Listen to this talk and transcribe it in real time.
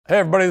Hey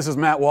everybody, this is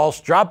Matt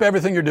Walsh. Drop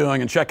everything you're doing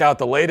and check out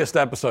the latest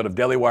episode of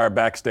Daily Wire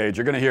Backstage.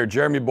 You're going to hear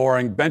Jeremy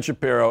Boring, Ben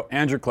Shapiro,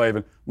 Andrew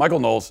Klavan, Michael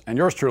Knowles, and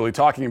yours truly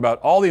talking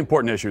about all the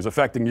important issues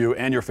affecting you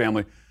and your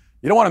family.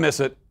 You don't want to miss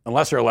it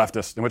unless you're a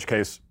leftist, in which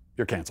case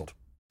you're canceled.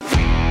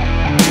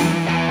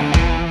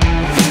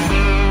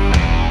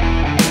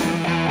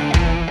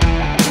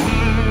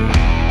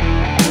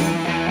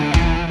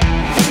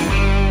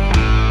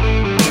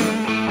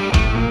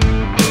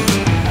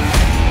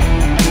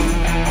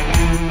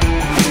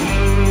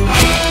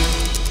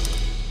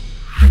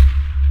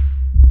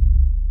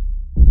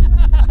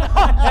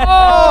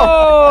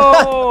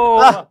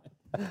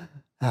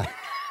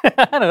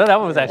 I don't know, that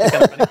one was actually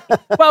kind of funny.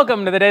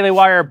 Welcome to the Daily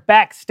Wire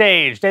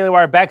Backstage. Daily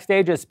Wire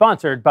Backstage is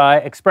sponsored by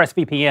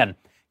ExpressVPN.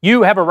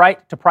 You have a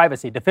right to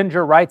privacy. Defend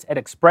your rights at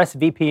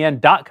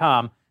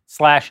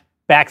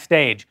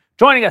expressvpn.com/backstage.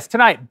 Joining us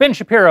tonight, Ben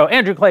Shapiro,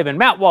 Andrew Klavan,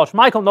 Matt Walsh,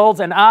 Michael Knowles,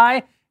 and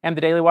I am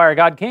the Daily Wire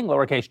God King,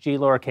 lowercase g,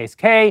 lowercase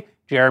k,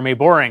 Jeremy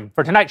Boring.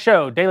 For tonight's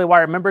show, Daily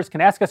Wire members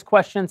can ask us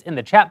questions in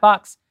the chat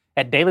box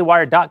at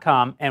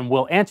dailywire.com, and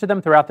we'll answer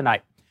them throughout the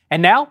night.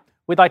 And now,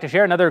 we'd like to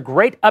share another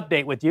great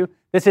update with you.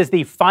 This is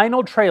the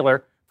final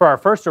trailer for our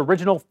first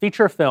original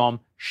feature film,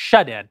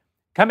 Shut In.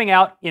 Coming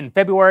out in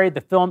February,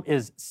 the film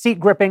is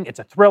seat-gripping. It's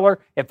a thriller.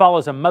 It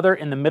follows a mother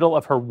in the middle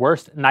of her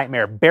worst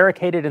nightmare,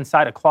 barricaded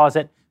inside a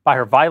closet by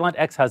her violent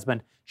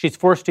ex-husband. She's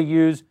forced to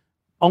use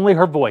only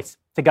her voice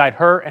to guide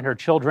her and her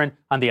children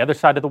on the other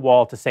side of the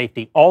wall to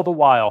safety. All the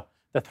while,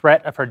 the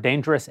threat of her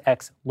dangerous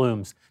ex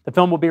looms. The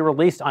film will be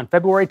released on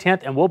February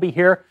 10th, and we'll be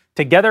here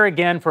together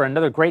again for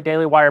another great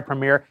Daily Wire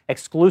premiere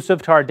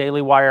exclusive to our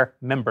Daily Wire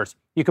members.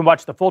 You can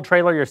watch the full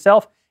trailer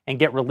yourself and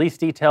get release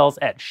details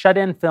at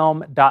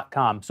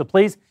shutinfilm.com. So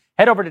please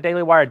head over to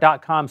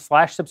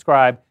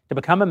dailywire.com/subscribe to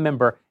become a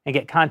member and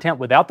get content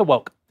without the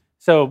woke.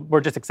 So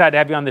we're just excited to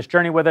have you on this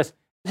journey with us.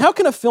 How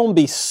can a film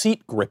be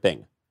seat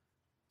gripping?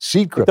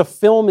 Seat gripping. The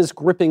film is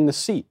gripping the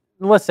seat.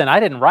 Listen, I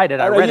didn't write it.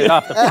 I read it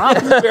off the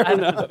prompt.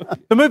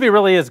 The movie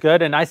really is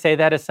good, and I say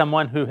that as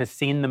someone who has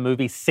seen the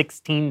movie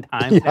 16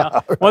 times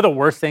now. One of the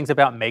worst things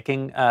about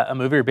making a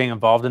movie or being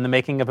involved in the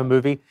making of a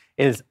movie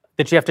is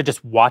that you have to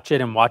just watch it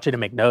and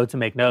make notes and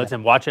make notes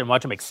and watch it and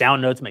watch it, make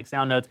sound notes and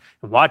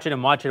watch it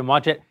and watch it and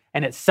watch it.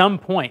 And at some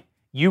point,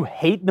 you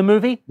hate the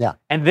movie. Yeah.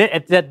 And then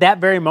at that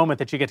very moment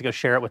that you get to go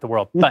share it with the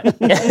world. But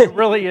it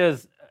really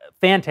is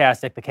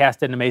fantastic. The cast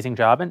did an amazing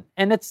job, and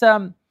it's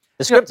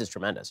the script is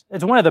tremendous.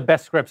 It's one of the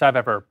best scripts I've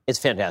ever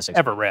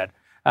read.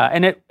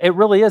 And it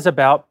really is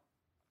about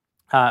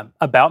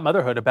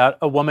motherhood, about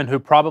a woman who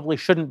probably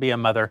shouldn't be a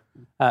mother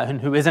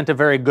and who isn't a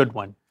very good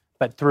one.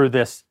 But through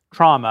this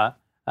trauma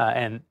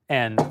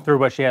and through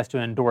what she has to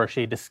endure,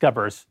 she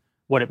discovers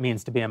what it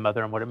means to be a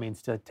mother and what it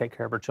means to take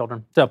care of her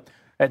children. So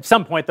at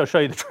some point, they'll show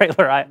you the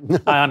trailer. I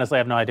honestly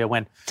have no idea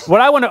when.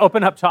 What I want to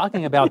open up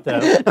talking about,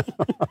 though,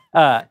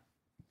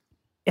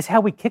 is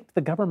how we kicked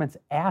the government's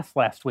ass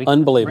last week.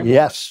 Unbelievable.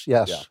 Yes.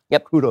 Yeah.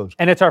 Yep. Kudos.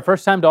 And it's our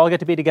first time to all get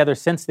to be together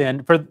since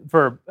then.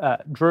 For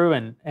Drew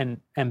and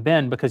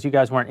Ben, because you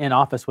guys weren't in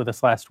office with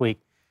us last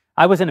week,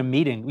 I was in a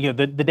meeting. You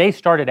know, the day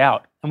started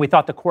out, and we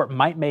thought the court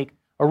might make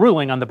a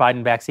ruling on the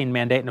Biden vaccine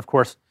mandate. And of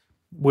course,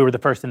 we were the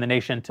first in the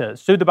nation to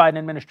sue the Biden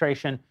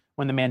administration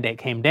when the mandate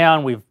came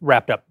down. We've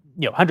wrapped up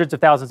hundreds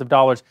of thousands of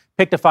dollars,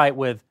 picked a fight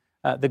with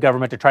the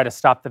government to try to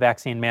stop the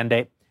vaccine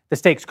mandate. The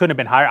stakes couldn't have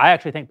been higher. I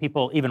actually think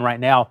people, even right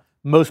now,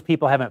 most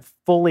people haven't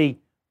fully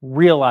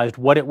realized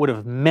what it would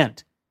have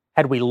meant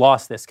had we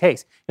lost this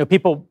case.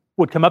 People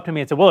would come up to me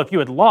and say, well, if you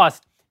had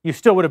lost, you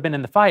still would have been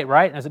in the fight,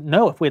 right? And I said,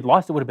 no, if we had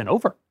lost, it would have been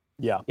over.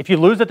 Yeah. If you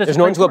lose at the There's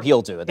no one to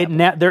appeal to.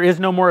 There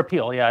is no more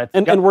appeal, yeah.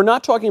 And we're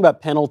not talking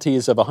about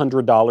penalties of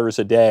 $100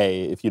 a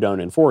day if you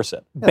don't enforce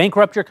it.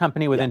 Bankrupt your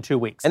company within 2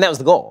 weeks. And that was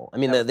the goal. I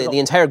mean, the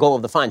entire goal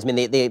of the fines. I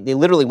mean, they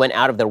literally went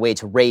out of their way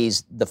to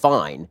raise the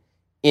fine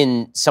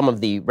in some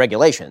of the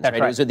regulations. That's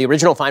right. So the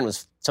original fine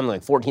was something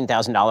like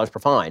 $14,000 per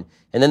fine,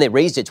 and then they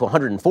raised it to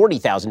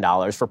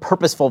 $140,000 for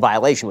purposeful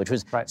violation, which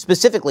was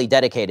specifically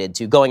dedicated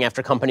to going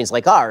after companies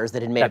like ours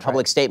that had made a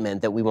public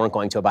statement that we weren't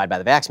going to abide by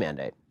the vax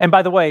mandate. And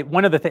by the way,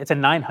 it's a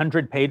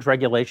 900-page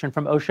regulation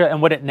from OSHA,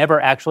 and what it never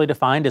actually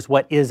defined is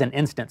what is an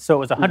instance. So it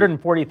was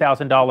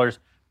 $140,000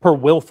 per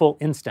willful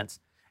instance.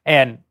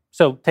 And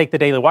so take the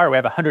Daily Wire, we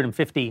have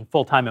 150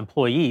 full-time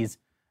employees.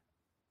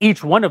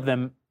 Each one of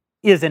them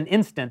is an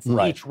instance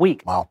each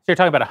week. Wow. So you're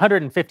talking about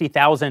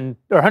 150,000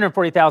 or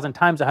 140,000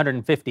 times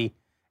 150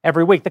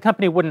 every week. The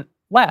company wouldn't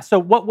last. So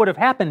what would have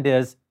happened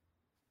is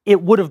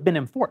it would have been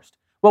enforced.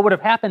 What would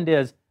have happened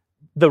is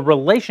the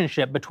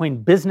relationship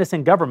between business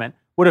and government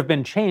would have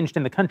been changed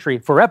in the country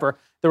forever.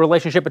 The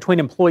relationship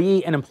between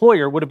employee and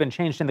employer would have been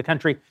changed in the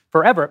country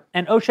forever.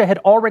 And OSHA had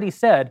already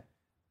said,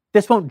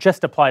 this won't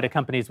just apply to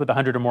companies with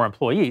 100 or more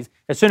employees.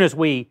 As soon as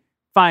we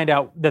find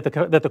out that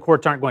the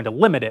courts aren't going to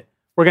limit it,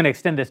 we're going to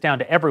extend this down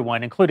to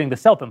everyone, including the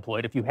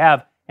self-employed. If you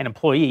have an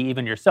employee,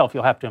 even yourself,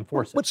 you'll have to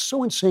enforce it. What's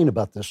so insane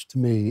about this to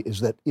me is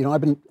that, I've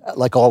been,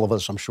 like all of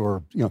us, I'm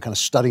sure, kind of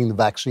studying the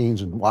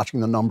vaccines and watching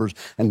the numbers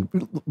and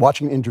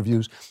watching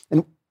interviews.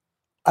 And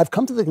I've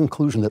come to the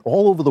conclusion that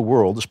all over the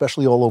world,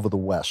 especially all over the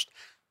West,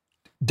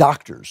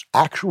 doctors,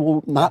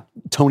 actual, not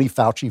Tony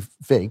Fauci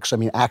fakes, I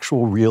mean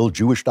actual real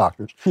Jewish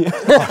doctors,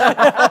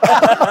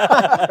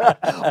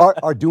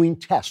 are doing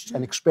tests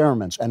and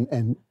experiments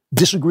and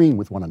disagreeing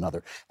with one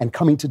another and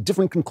coming to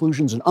different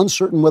conclusions and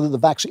uncertain whether the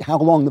vaccine, how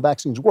long the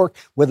vaccines work,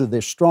 whether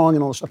they're strong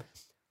and all this stuff.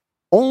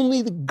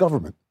 Only the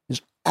government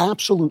is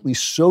absolutely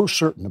so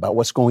certain about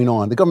what's going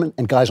on. The government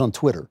and guys on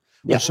Twitter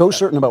are so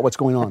certain about what's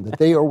going on that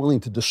they are willing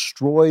to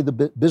destroy the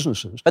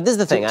businesses. But this is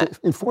the thing. To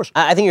enforce it.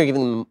 I think you're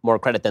giving them more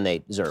credit than they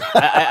deserve.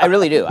 I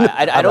really do.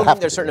 I don't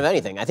think they're certain of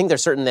anything. I think they're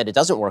certain that it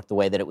doesn't work the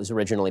way that it was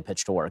originally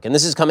pitched to work. And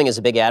this is coming as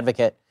a big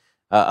advocate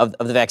of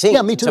the vaccine.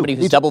 Yeah, me too. Somebody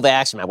who's double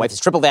vaxxed, and my wife is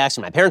triple vaxxed,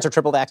 and my parents are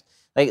triple vaxxed.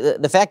 Like,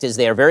 the fact is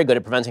they are very good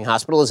at preventing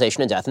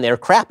hospitalization and death, and they are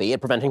crappy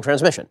at preventing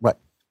transmission. Right.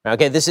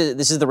 Okay, this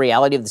is the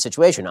reality of the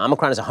situation.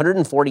 Omicron is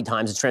 140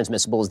 times as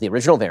transmissible as the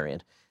original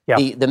variant. Yeah.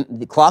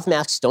 The cloth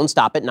masks don't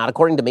stop it, not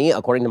according to me,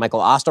 according to Michael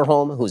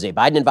Osterholm, who's a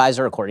Biden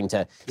advisor, according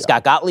to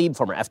Scott Gottlieb,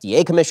 former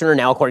FDA commissioner,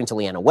 now according to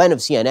Leanna Wen of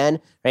CNN.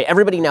 Right?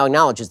 Everybody now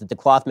acknowledges that the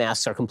cloth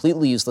masks are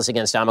completely useless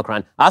against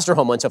Omicron.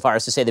 Osterholm went so far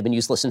as to say they've been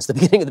useless since the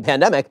beginning of the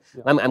pandemic.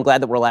 Yeah. I'm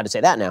glad that we're allowed to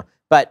say that now.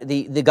 But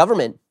the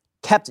government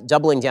kept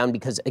doubling down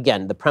because,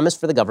 again, the premise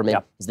for the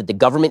government is that the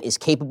government is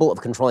capable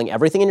of controlling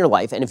everything in your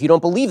life, and if you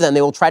don't believe them,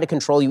 they will try to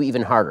control you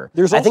even harder.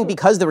 I think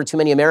because there were too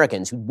many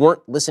Americans who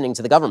weren't listening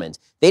to the government,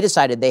 they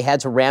decided they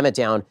had to ram it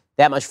down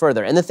that much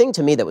further. And the thing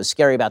to me that was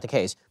scary about the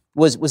case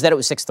was that it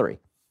was 6-3.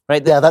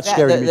 Right? That's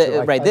scary to me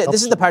too. Right.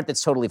 This is the part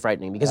that's totally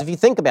frightening because if you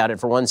think about it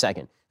for 1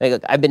 second, like,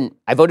 look,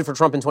 I voted for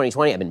Trump in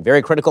 2020. I've been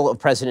very critical of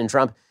President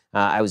Trump.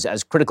 I was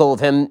critical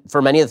of him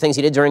for many of the things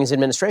he did during his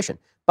administration.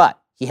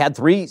 But he had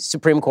 3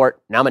 Supreme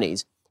Court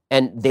nominees,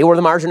 and they were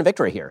the margin of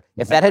victory here.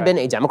 If that had been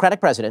a Democratic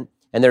president,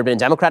 and there had been a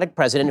Democratic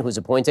president who was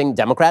appointing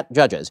Democrat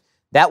judges,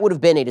 that would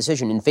have been a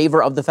decision in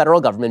favor of the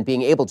federal government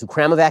being able to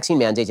cram a vaccine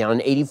mandate down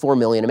on 84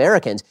 million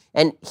Americans.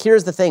 And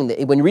here's the thing,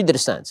 that when you read the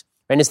dissents,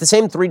 and it's the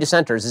same 3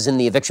 dissenters as in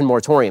the eviction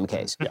moratorium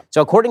case. Yeah.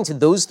 So according to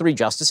those 3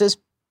 justices,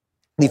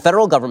 the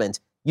federal government,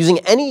 using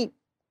any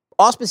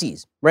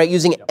auspices, right,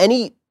 using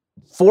any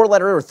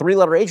 4-letter or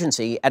 3-letter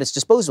agency at its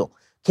disposal,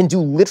 can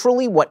do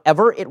literally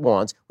whatever it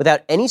wants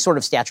without any sort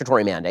of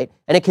statutory mandate,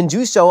 and it can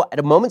do so at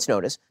a moment's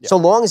notice, so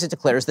long as it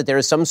declares that there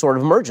is some sort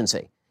of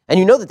emergency. And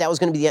you know that was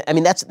going to be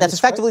that's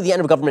effectively the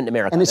end of government in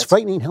America. And it's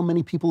frightening how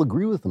many people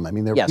agree with them. I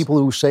mean, there are people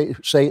who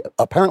say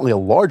apparently a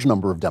large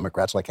number of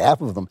Democrats, like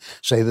half of them,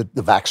 say that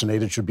the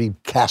vaccinated should be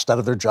cast out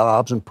of their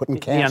jobs and put in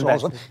camps.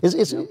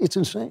 It's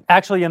insane.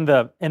 Actually, in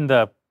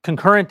the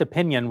concurrent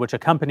opinion which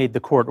accompanied the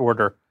court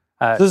order,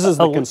 this is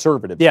the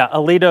conservative. Yeah,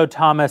 Alito,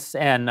 Thomas,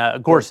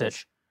 and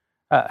Gorsuch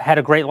had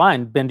a great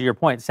line, Ben, to your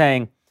point,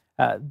 saying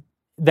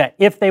that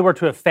if they were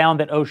to have found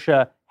that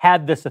OSHA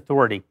had this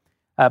authority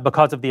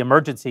because of the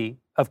emergency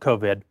of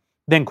COVID,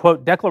 then,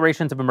 quote,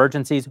 declarations of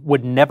emergencies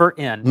would never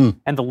end,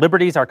 and the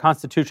liberties our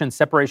Constitution's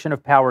separation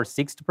of powers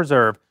seeks to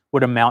preserve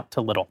would amount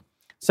to little.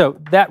 So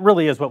that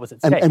really is what was at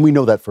stake. And we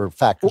know that for a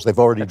fact because they've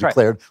already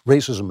declared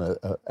racism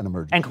an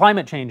emergency. And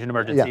climate change an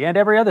emergency, and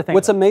every other thing.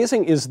 What's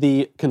amazing is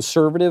the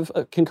conservative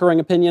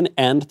concurring opinion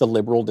and the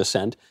liberal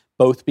dissent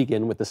both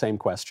begin with the same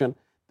question.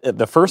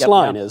 The first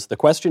line is, the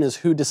question is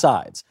who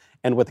decides?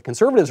 And what the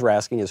conservatives are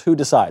asking is who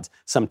decides?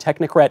 Some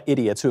technocrat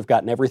idiots who have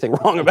gotten everything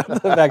wrong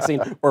about the vaccine,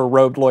 or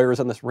robed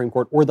lawyers on the Supreme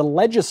Court, or the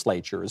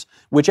legislatures,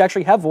 which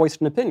actually have voiced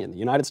an opinion. The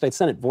United States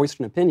Senate voiced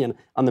an opinion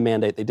on the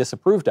mandate. They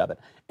disapproved of it.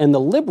 And the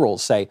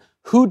liberals say,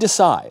 who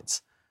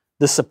decides?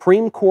 The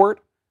Supreme Court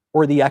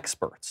or the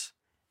experts?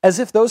 As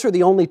if those are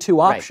the only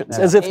 2 options.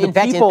 Right. As if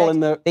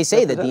they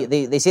say that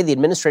they say the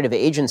administrative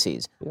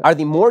agencies are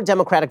the more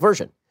democratic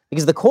version.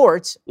 Because the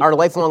courts are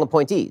lifelong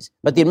appointees,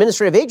 but the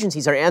administrative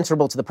agencies are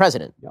answerable to the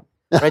president.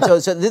 Right? So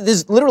this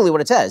is literally what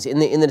it says in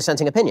the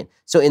dissenting opinion.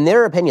 So in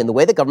their opinion, the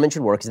way the government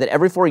should work is that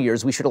every 4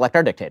 years we should elect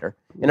our dictator,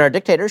 and our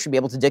dictator should be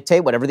able to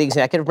dictate whatever the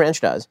executive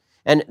branch does.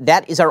 And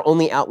that is our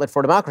only outlet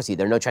for democracy.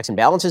 There are no checks and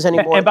balances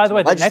anymore. And by the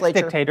way, the next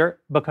dictator,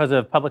 because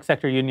of public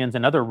sector unions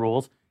and other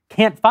rules,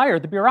 can't fire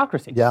the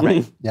bureaucracy.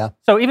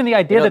 So even the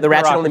idea that the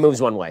ratchet only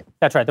moves one way.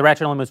 That's right. The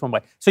ratchet only moves one way.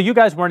 So you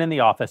guys weren't in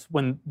the office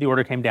when the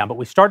order came down, but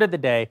we started the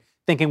day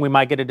thinking we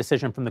might get a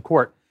decision from the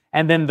court.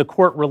 And then the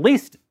court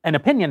released an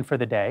opinion for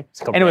the day.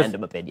 It's like a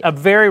random opinion. A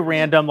very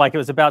random, like it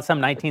was about some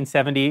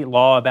 1970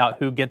 law about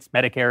who gets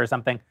Medicare or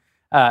something.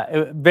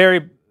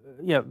 Very,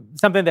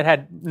 something that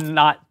had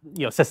not,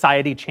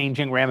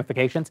 society-changing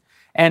ramifications.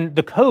 And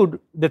the code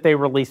that they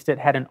released it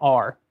had an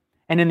R.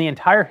 And in the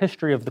entire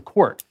history of the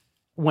court,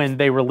 when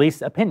they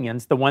release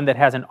opinions, the one that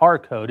has an R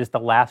code is the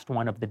last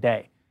one of the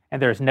day. And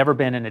there's never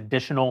been an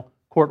additional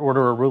court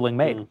order or ruling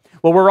made.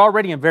 Well, we're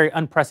already in very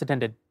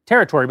unprecedented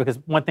territory because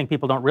one thing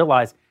people don't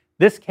realize,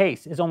 this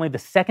case is only the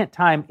 2nd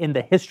time in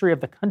the history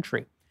of the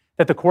country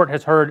that the court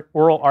has heard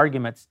oral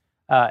arguments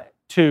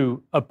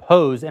to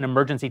oppose an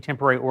emergency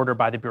temporary order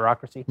by the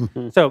bureaucracy.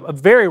 So a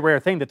very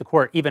rare thing that the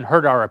court even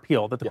heard our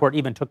appeal, that the court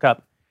even took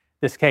up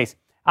this case.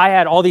 I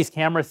had all these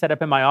cameras set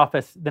up in my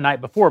office the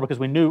night before because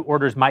we knew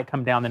orders might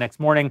come down the next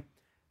morning.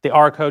 The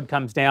R code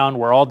comes down.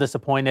 We're all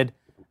disappointed.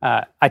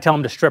 I tell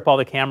him to strip all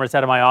the cameras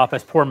out of my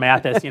office. Poor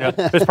Mathis,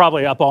 who's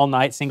probably up all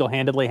night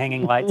single-handedly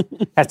hanging lights,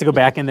 has to go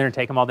back in there and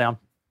take them all down.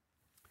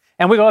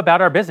 And we go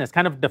about our business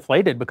kind of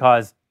deflated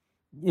because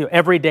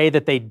every day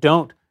that they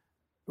don't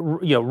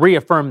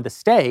reaffirm the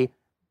stay,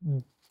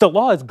 the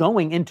law is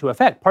going into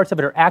effect. Parts of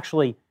it are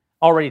actually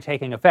already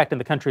taking effect, and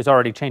the country is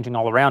already changing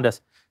all around us.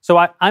 So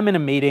I'm in a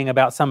meeting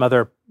about some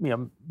other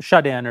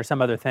shut-in or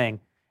some other thing,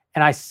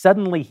 and I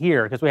suddenly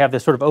hear, because we have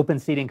this sort of open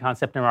seating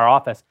concept in our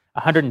office,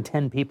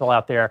 110 people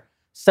out there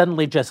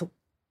suddenly just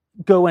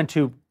go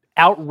into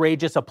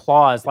outrageous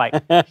applause, like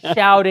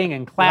shouting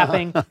and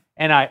clapping,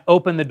 and I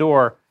open the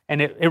door,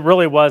 and it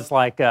really was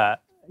like,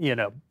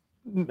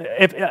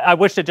 if I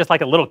wish that just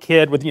like a little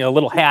kid with a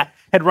little hat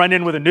had run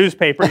in with a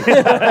newspaper.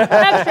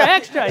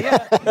 extra,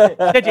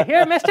 yeah. Did you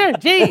hear, Mister?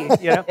 Gee,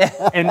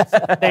 And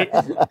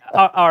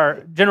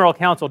our general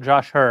counsel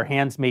Josh Herr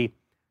hands me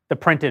the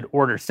printed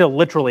order, still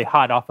literally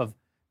hot off of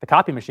the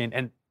copy machine,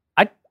 and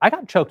I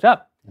got choked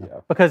up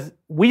because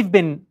we've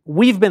been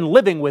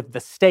living with the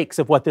stakes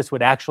of what this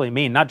would actually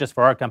mean, not just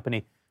for our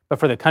company but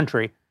for the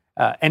country,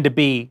 and to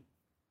be,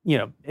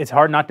 it's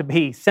hard not to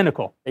be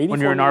cynical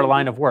when you're in our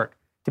line of work.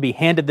 To be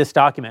handed this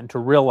document and to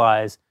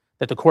realize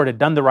that the court had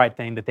done the right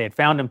thing, that they had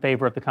found in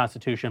favor of the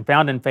Constitution,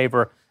 found in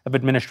favor of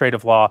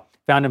administrative law,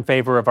 found in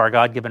favor of our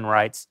God-given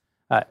rights.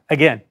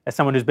 Again, as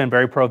someone who's been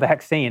very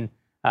pro-vaccine,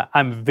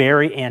 I'm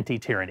very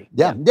anti-tyranny.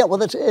 Yeah. Well,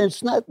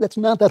 that's not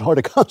that hard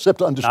a concept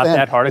to understand. Not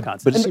that hard a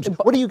concept.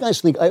 But what do you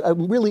guys think?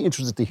 I'm really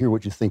interested to hear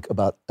what you think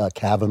about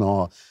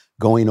Kavanaugh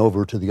going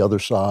over to the other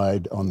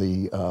side on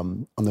the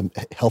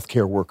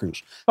healthcare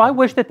workers. So I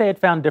wish that they had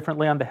found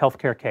differently on the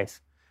healthcare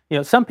case.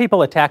 Some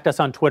people attacked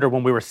us on Twitter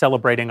when we were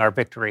celebrating our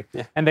victory,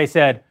 and they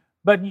said,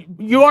 "But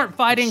you aren't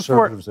fighting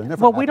for."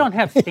 Well, we don't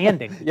have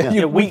standing.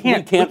 We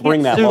can't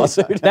bring that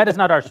lawsuit. That is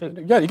not our suit.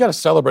 Yeah, you got to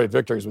celebrate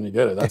victories when you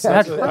get it. That's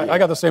right. I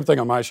got the same thing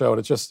on my show, and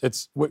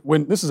it's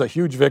when this is a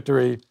huge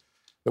victory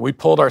that we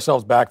pulled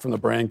ourselves back from the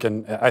brink,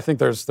 and I think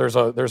there's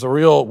a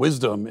real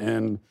wisdom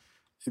in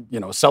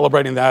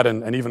celebrating that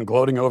and even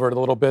gloating over it a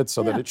little bit,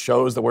 so that it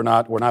shows that we're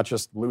not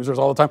just losers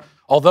all the time.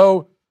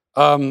 Although.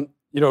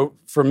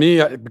 For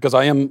me, because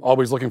I am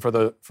always looking for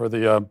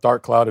the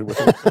dark clouded with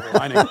the silver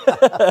lining,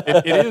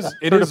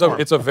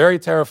 it's a very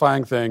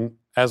terrifying thing,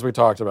 as we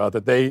talked about,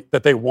 that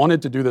they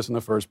wanted to do this in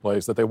the first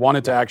place, that they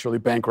wanted to actually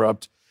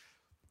bankrupt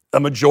a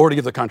majority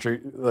of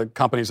the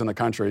companies in the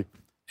country,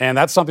 and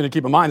that's something to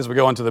keep in mind as we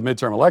go into the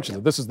midterm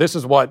elections. This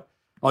is what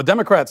on the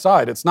Democrat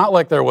side, it's not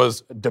like there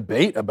was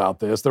debate about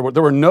this. There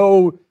were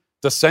no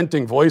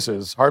dissenting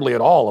voices, hardly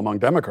at all, among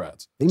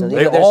Democrats. There's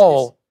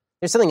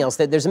something else.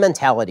 There's a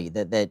mentality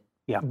that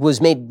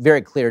was made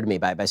very clear to me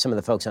by some of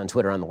the folks on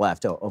Twitter on the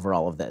left over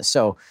all of this.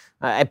 So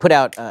I put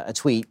out a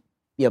tweet,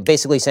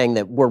 basically saying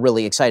that we're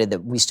really excited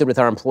that we stood with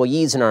our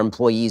employees, and our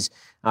employees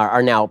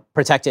are now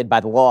protected by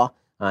the law,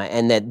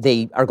 and that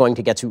they are going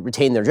to get to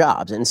retain their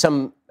jobs. And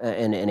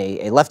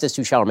a leftist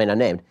who shall remain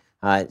unnamed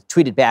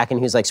tweeted back, and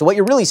he was like, "So what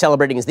you're really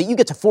celebrating is that you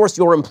get to force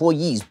your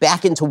employees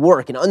back into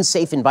work in an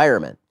unsafe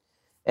environment."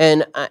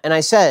 And I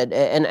said,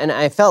 and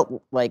I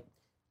felt like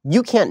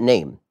you can't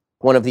name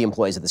one of the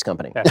employees of this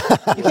company.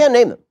 You can't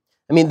name them.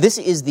 I mean, this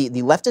is the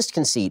leftist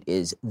conceit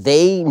is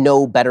they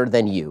know better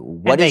than you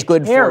what is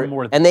good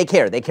for, and they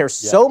care. They care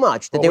so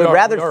much that they would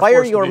rather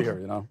fire your.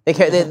 They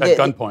care at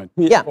gunpoint.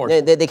 Yeah,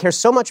 they care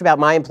so much about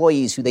my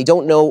employees who they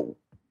don't know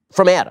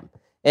from Adam,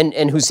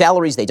 and whose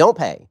salaries they don't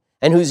pay,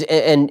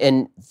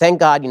 and thank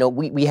God,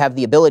 we have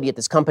the ability at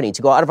this company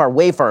to go out of our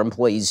way for our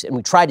employees, and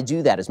we try to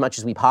do that as much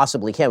as we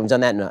possibly can. We've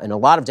done that in a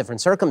lot of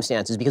different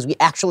circumstances because we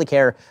actually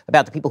care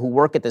about the people who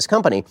work at this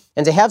company.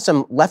 And to have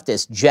some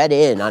leftist jet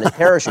in on his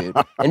parachute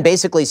and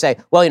basically say,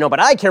 well,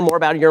 but I care more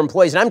about your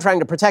employees, and I'm trying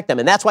to protect them,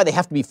 and that's why they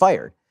have to be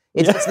fired.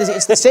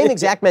 It's the same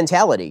exact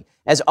mentality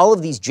as all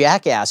of these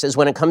jackasses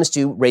when it comes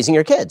to raising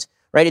your kids.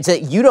 Right? It's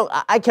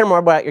that I care more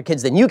about your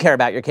kids than you care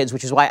about your kids,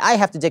 which is why I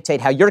have to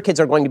dictate how your kids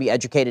are going to be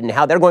educated and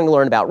how they're going to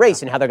learn about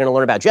race and how they're going to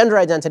learn about gender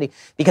identity,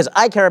 because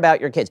I care about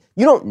your kids.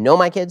 You don't know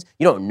my kids.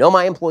 You don't know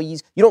my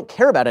employees. You don't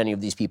care about any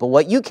of these people.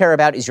 What you care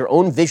about is your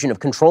own vision of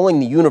controlling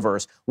the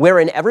universe,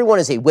 wherein everyone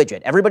is a widget.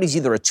 Everybody's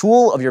either a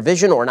tool of your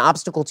vision or an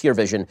obstacle to your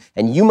vision,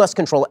 and you must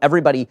control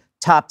everybody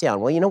top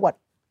down. Well, you know what?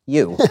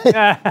 You.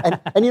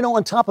 and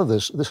on top of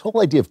this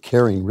whole idea of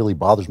caring really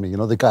bothers me.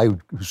 The guy who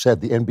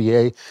said, the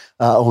NBA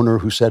owner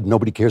who said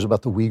nobody cares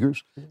about the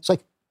Uyghurs. It's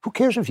like, who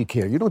cares if you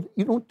care? You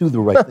don't do the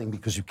right thing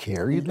because you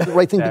care. You do the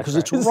right thing because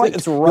it's right.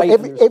 It's right.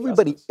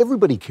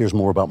 Everybody cares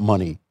more about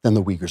money than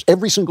the Uyghurs.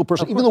 Every single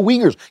person, even the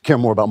Uyghurs, care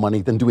more about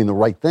money than doing the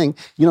right thing.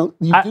 You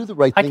do the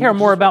right thing. I care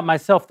more about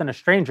myself than a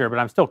stranger, but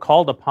I'm still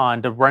called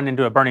upon to run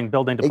into a burning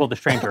building to pull the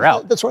stranger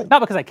out. That's right. Not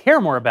because I care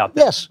more about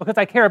them. Yes. Because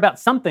I care about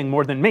something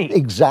more than me.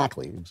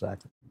 Exactly.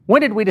 When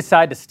did we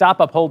decide to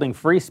stop upholding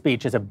free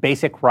speech as a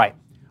basic right?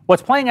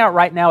 What's playing out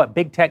right now at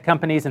big tech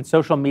companies and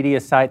social media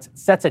sites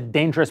sets a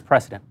dangerous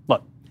precedent.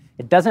 Look,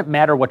 it doesn't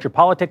matter what your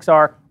politics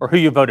are or who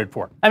you voted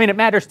for. I mean, it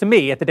matters to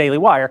me at the Daily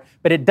Wire,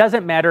 but it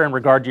doesn't matter in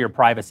regard to your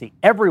privacy.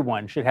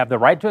 Everyone should have the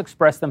right to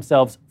express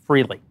themselves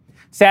freely.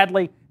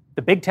 Sadly,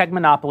 The big tech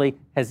monopoly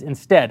has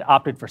instead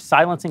opted for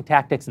silencing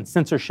tactics and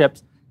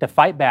censorships to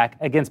fight back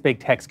against big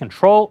tech's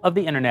control of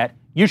the internet.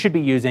 You should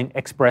be using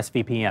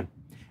ExpressVPN.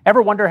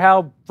 Ever wonder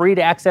how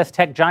free-to-access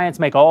tech giants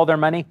make all their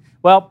money?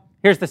 Well,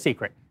 here's the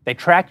secret. They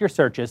track your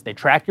searches, they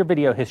track your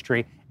video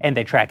history, and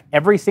they track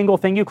every single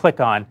thing you click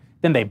on.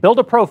 Then they build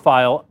a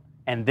profile,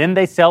 and then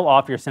they sell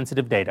off your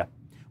sensitive data.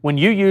 When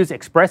you use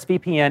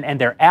ExpressVPN and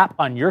their app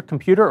on your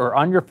computer or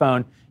on your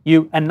phone,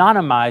 you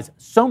anonymize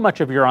so much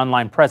of your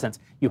online presence.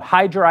 You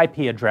hide your IP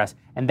address,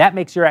 and that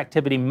makes your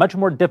activity much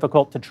more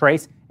difficult to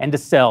trace and to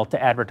sell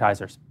to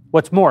advertisers.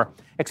 What's more,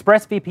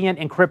 ExpressVPN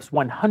encrypts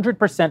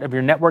 100% of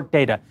your network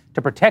data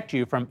to protect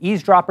you from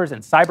eavesdroppers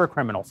and cyber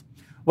criminals.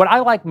 What I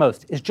like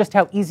most is just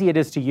how easy it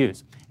is to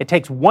use. It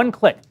takes one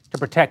click to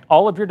protect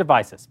all of your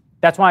devices.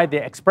 That's why the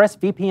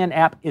ExpressVPN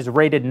app is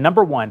rated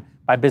 #1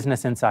 by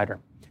Business Insider.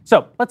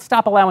 So let's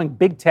stop allowing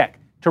big tech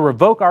to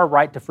revoke our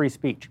right to free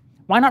speech.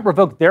 Why not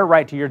revoke their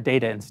right to your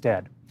data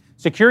instead?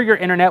 Secure your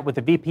internet with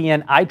the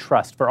VPN I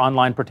trust for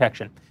online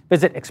protection.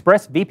 Visit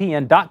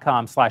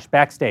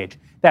expressvpn.com/backstage.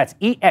 That's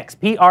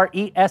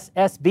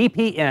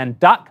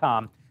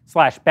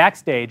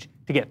expressvpn.com/backstage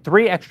to get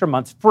 3 extra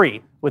months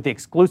free with the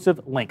exclusive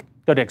link.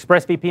 Go to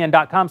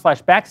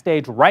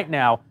expressvpn.com/backstage right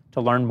now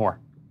to learn more.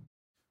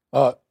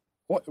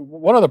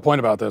 One other point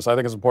about this I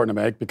think is important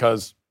to make,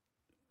 because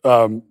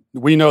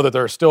we know that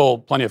there are still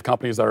plenty of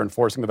companies that are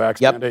enforcing the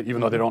vax mandate,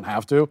 even though they don't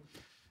have to.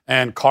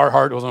 And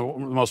Carhartt was the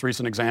most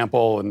recent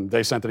example, and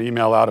they sent an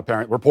email out,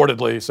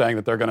 reportedly saying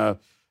that they're going to,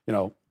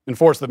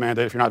 enforce the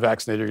mandate. If you're not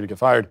vaccinated, you're going to get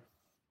fired.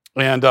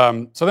 And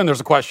so then there's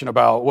a question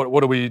about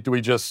what do we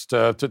just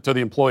to the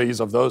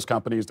employees of those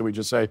companies? Do we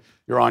just say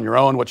you're on your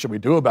own? What should we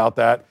do about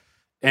that?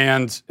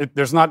 And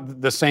there's not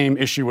the same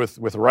issue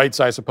with rights,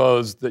 I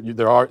suppose, that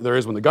there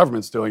is when the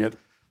government's doing it,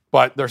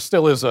 but there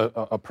still is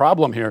a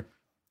problem here.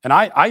 And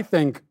I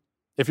think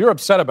if you're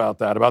upset about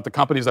that, about the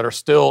companies that are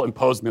still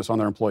imposing this on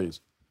their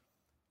employees,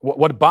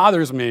 what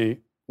bothers me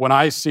when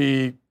I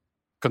see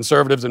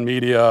conservatives in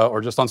media or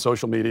just on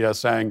social media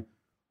saying,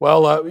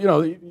 well,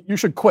 you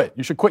should quit.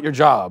 You should quit your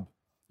job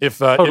if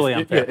there's a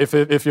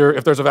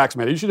vax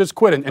mandate. You should just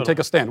quit and take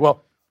a stand.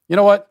 Well, you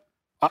know what?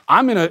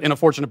 I'm in a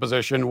fortunate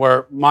position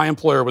where my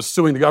employer was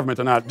suing the government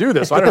to not do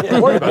this, so I don't have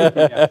to worry about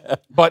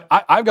it. But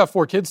I've got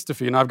 4 kids to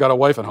feed, and I've got a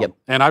wife at home,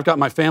 and I've got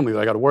my family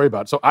that I got to worry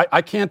about. So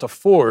I can't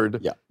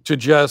afford to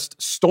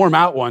just storm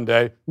out one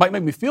day. Might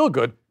make me feel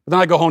good, but then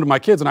I go home to my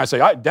kids and I say,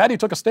 Daddy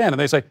took a stand. And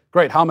they say,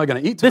 great, how am I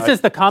going to eat tonight? This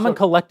is the common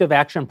collective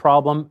action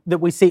problem that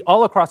we see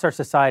all across our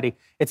society.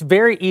 It's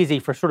very easy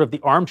for sort of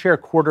the armchair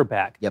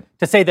quarterback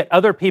to say that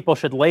other people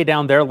should lay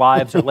down their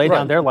lives or lay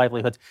down their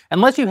livelihoods.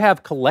 Unless you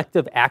have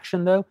collective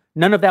action, though,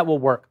 none of that will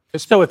work.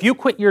 So if you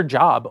quit your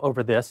job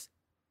over this,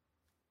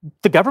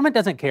 the government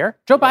doesn't care.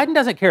 Joe Biden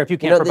doesn't care if you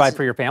can't provide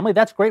for your family.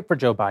 That's great for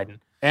Joe Biden.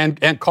 And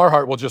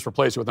Carhartt will just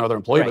replace you with another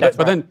employee.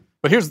 Right,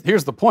 but here's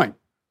the point.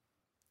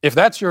 If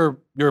that's your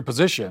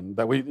position,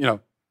 that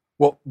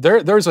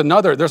there's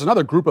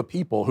another group of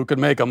people who could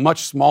make a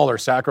much smaller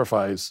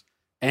sacrifice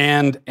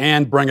and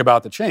bring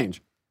about the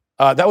change.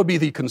 That would be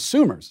the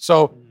consumers.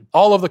 So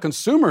all of the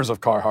consumers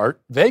of Carhartt,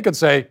 they could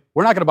say,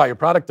 we're not going to buy your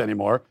product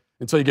anymore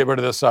until you get rid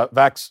of this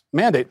vax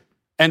mandate.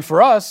 And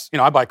for us,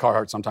 I buy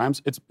Carhartt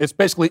sometimes. It's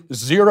basically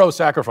zero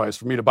sacrifice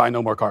for me to buy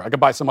no more Carhartt. I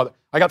could buy some other.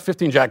 I got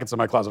 15 jackets in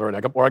my closet already.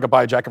 I could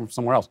buy a jacket from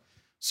somewhere else.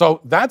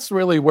 So that's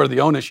really where the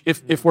onus.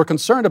 If we're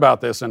concerned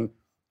about this and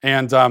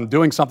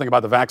doing something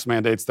about the vax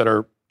mandates that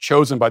are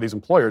chosen by these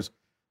employers,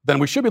 then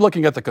we should be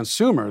looking at the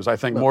consumers, I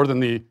think, more than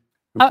the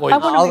employees. I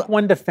want to make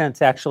one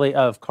defense, actually,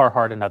 of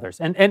Carhartt and others.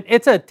 And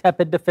it's a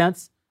tepid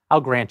defense,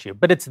 I'll grant you,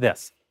 but it's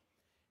this.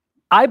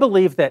 I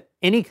believe that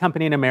any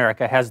company in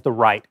America has the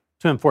right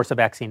to enforce a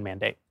vaccine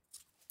mandate,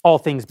 all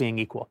things being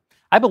equal.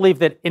 I believe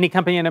that any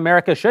company in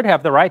America should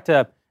have the right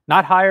to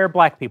not hire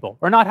black people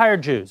or not hire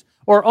Jews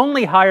or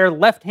only hire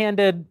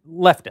left-handed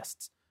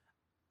leftists.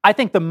 I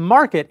think the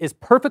market is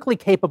perfectly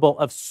capable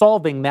of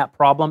solving that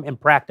problem in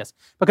practice.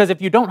 Because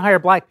if you don't hire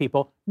black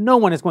people, no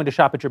one is going to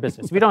shop at your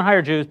business. If you don't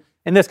hire Jews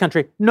in this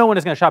country, no one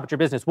is going to shop at your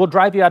business. We'll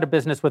drive you out of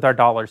business with our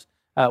dollars,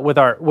 with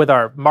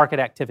our market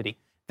activity.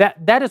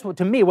 That is,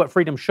 to me, what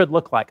freedom should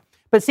look like.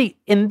 But see,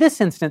 in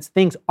this instance,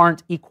 things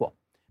aren't equal.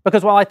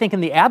 Because while I think in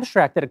the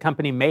abstract that a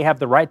company may have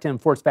the right to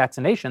enforce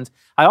vaccinations,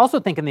 I also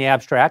think in the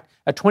abstract,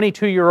 a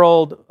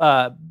 22-year-old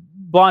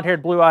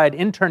blonde-haired, blue-eyed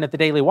intern at the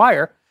Daily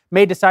Wire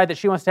may decide that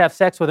she wants to have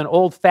sex with an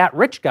old, fat,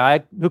 rich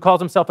guy who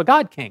calls himself a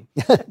God King.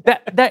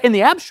 that in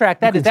the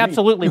abstract, that is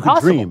absolutely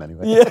possible. You can dream,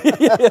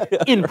 anyway.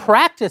 In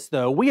practice,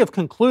 though, we have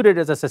concluded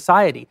as a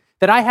society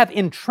that I have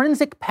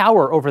intrinsic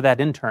power over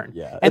that intern,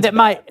 and that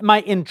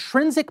my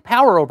intrinsic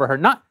power over her,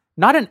 not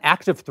an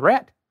active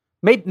threat.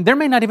 There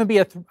may not even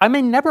be I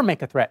may never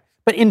make a threat,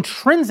 but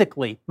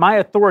intrinsically, my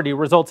authority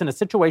results in a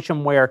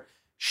situation where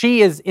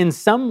she is in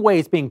some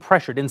ways being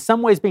pressured, in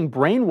some ways being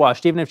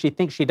brainwashed, even if she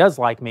thinks she does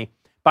like me,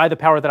 by the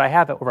power that I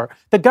have over her.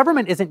 The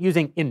government isn't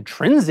using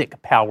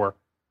intrinsic power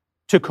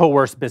to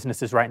coerce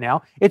businesses right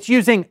now. It's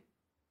using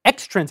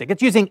extrinsic.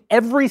 It's using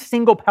every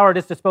single power at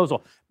its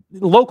disposal.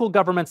 local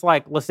governments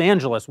like Los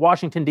Angeles,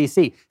 Washington,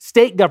 D.C.,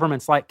 state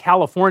governments like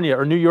California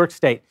or New York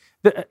State,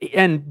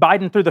 and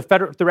Biden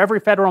through every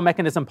federal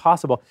mechanism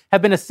possible,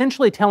 have been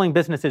essentially telling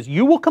businesses,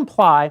 you will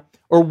comply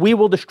or we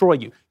will destroy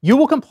you. You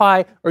will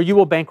comply or we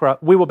will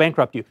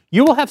bankrupt you.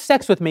 You will have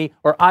sex with me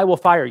or I will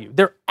fire you.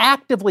 They're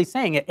actively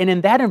saying it. And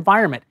in that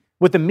environment,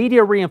 with the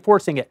media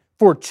reinforcing it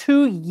for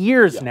 2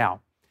 years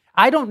now,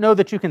 I don't know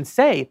that you can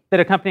say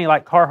that a company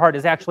like Carhartt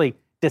is actually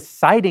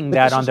deciding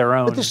that on their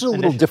own. But this is a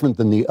little different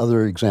than the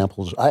other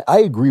examples.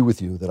 I agree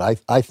with you that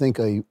I think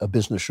a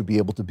business should be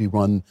able to be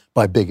run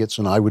by bigots,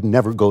 and I would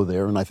never go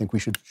there, and I think we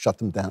should shut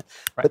them down.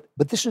 Right.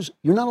 But this is,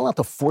 you're not allowed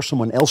to force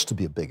someone else to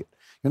be a bigot.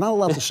 You're not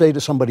allowed to say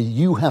to somebody,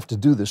 you have to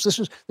do this. This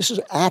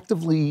is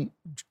actively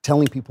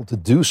telling people to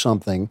do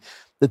something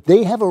that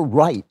they have a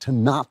right to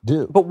not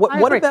do. But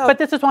what about... But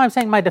this is why I'm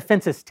saying my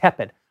defense is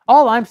tepid.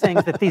 All I'm saying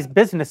is that these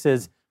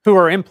businesses who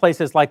are in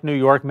places like New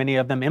York, many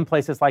of them in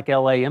places like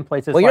LA, in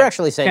places like you're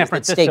actually saying San that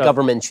Francisco. state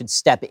government should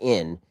step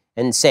in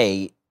and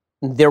say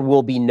there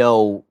will be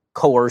no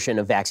coercion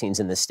of vaccines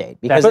in this state.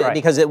 Because,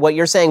 because what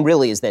you're saying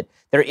really is that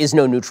there is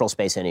no neutral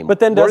space anymore. But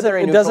then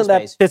doesn't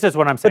that... This is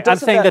what I'm saying. I'm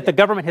saying that the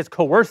government has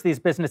coerced these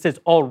businesses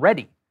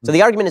already. So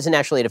the argument isn't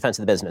actually a defense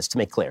of the business, to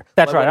make clear.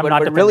 That's right.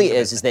 What it really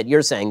is that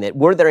you're saying that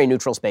were there a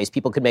neutral space,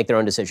 people could make their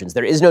own decisions.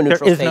 There is no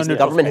neutral space. The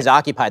government has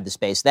occupied the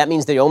space. That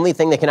means the only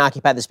thing that can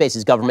occupy the space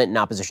is government in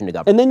opposition to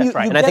government. And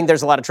then I think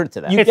there's a lot of truth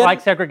to that. It's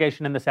like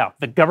segregation in the South.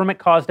 The government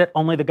caused it.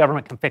 Only the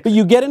government can fix it. But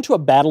you get into a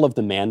battle of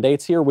the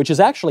mandates here, which is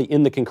actually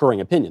in the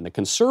concurring opinion. The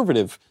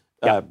conservative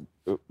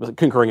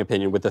concurring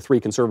opinion with the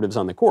 3 conservatives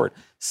on the court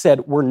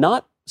said we're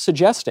not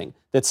suggesting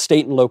that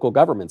state and local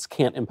governments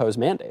can't impose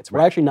mandates. We're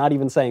actually not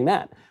even saying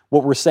that.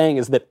 What we're saying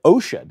is that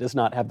OSHA does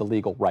not have the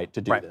legal right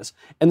to do this.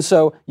 And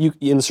so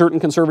in certain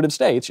conservative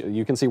states,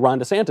 you can see Ron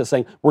DeSantis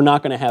saying we're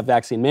not going to have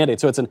vaccine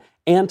mandates. So it's an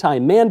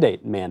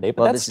anti-mandate mandate,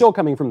 but that's still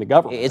coming from the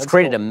government. It's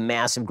created a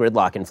massive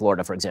gridlock in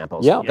Florida, for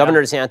example. So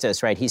Governor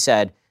DeSantis, right, he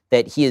said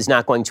that he is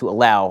not going to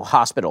allow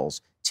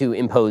hospitals to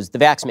impose the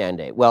vax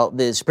mandate. Well,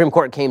 the Supreme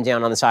Court came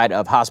down on the side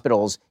of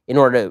hospitals in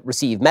order to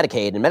receive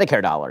Medicaid and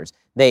Medicare dollars.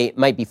 They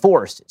might be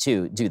forced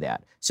to do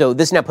that. So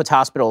this now puts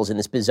hospitals in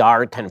this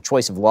bizarre kind of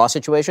choice of law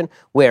situation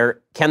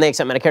where can they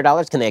accept Medicare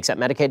dollars? Can they accept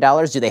Medicaid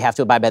dollars? Do they have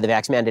to abide by the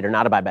vax mandate or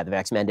not abide by the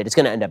vax mandate? It's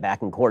going to end up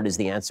back in court is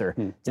the answer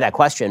to that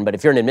question. But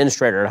if you're an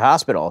administrator at a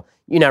hospital,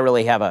 you now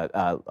really have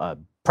a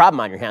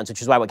problem on your hands,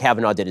 which is why what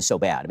Kavanaugh did is so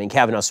bad. I mean,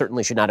 Kavanaugh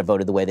certainly should not have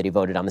voted the way that he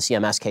voted on the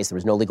CMS case. There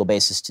was no legal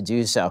basis to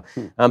do so.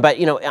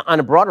 But, on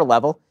a broader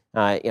level,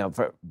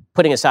 for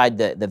putting aside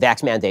the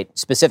vax mandate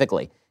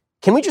specifically,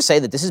 can we just say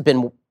that this has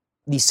been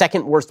the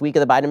second worst week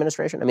of the Biden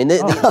administration? I mean,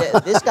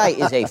 this guy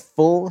is a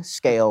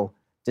full-scale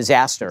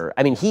disaster.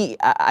 I mean,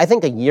 I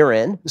think a year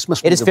in,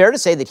 it is fair to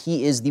say that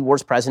he is the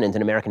worst president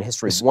in American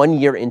history 1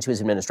 year into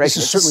his administration.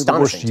 This is certainly the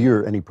worst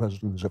year any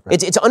president has ever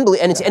had. It's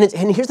unbelievable.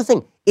 And here's the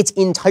thing. It's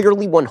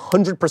entirely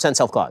 100%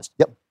 self-caused.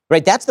 Yep.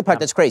 Right? That's the part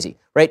that's crazy,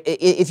 right?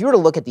 If you were to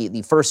look at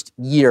the first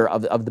year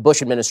of the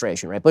Bush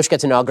administration, right? Bush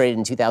gets inaugurated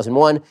in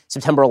 2001,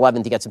 September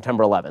 11th, he gets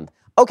September 11th.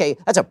 Okay,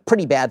 that's a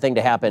pretty bad thing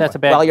to happen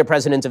while you're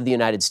president of the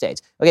United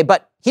States. Okay,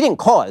 but he didn't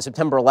cause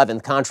September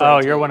 11th contrary.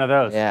 Oh, you're one of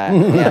those.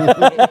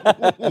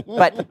 Yeah.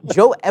 But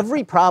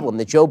every problem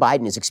that Joe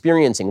Biden is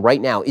experiencing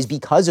right now is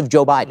because of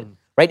Joe Biden.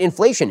 Right?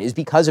 Inflation is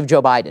because of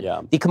Joe Biden.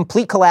 Yeah. The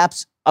complete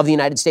collapse of the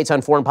United States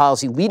on foreign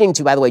policy, leading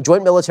to, by the way,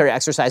 joint military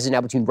exercises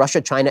now between Russia,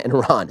 China, and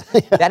Iran.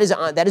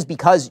 That is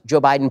because Joe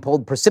Biden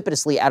pulled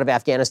precipitously out of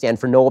Afghanistan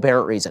for no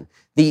apparent reason.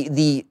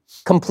 The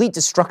complete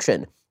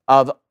destruction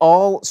of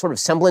all sort of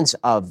semblance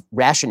of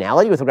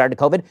rationality with regard to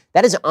COVID,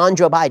 that is on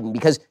Joe Biden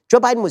because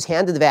Joe Biden was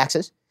handed the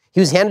vaxes. He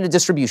was handed a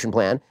distribution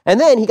plan, and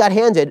then he got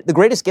handed the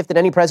greatest gift that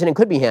any president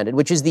could be handed,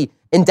 which is the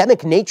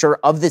endemic nature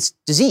of this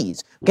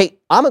disease. Okay,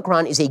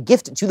 Omicron is a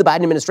gift to the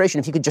Biden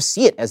administration if you could just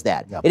see it as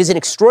that. Yep. It is an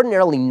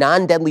extraordinarily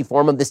non-deadly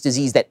form of this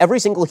disease that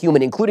every single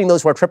human, including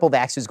those who are triple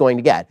vaxxed, is going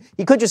to get.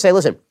 He could just say,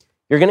 listen,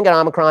 you're going to get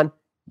Omicron,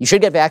 you should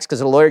get vaxxed because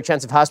it'll lower your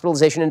chance of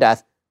hospitalization and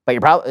death, but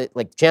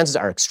your chances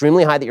are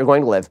extremely high that you're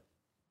going to live.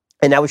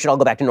 And now we should all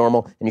go back to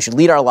normal, and you should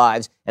lead our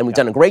lives. And we've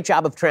done a great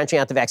job of tranching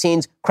out the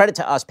vaccines. Credit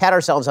to us. Pat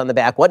ourselves on the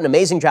back. What an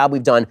amazing job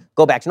we've done.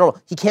 Go back to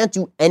normal. He can't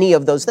do any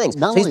of those things.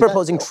 So he's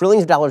proposing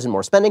trillions of dollars in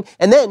more spending.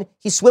 And then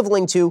he's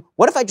swiveling to,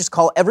 what if I just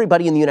call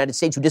everybody in the United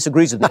States who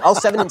disagrees with me, all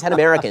 7 in 10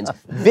 Americans,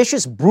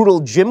 vicious,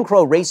 brutal Jim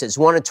Crow racists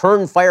who want to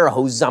turn fire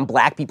hoses on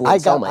black people in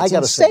Selma. It's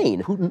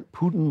insane.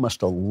 Putin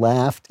must have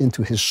laughed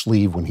into his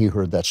sleeve when he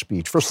heard that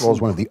speech. First of all,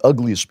 it's one of the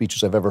ugliest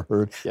speeches I've ever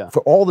heard. Yeah.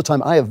 For all the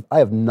time, I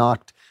have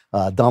knocked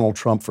Donald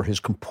Trump for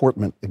his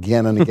comportment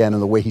again and again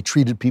and the way he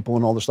treated people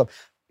and all this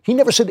stuff. He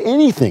never said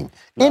anything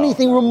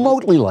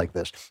remotely like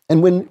this.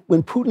 And when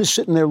Putin is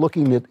sitting there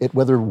looking at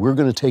whether we're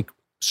going to take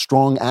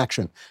strong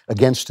action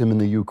against him in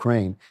the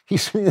Ukraine,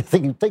 he's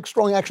thinking, take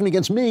strong action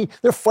against me.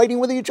 They're fighting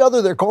with each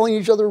other. They're calling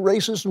each other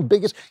racist and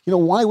bigots.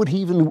 Why would he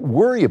even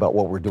worry about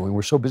what we're doing?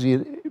 We're so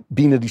busy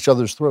being at each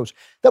other's throats.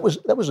 That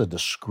was a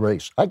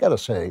disgrace. I got to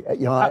say,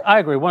 I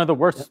agree. One of the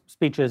worst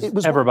speeches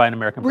ever by an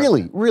American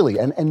president. Really.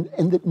 And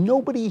that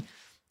nobody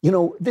You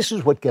know, this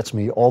is what gets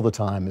me all the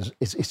time. Is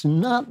it's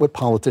not what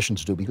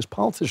politicians do, because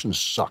politicians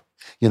suck.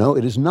 You know,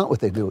 it is not what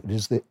they do. It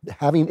is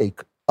having a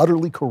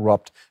utterly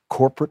corrupt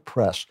corporate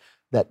press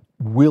that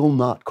will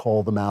not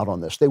call them out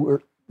on this. There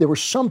were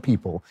some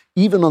people,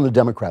 even on the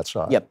Democrat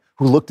side,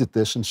 who looked at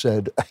this and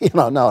said,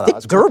 no.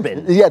 Dick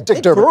Durbin. Yeah,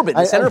 Dick Durbin.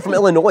 The senator from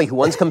Illinois, who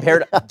once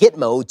compared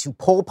Gitmo to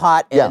Pol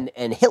Pot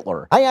and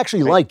Hitler. I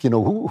actually like,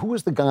 who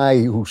was the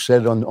guy who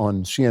said on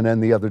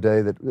CNN the other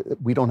day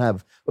that we don't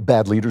have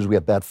bad leaders, we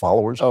have bad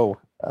followers? Oh.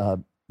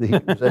 He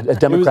was a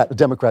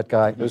Democrat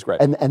guy. It was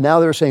great. And now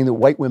they're saying that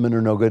white women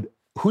are no good.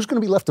 Who's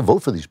going to be left to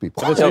vote for these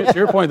people? To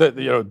your point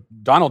that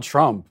Donald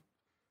Trump,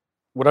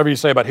 whatever you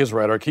say about his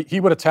rhetoric, he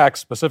would attack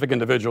specific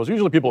individuals,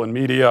 usually people in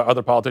media,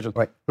 other politicians,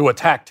 who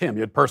attacked him.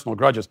 He had personal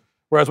grudges.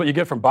 Whereas what you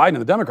get from Biden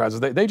and the Democrats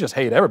is they just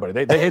hate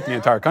everybody. They hate the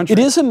entire country. It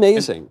is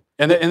amazing.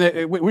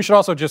 And we should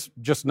also just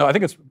know, I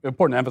think it's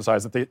important to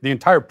emphasize that the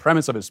entire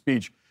premise of his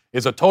speech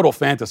is a total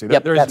fantasy.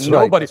 There is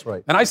nobody,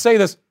 right. And I say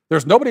this,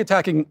 there's nobody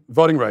attacking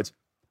voting rights.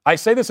 I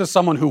say this as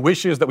someone who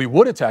wishes that we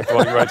would attack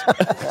voting rights.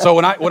 So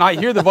when I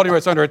hear the voting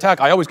rights under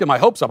attack, I always get my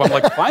hopes up. I'm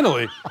like,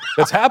 finally,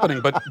 that's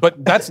happening.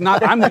 But that's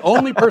not. I'm the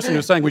only person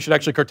who's saying we should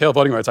actually curtail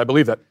voting rights. I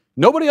believe that.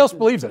 Nobody else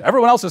believes it.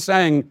 Everyone else is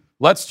saying,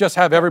 let's just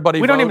have everybody.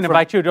 We don't even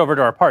invite you over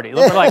to our party.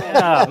 We're like,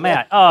 oh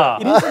man. Oh.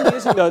 It is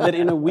amazing though that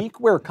in a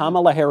week where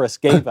Kamala Harris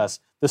gave us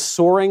the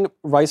soaring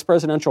vice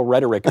presidential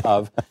rhetoric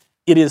of,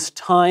 it is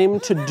time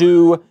to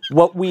do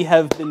what we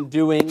have been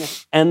doing,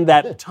 and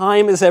that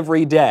time is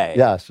every day.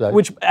 Yes.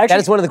 Which actually, that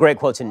is one of the great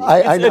quotes in.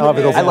 I know of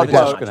it. I love it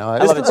so much.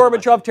 Mr.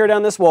 Gorbachev, tear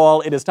down this wall.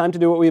 It is time to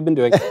do what we've been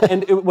doing.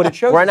 And what it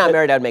shows. Were I not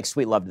married, I would make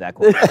sweet love to that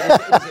quote.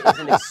 It's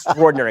an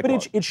extraordinary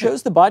quote. But it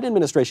shows the Biden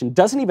administration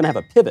doesn't even have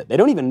a pivot. They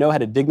don't even know how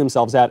to dig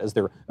themselves out as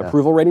their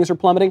approval ratings are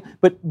plummeting.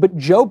 But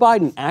Joe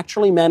Biden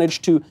actually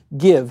managed to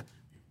give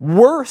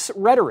worse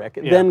rhetoric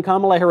than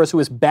Kamala Harris, who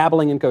is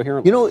babbling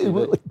incoherently.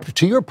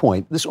 To your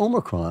point, this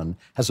Omicron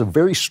has a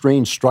very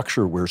strange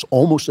structure where it's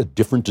almost a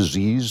different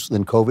disease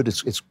than COVID.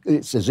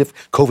 It's as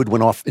if COVID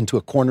went off into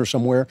a corner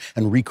somewhere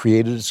and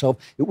recreated itself.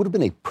 It would have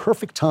been a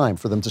perfect time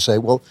for them to say,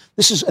 well,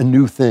 this is a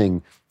new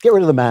thing. Get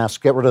rid of the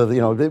mask. Get rid of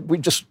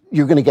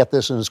you're going to get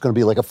this and it's going to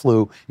be like a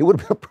flu. It would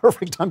have been a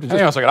perfect time to just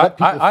hang on a second. let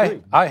people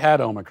free. I had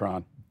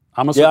Omicron.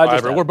 I'm a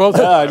survivor. We're both.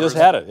 I just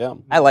had it. Yeah.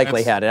 I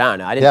likely had it. I don't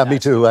know. I didn't Yeah, test. me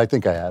too. I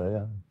think I had it.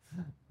 Yeah.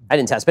 I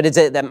didn't test,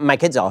 but my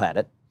kids all had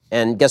it.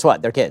 And guess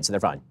what? They're kids, so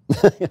they're fine.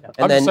 And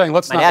I'm then just saying,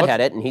 my dad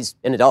had it, and he's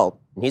an adult,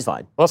 and he's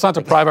fine. Let's not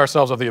deprive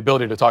ourselves of the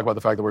ability to talk about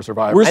the fact that we're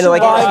survivors. I know,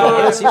 like,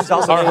 survivors. AOC was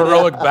also Our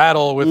heroic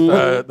battle with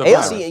the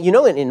virus.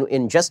 AOC,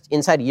 in just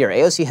inside a year,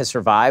 AOC has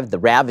survived the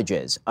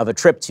ravages of a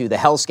trip to the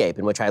hellscape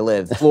in which I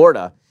live,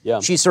 Florida.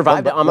 She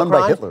survived Run by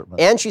Omicron, Hitler,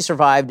 and she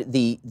survived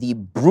the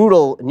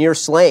brutal near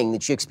slaying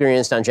that she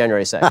experienced on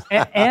January 6th.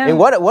 And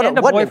what an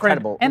an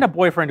incredible... And a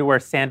boyfriend who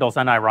wears sandals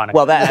unironically.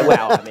 Well,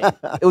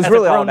 it was As a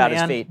really all grown about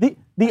his man. feet.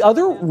 The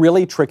other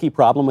really tricky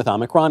problem with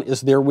Omicron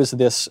is there was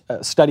this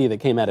study that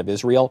came out of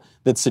Israel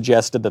that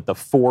suggested that the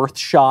fourth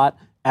shot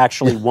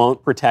actually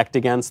won't protect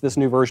against this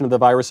new version of the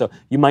virus, so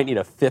you might need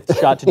a fifth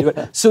shot to do it.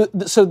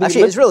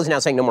 Actually, Israel is now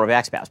saying no more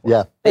vax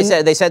passports.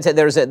 Yeah. They said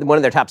there's one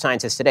of their top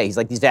scientists today. He's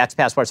like, these vax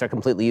passports are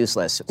completely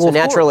useless. So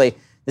naturally,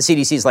 the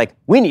CDC is like,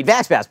 we need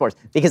vax passports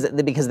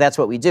because that's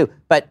what we do.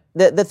 But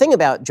the thing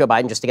about Joe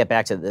Biden, just to get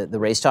back to the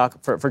race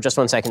talk for just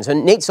 1 second. So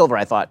Nate Silver,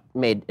 I thought,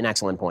 made an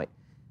excellent point.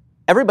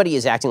 Everybody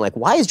is acting like,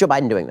 why is Joe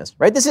Biden doing this,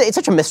 right? It's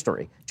such a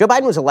mystery. Joe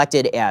Biden was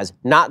elected as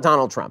not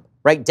Donald Trump,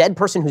 right? Dead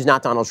person who's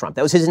not Donald Trump.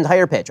 That was his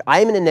entire pitch.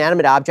 I am an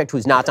inanimate object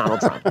who's not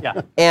Donald Trump.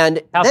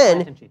 And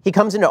then he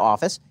comes into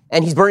office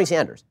and he's Bernie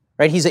Sanders,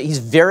 right?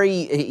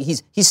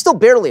 He's still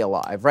barely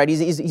alive, right?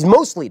 He's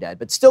mostly dead,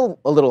 but still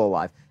a little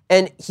alive.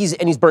 And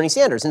he's Bernie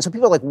Sanders. And so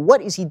people are like,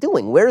 what is he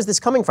doing? Where is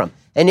this coming from?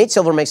 And Nate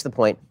Silver makes the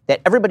point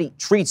that everybody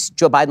treats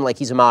Joe Biden like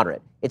he's a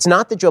moderate. It's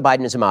not that Joe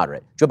Biden is a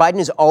moderate. Joe Biden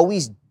is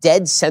always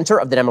dead center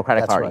of the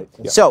Democratic Party. Right.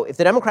 Yeah. So if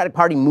the Democratic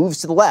Party moves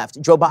to the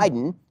left, Joe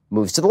Biden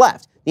moves to the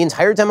left. The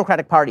entire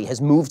Democratic Party has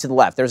moved to the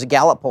left. There's a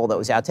Gallup poll that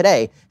was out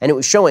today, and it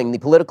was showing the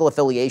political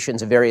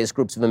affiliations of various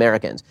groups of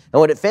Americans. And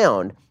what it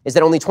found is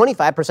that only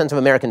 25% of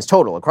Americans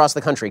total across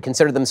the country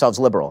consider themselves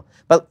liberal.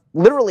 But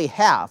literally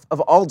half of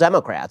all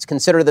Democrats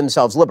consider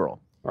themselves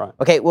liberal. Right.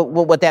 Okay, well,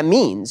 what that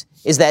means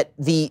is that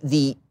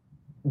the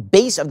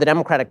base of the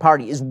Democratic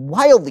Party is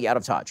wildly out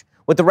of touch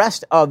with the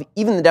rest of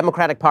even the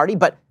Democratic Party,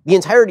 but the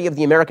entirety of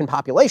the American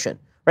population.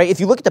 Right? If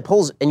you look at the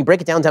polls and you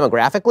break it down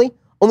demographically,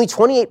 only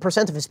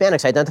 28% of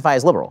Hispanics identify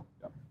as liberal.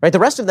 Right? The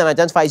rest of them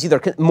identify as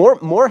either more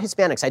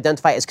Hispanics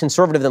identify as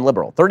conservative than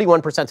liberal,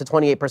 31% to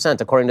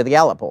 28% according to the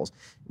Gallup polls.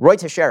 Roy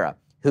Teixeira,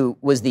 who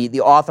was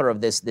the author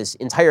of this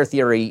entire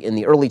theory in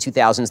the early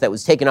 2000s that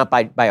was taken up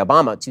by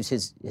Obama to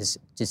his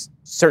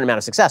certain amount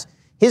of success,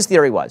 his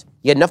theory was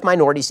you had enough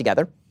minorities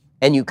together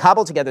and you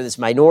cobble together this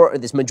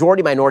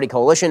majority-minority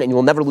coalition, and you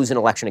will never lose an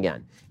election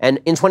again. And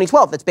in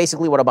 2012, that's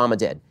basically what Obama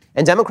did.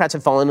 And Democrats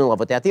have fallen in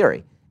love with that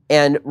theory.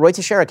 And Roy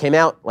Teixeira came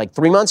out like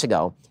 3 months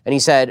ago, and he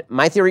said,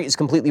 my theory is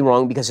completely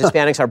wrong because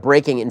Hispanics are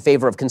breaking in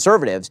favor of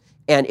conservatives,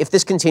 and if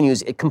this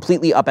continues, it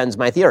completely upends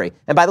my theory.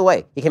 And by the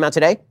way, he came out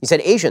today, he said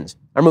Asians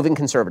are moving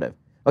conservative.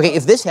 Okay,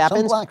 if this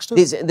happens... Some blacks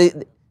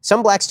too.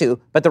 Some blacks too,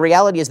 but the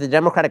reality is the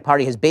Democratic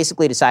Party has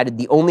basically decided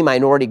the only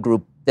minority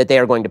group that they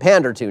are going to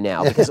pander to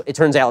now, because it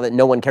turns out that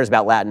no one cares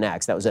about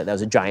Latinx. That was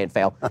a giant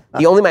fail.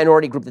 The only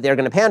minority group that they're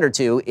going to pander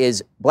to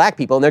is black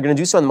people, and they're going to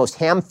do so in the most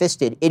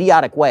ham-fisted,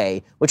 idiotic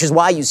way, which is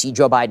why you see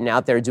Joe Biden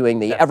out there doing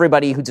the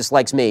everybody who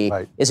dislikes me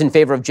is in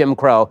favor of Jim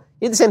Crow.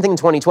 He did the same thing in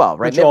 2012,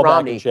 right? Mitt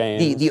Romney,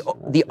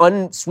 the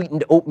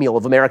unsweetened oatmeal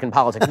of American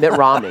politics, Mitt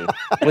Romney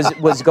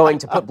was going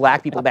to put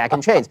black people back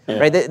in chains,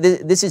 right?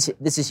 This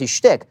is his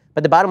shtick.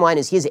 But the bottom line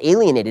is he has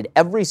alienated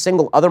every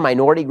single other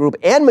minority group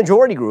and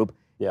majority group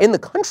in the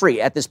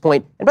country at this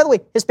point. And by the way,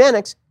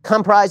 Hispanics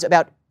comprise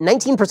about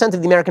 19%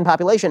 of the American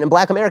population, and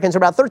black Americans are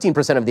about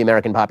 13% of the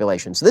American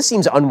population. So this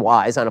seems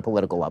unwise on a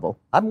political level.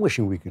 I'm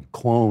wishing we could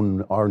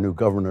clone our new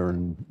governor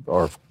in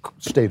our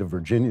state of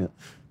Virginia.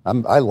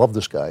 I love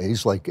this guy.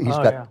 He's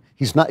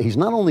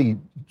not only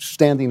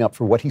standing up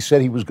for what he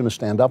said he was going to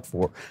stand up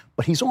for,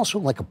 but he's also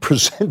like a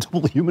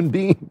presentable human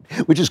being,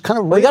 which is kind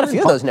of you got a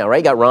few of those now, right?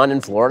 You got Ron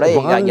in Florida,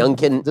 you got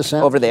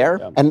Youngkin over there.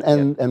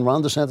 And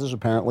Ron DeSantis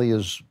apparently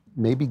is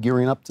maybe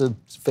gearing up to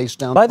face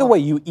down. By the way,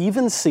 you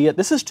even see it,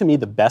 this is to me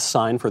the best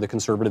sign for the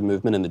conservative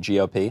movement in the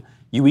GOP.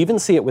 You even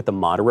see it with the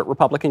moderate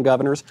Republican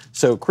governors.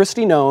 So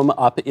Kristi Noem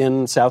up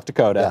in South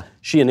Dakota,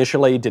 she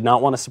initially did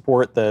not want to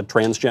support the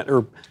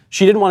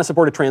she didn't want to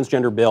support a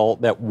transgender bill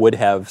that would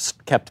have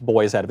kept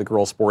boys out of the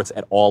girls' sports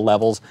at all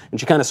levels,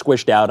 and she kind of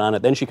squished out on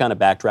it. Then she kind of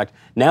backtracked.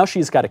 Now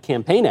she's got a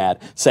campaign ad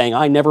saying,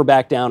 I never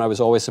back down, I was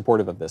always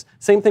supportive of this.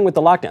 Same thing with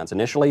the lockdowns.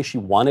 Initially, she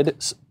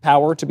wanted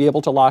power to be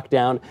able to lock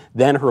down.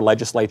 Then her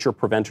legislature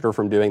prevented her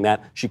from doing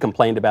that. She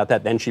complained about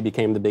that. Then she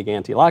became the big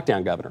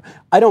anti-lockdown governor.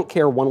 I don't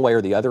care one way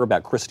or the other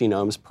about Kristi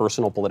Noem's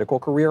personal political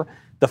career.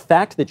 The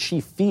fact that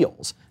she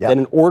feels that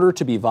in order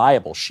to be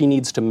viable, she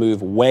needs to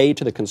move way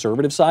to the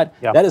conservative side,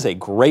 that is a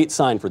great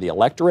sign for the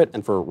electorate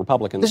and for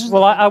Republicans.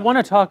 Well, I want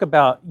to talk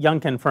about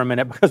Youngkin for a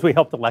minute because we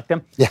helped elect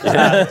him.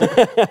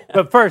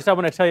 But first, I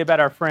want to tell you about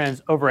our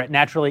friends over at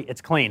Naturally It's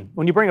Clean.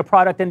 When you bring a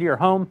product into your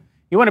home,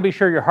 you want to be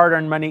sure your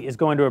hard-earned money is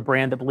going to a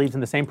brand that believes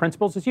in the same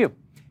principles as you.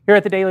 Here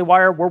at the Daily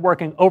Wire, we're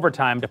working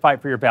overtime to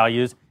fight for your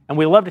values, and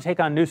we love to take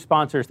on new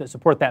sponsors that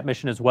support that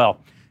mission as well.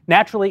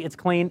 Naturally It's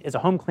Clean is a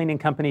home cleaning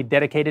company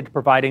dedicated to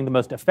providing the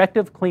most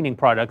effective cleaning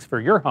products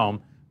for your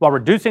home while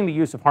reducing the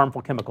use of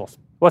harmful chemicals.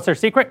 What's their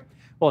secret?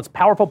 Well, it's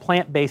powerful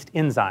plant-based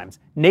enzymes,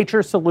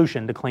 nature's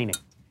solution to cleaning.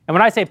 And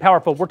when I say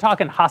powerful, we're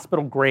talking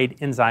hospital-grade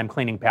enzyme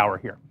cleaning power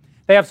here.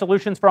 They have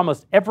solutions for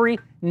almost every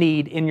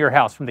need in your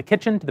house, from the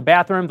kitchen to the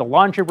bathroom, the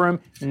laundry room.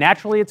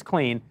 Naturally It's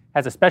Clean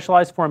has a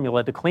specialized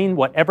formula to clean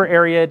whatever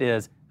area it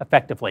is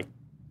effectively.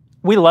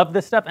 We love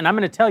this stuff, and I'm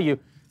going to tell you,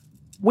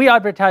 we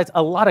advertise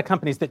a lot of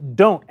companies that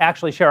don't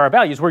actually share our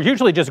values. We're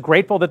usually just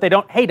grateful that they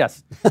don't hate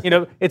us. You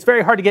know, it's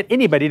very hard to get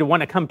anybody to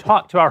want to come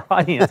talk to our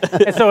audience.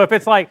 And so if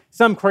it's like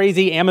some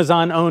crazy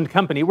Amazon-owned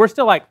company, we're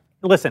still like,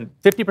 listen,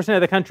 50%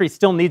 of the country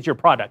still needs your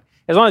product.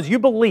 As long as you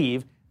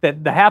believe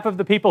that the half of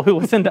the people who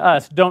listen to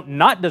us don't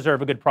not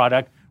deserve a good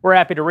product, we're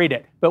happy to read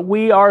it. But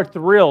we are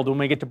thrilled when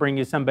we get to bring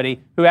you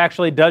somebody who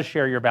actually does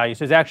share your values,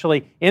 who's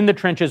actually in the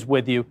trenches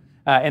with you.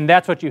 And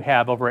that's what you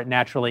have over at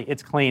Naturally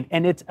It's Clean.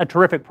 And it's a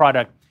terrific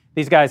product.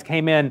 These guys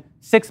came in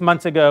 6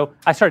 months ago.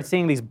 I started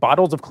seeing these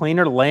bottles of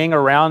cleaner laying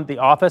around the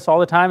office all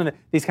the time, and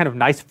these kind of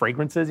nice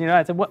fragrances. You know,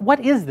 I said, "What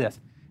is this?"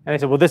 And they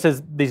said, "Well, this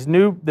is this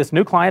new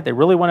client. They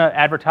really want to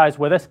advertise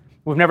with us.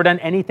 We've never done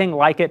anything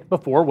like it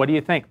before. What do you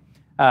think?"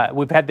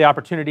 We've had the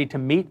opportunity to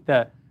meet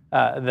the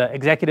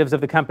executives of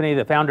the company,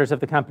 the founders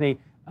of the company.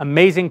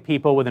 Amazing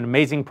people with an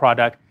amazing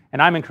product.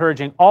 And I'm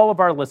encouraging all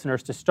of our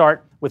listeners to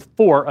start with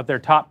 4 of their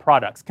top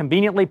products,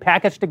 conveniently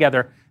packaged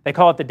together. They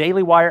call it the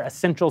Daily Wire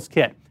Essentials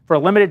Kit. For a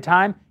limited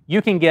time,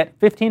 you can get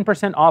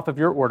 15% off of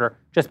your order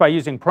just by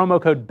using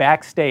promo code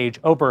BACKSTAGE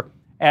over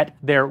at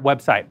their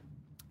website.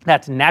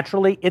 That's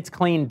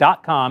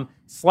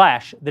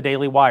naturallyitsclean.com/The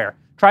Daily Wire.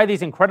 Try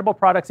these incredible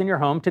products in your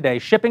home today.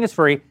 Shipping is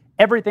free.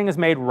 Everything is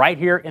made right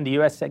here in the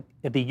US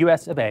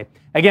of A.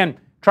 Again,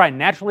 try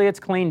Naturally It's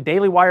Clean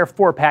Daily Wire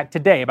 4-pack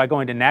today by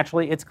going to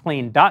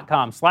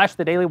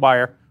naturallyitsclean.com/The Daily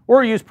Wire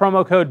or use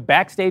promo code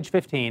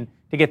BACKSTAGE15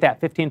 to get that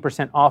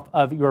 15% off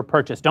of your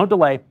purchase. Don't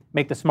delay.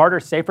 Make the smarter,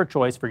 safer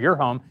choice for your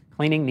home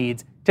cleaning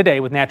needs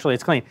today with Naturally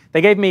It's Clean. They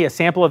gave me a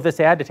sample of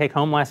this ad to take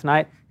home last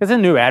night. Because as a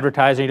new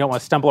advertiser, you don't want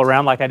to stumble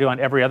around like I do on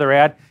every other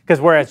ad.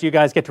 Because whereas you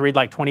guys get to read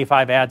like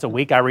 25 ads a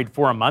week, I read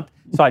 4 a month.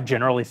 So I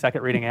generally suck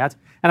at reading ads.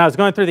 And I was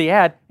going through the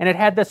ad, and it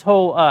had this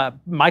whole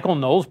Michael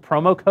Knowles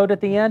promo code at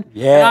the end.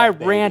 Yeah, and I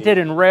ranted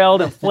and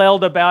railed and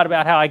flailed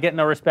about how I get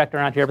no respect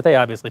around here. But they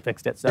obviously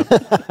fixed it. So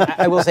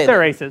I will say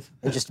they're aces.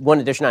 And just one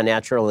addition on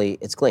Naturally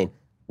It's Clean.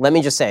 Let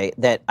me just say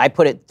that I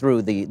put it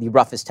through the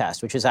roughest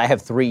test, which is I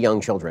have 3 young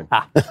children.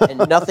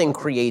 And nothing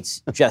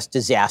creates just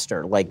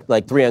disaster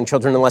like 3 young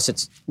children, unless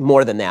it's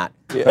more than that.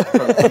 Yeah.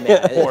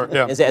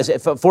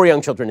 4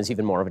 young children is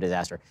even more of a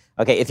disaster.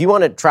 Okay, if you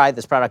want to try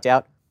this product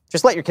out,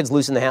 Just let your kids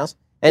loose in the house.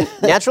 And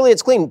Naturally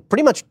It's Clean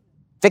pretty much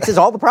fixes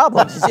all the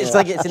problems.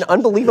 It's an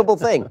unbelievable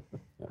thing.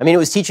 I mean, it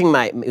was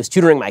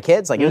tutoring my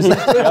kids. Like, it was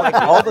like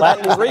all the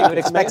things that you would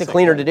expect a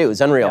cleaner to do.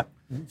 It's unreal.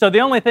 Yeah. So the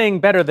only thing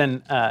better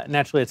than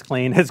Naturally It's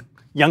Clean is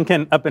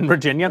Youngkin up in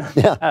Virginia.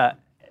 Yeah.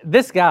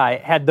 This guy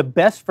had the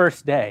best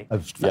first day,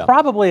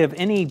 probably of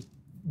any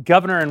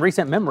governor in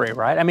recent memory,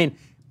 right? I mean,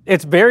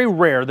 it's very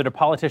rare that a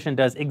politician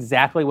does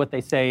exactly what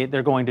they say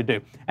they're going to do.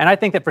 And I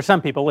think that for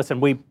some people,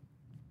 listen, we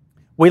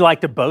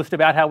like to boast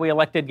about how we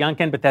elected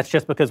Youngkin, but that's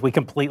just because we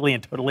completely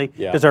and totally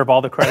deserve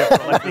all the credit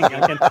for electing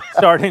Youngkin,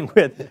 starting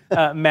with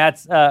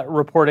Matt's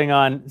reporting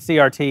on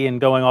CRT and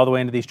going all the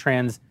way into these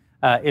trans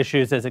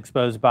issues as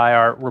exposed by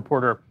our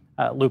reporter,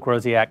 Luke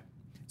Rosiak.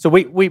 So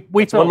we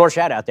one more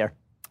shout out there.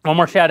 One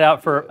more shout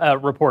out for a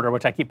reporter,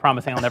 which I keep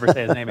promising I'll never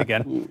say his name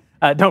again.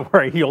 Don't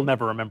worry, you'll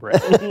never remember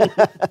it.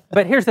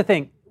 But here's the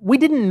thing. We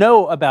didn't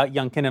know about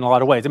Youngkin in a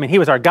lot of ways. I mean, he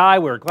was our guy.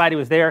 We were glad he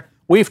was there.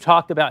 We've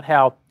talked about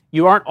how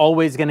you aren't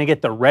always going to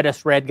get the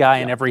reddest red guy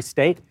in every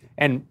state.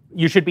 And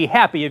you should be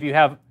happy if you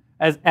have,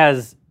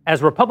 as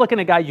Republican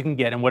a guy you can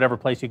get in whatever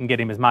place you can get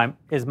him, is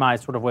my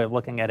sort of way of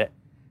looking at it.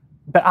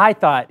 But I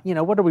thought,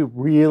 what are we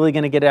really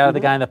going to get out of the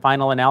guy in the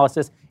final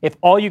analysis? If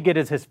all you get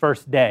is his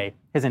first day,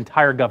 his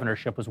entire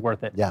governorship was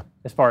worth it. Yeah.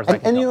 As far as I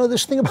can tell.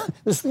 This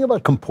thing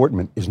about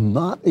comportment is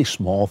not a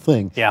small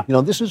thing. Yeah.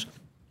 This is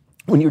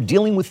when you're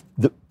dealing with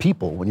the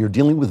people, when you're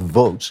dealing with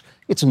votes,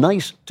 it's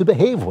nice to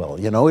behave well.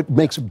 It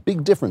makes a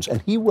big difference.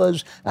 And he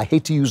was, I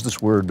hate to use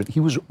this word, but he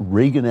was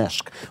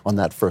Reagan-esque on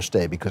that first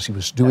day because he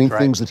was doing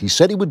things that he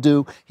said he would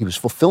do. He was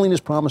fulfilling his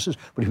promises,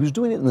 but he was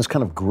doing it in this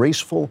kind of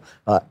graceful,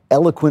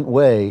 eloquent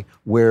way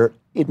where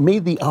it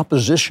made the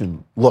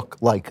opposition look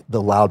like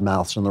the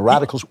loudmouths and the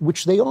radicals,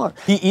 which they are.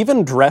 He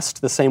even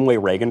dressed the same way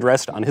Reagan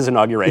dressed on his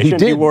inauguration. He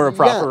did. He wore a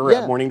proper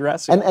morning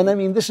dress. And I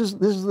mean, this is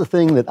the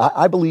thing that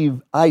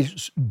I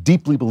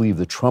deeply believe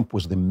that Trump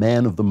was the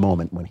man of the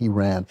moment when he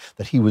ran,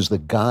 that he was the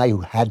guy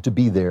who had to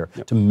be there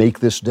to make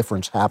this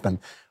difference happen.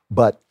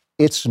 But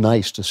it's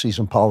nice to see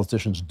some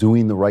politicians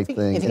doing the right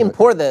thing. If you can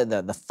pour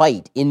the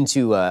fight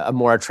into a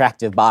more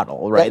attractive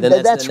bottle, right?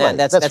 That's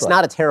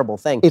not a terrible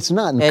thing. It's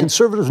not. And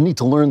conservatives need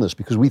to learn this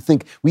because we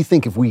think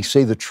if we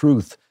say the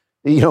truth,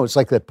 it's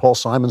like that Paul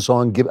Simon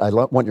song, I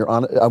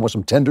want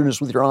some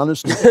tenderness with your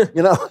honesty.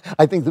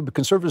 I think the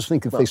conservatives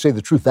think if they say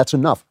the truth, that's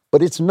enough.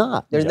 But it's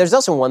not. There's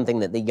also one thing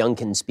that the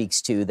Youngkin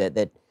speaks to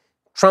that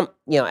Trump,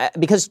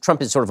 because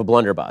Trump is sort of a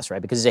blunderbuss,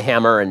 right? Because he's a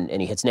hammer and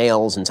he hits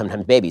nails and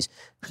sometimes babies.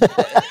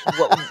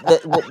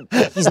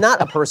 He's not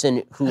a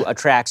person who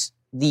attracts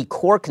the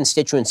core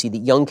constituency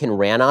that Youngkin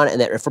ran on and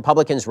that if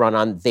Republicans run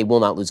on, they will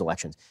not lose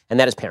elections,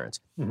 and that is parents.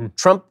 Mm-hmm.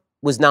 Trump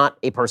was not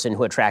a person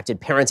who attracted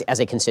parents as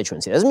a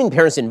constituency. That doesn't mean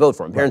parents didn't vote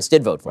for him. Parents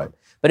did vote for him.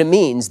 But it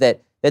means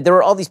that there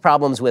were all these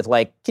problems with,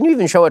 can you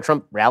even show a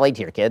Trump rally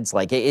to your kids?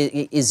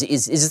 Is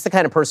this the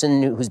kind of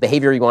person whose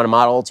behavior you want to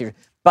model to your...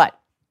 But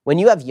when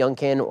you have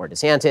Youngkin or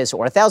DeSantis or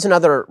 1,000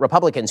 other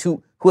Republicans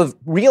who have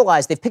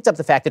realized they've picked up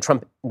the fact that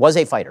Trump was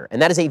a fighter,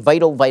 and that is a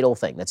vital, vital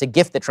thing. That's a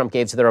gift that Trump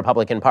gave to the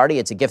Republican Party.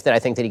 It's a gift that I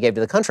think that he gave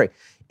to the country.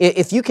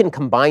 If you can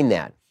combine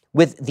that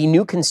with the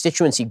new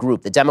constituency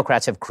group that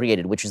Democrats have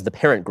created, which is the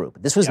parent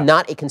group. This was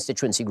not a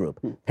constituency group.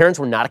 Parents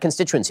were not a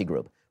constituency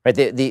group, right?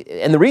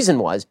 And the reason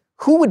was,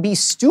 who would be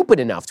stupid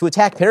enough to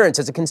attack parents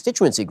as a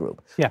constituency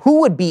group? Yeah. Who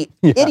would be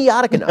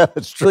idiotic enough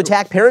to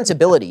attack parents'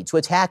 ability,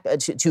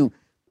 to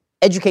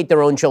educate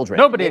their own children?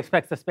 Nobody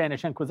expects the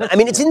Spanish Inquisition. I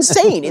mean, it's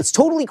insane. It's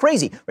totally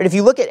crazy. Right? If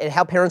you look at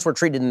how parents were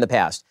treated in the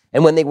past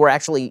and when they were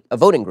actually a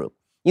voting group,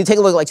 you take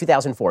a look at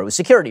 2004. It was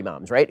security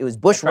moms, right? It was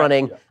Bush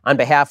running on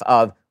behalf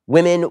of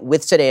women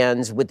with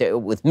sedans, with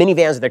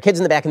minivans with their kids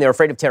in the back, and they were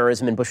afraid of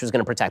terrorism, and Bush was going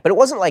to protect. But it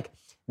wasn't like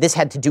this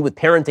had to do with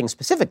parenting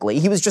specifically.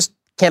 He was just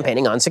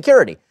campaigning on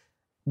security.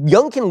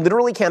 Youngkin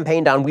literally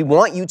campaigned on, we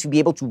want you to be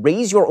able to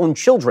raise your own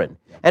children.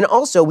 And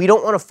also, we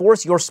don't want to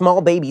force your small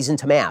babies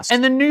into masks.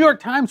 And the New York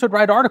Times would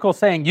write articles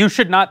saying you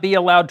should not be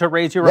allowed to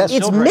raise your own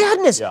children. It's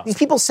madness. Yeah. These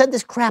people said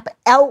this crap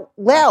out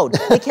loud.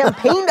 They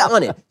campaigned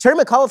on it. Terry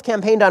McAuliffe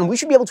campaigned on, we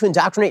should be able to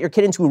indoctrinate your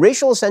kid into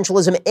racial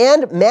essentialism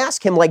and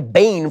mask him like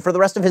Bane for the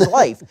rest of his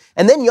life.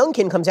 And then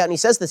Youngkin comes out and he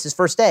says this his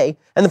first day.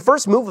 And the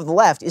first move of the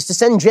left is to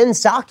send Jen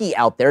Psaki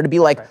out there to be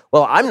like,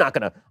 well, I'm not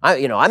going to,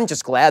 I'm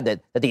just glad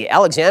that the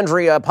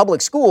Alexandria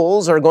public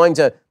schools are going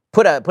to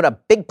put a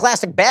big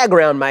plastic bag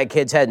around my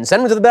kid's head and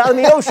send them to the bottom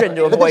of the ocean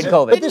to avoid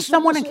COVID. Did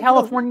someone in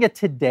California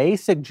today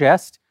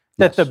suggest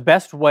that the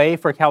best way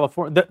for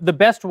California, the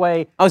best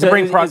way to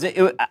bring progress...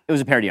 It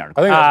was a parody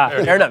article.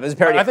 Fair enough, it was a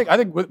parody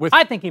article.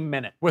 I think he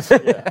meant it.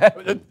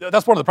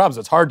 That's one of the problems.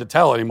 It's hard to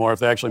tell anymore if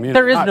they actually mean it.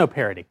 There is no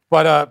parody.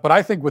 But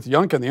I think with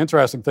Youngkin, the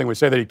interesting thing, we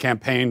say that he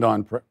campaigned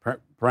on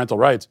parental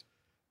rights.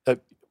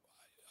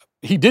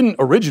 He didn't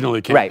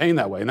originally campaign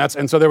that way.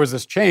 And so there was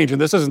this change.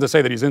 And this isn't to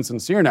say that he's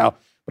insincere now,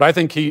 but I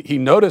think he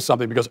noticed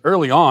something because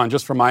early on,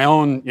 just from my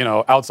own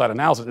outside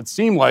analysis, it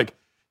seemed like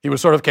he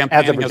was sort of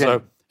campaigning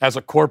as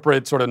a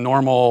corporate sort of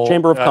normal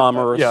Chamber of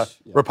Commerce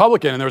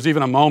Republican. And there was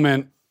even a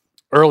moment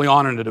early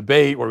on in the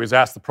debate where he was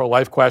asked the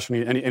pro-life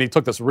question, and he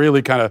took this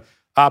really kind of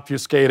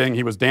obfuscating,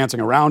 he was dancing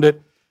around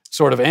it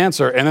sort of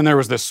answer. And then there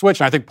was this switch,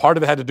 and I think part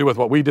of it had to do with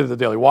what we did at the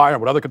Daily Wire,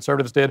 what other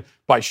conservatives did,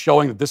 by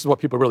showing that this is what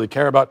people really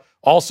care about.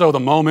 Also, the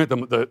moment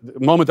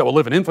that will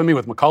live in infamy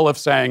with McAuliffe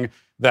saying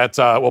that,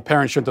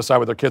 parents shouldn't decide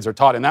what their kids are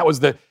taught. And that was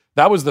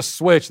the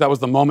switch. That was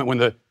the moment when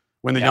the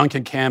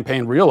Youngkin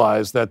campaign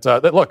realized that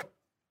look,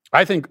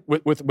 I think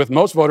with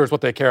most voters,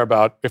 what they care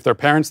about, if they're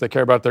parents, they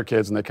care about their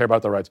kids and they care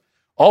about their rights.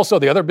 Also,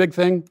 the other big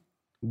thing,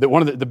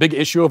 one of the big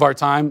issue of our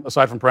time,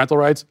 aside from parental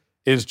rights,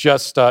 is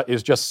just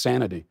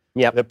sanity.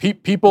 Yep.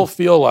 That people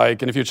feel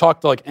like, and if you talk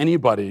to like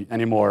anybody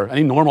anymore,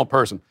 any normal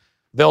person,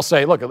 they'll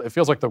say, look, it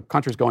feels like the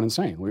country's going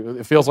insane.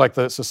 It feels like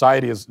the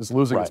society is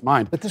losing its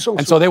mind. But this also,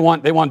 and so they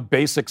want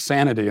basic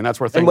sanity, and that's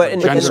where things But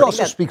this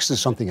also speaks to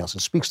something else.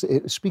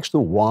 It speaks to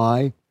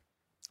why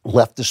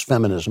leftist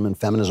feminism, and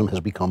feminism has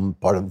become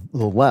part of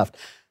the left,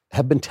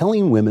 have been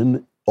telling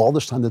women all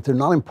this time that they're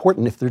not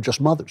important if they're just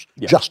mothers,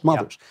 just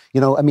mothers. You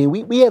know, I mean,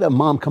 we had a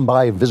mom come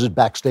by and visit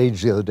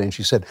Backstage the other day, and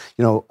she said,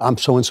 you know, I'm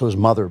so-and-so's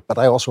mother, but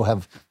I also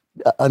have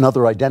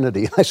another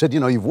identity. I said, you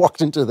know, you've walked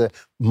into the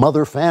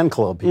mother fan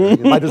club here.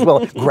 You might as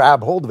well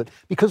grab hold of it.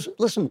 Because,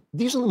 listen,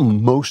 these are the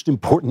most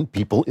important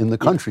people in the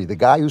country. The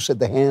guy who said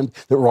the hand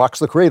that rocks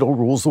the cradle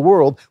rules the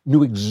world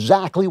knew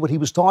exactly what he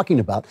was talking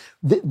about.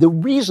 The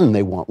reason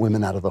they want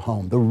women out of the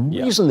home, the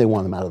reason they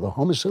want them out of the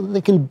home is so that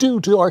they can do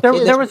to our kids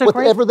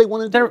whatever they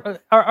want to do.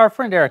 Our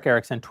friend Eric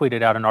Erickson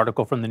tweeted out an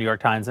article from the New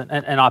York Times,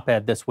 an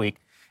op-ed this week,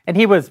 and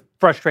he was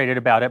frustrated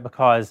about it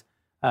because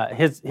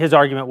his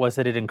argument was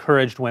that it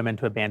encouraged women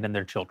to abandon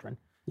their children.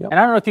 Yep. And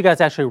I don't know if you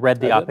guys actually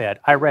read the op-ed.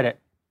 I read it.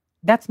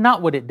 That's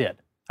not what it did.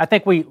 I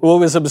think it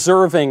was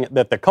observing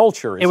that the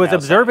culture is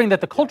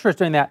that the culture is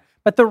doing that.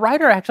 But the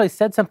writer actually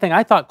said something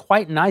I thought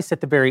quite nice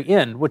at the very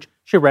end, which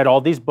she read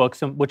all these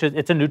books, and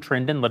it's a new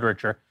trend in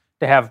literature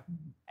to have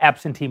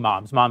absentee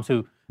moms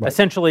who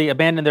essentially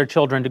abandon their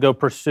children to go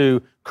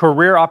pursue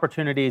career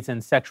opportunities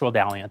and sexual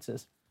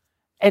dalliances.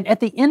 And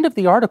at the end of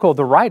the article,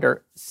 the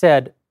writer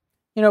said,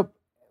 you know,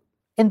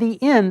 in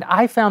the end,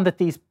 I found that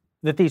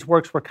these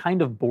works were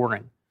kind of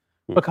boring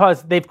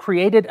because they've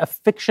created a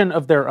fiction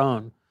of their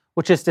own,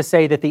 which is to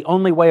say that the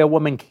only way a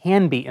woman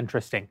can be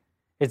interesting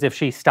is if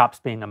she stops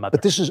being a mother.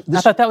 But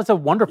I thought that was a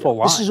wonderful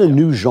line. This is a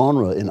new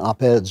genre in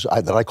op-eds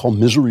that I call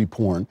misery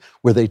porn,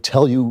 where they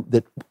tell you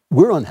that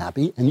we're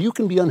unhappy and you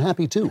can be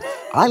unhappy too.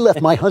 I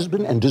left my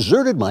husband and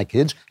deserted my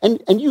kids,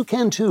 and you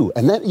can too.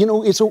 And that, you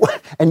know,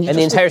 and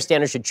the entire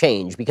standard should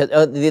change because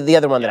the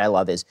other one that I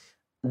love is,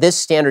 this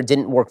standard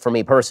didn't work for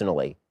me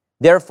personally.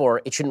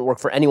 Therefore, it shouldn't work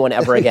for anyone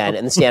ever again,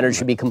 and the standard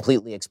should be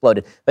completely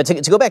exploded. But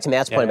to go back to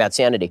Matt's point about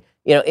sanity,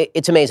 you know,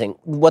 it's amazing.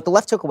 What the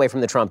left took away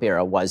from the Trump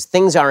era was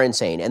things are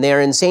insane, and they are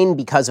insane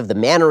because of the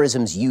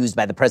mannerisms used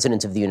by the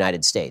president of the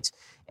United States.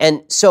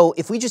 And so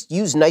if we just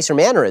use nicer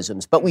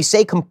mannerisms, but we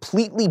say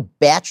completely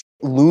batshit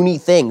loony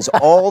things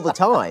all the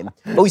time,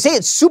 but we say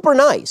it's super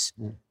nice,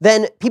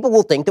 then people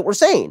will think that we're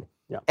sane.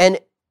 Yeah. And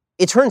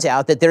it turns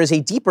out that there is a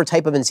deeper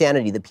type of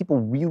insanity that people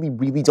really,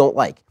 really don't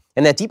like.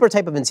 And that deeper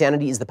type of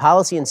insanity is the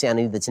policy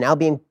insanity that's now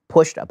being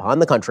pushed upon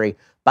the country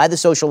by the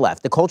social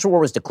left. The culture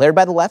war was declared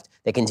by the left.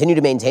 They continue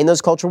to maintain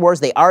those culture wars.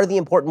 They are the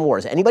important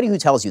wars. Anybody who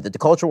tells you that the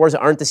culture wars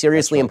aren't the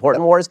seriously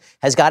important wars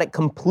has got it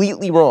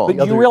completely wrong.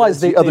 But you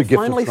realize they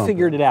finally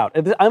figured it out.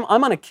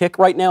 I'm on a kick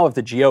right now of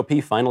the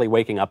GOP finally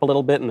waking up a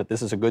little bit and that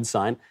this is a good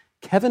sign.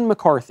 Kevin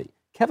McCarthy,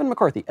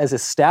 as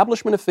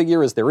establishment a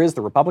figure as there is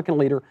the Republican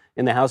leader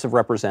in the House of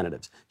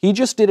Representatives, he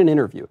just did an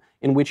interview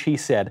in which he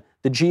said,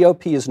 the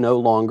GOP is no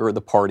longer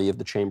the party of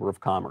the Chamber of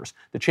Commerce.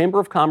 The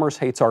Chamber of Commerce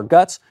hates our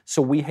guts, so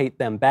we hate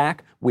them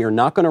back. We are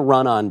not going to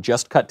run on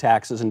just cut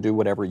taxes and do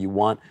whatever you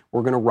want.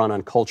 We're going to run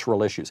on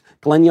cultural issues.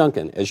 Glenn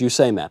Youngkin, as you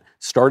say, Matt,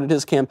 started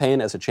his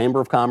campaign as a Chamber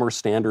of Commerce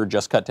standard,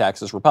 just cut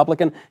taxes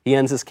Republican. He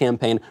ends his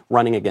campaign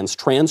running against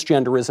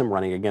transgenderism,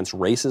 running against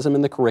racism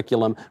in the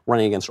curriculum,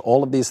 running against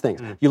all of these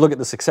things. You look at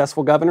the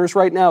successful governors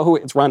right now,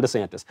 it's Ron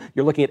DeSantis.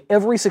 You're looking at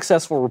every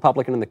successful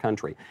Republican in the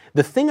country.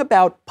 The thing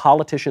about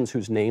politicians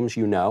whose names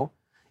you know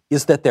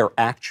is that they're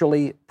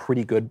actually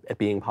pretty good at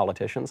being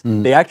politicians.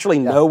 They actually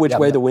know which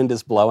way the wind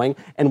is blowing.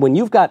 And when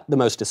you've got the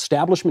most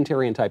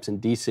establishmentarian types in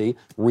D.C.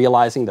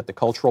 realizing that the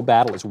cultural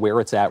battle is where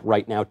it's at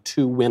right now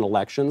to win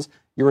elections,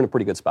 you're in a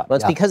pretty good spot. Well,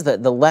 it's because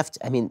the left,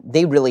 I mean,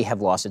 they really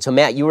have lost it. So,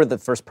 Matt, you were the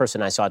first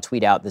person I saw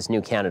tweet out this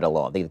new Canada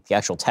law, the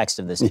actual text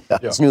of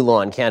this new law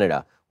in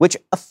Canada, which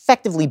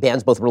effectively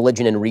bans both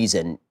religion and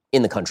reason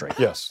in the country.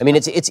 Yes. I mean,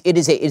 it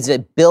is a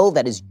bill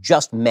that is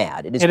just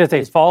mad. It is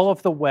a fall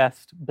of the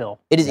West bill.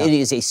 It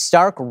is a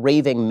stark,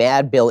 raving,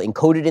 mad bill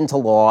encoded into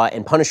law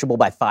and punishable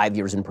by 5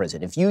 years in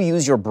prison. If you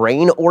use your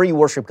brain or you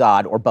worship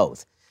God or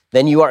both,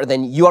 then you are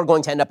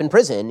going to end up in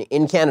prison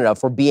in Canada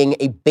for being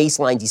a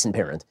baseline decent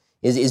parent.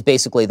 Is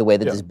basically the way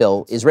that this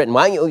bill is written.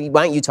 Why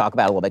don't you talk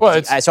about it a little bit?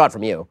 Well, I saw it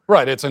from you.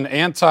 Right. It's an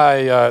it's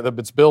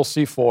Bill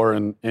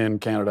C4 in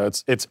Canada.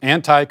 It's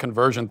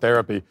anti-conversion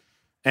therapy.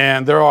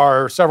 And there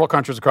are several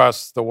countries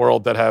across the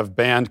world that have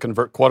banned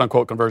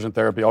quote-unquote conversion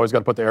therapy. Always got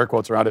to put the air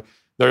quotes around it.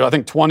 There are, I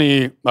think,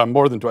 20,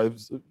 more than 20,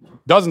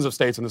 dozens of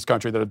states in this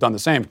country that have done the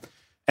same.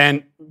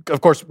 And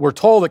of course, we're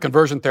told that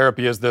conversion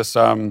therapy is this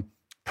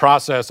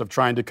process of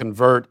trying to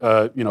convert,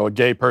 a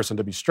gay person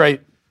to be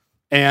straight.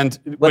 And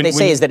what they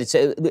say is that it's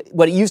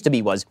what it used to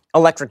be was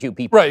electrocute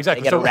people. Right,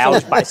 exactly. They get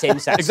aroused by same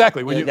sex.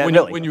 Exactly.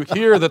 When you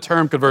hear the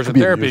term conversion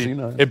therapy,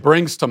 it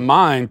brings to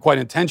mind quite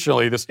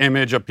intentionally this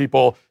image of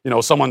people,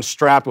 someone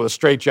strapped with a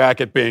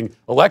straitjacket being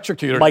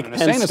electrocuted. Mike in an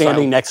Pence insane standing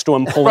asylum. next to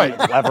him pulling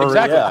Right, lever.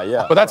 exactly.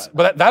 Yeah.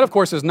 But that, of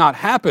course, is not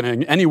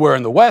happening anywhere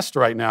in the West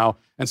right now.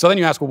 And so then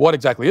you ask, well, what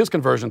exactly is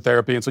conversion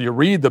therapy? And so you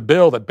read the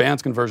bill that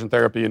bans conversion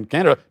therapy in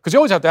Canada, because you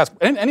always have to ask,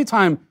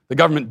 anytime the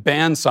government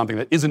bans something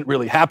that isn't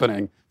really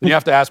happening, then you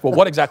have to ask, well,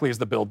 what exactly is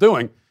the bill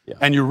doing? Yeah.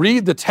 And you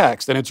read the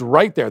text, and it's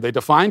right there. They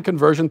define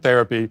conversion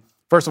therapy.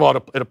 First of all,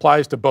 it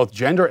applies to both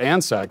gender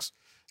and sex.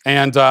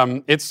 And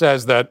it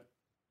says that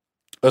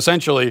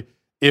essentially,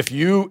 if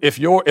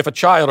a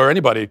child or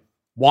anybody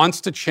wants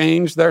to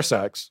change their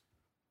sex,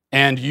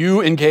 and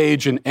you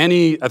engage in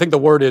any, I think the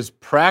word is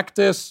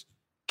practice,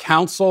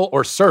 counsel,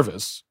 or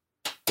service,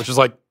 which is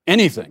like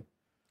anything.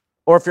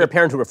 Or if you're a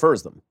parent who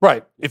refers them.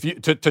 Right. If you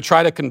to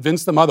try to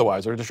convince them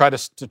otherwise, or to try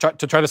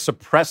to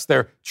suppress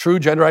their true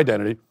gender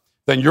identity,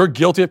 then you're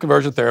guilty of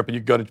conversion therapy. You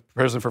go to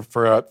prison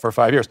for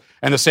 5 years.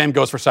 And the same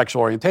goes for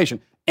sexual orientation.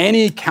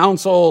 Any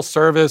counsel,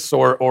 service,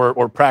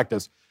 or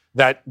practice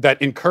that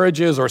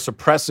encourages or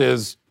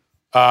suppresses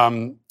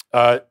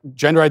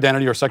gender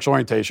identity or sexual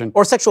orientation.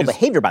 Or sexual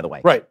behavior, by the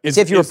way. Right.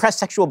 If you repress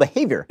sexual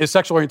behavior. Is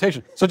sexual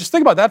orientation. So just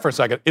think about that for a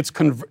second.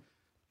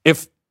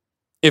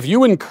 If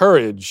you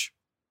encourage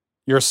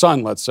your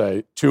son, let's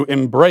say, to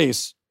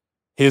embrace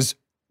his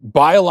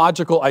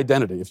biological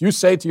identity, if you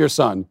say to your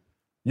son,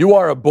 you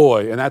are a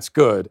boy and that's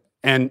good,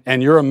 and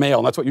you're a male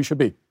and that's what you should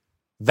be,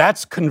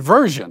 that's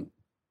conversion.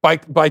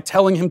 By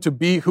telling him to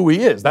be who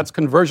he is. That's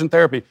conversion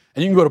therapy.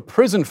 And you can go to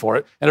prison for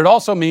it. And it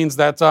also means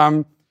that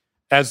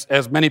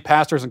as many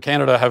pastors in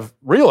Canada have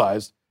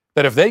realized,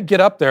 that if they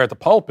get up there at the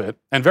pulpit,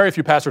 and very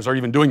few pastors are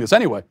even doing this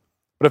anyway,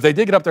 but if they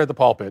did get up there at the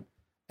pulpit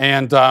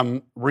and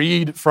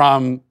read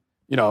from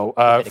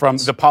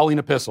the Pauline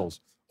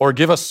epistles, or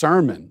give a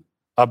sermon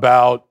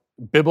about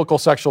biblical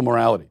sexual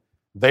morality,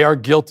 they are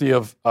guilty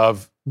of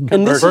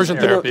conversion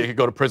therapy. You could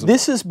go to prison.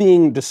 This is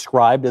being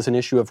described as an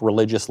issue of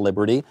religious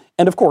liberty,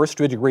 and of course,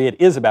 to a degree, it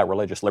is about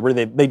religious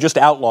liberty. They just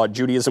outlawed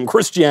Judaism,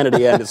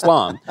 Christianity, and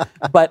Islam,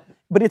 but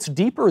it's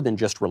deeper than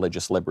just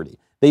religious liberty.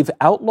 They've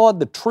outlawed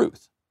the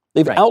truth.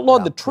 They've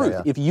outlawed the truth.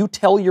 Yeah. If you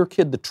tell your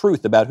kid the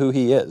truth about who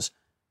he is,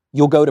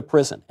 you'll go to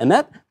prison, and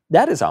that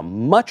is a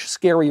much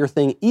scarier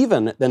thing,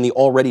 even than the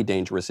already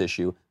dangerous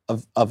issue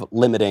of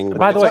limiting.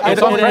 By the way,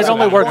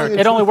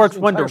 it only works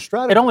one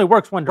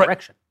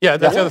direction. Yeah,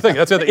 that's the other thing.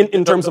 That's the other thing.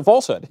 In terms of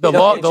falsehood. The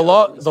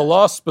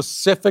law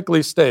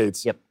specifically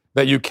states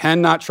that you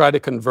cannot try to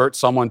convert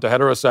someone to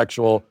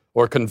heterosexual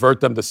or convert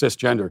them to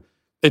cisgender.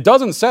 It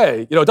doesn't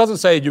say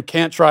you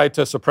can't try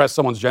to suppress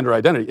someone's gender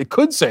identity. It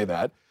could say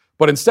that,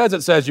 but instead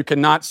it says you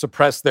cannot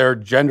suppress their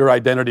gender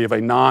identity of a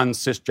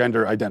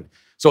non-cisgender identity.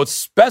 So it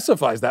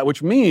specifies that,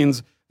 which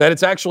means that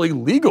it's actually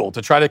legal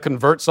to try to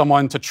convert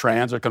someone to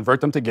trans or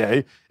convert them to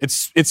gay. It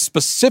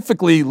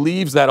specifically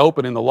leaves that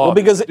open in the law. Well,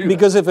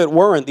 because if it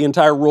weren't, the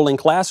entire ruling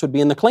class would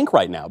be in the clink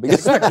right now,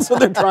 because that's what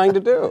they're trying to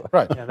do.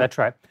 Right. Yeah, that's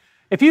right.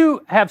 If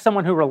you have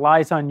someone who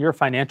relies on your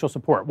financial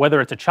support, whether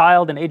it's a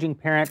child, an aging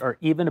parent, or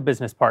even a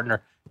business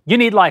partner, you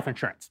need life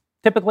insurance.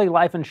 Typically,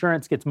 life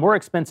insurance gets more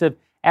expensive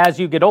as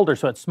you get older,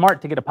 so it's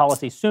smart to get a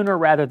policy sooner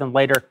rather than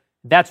later.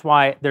 That's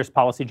why there's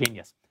Policy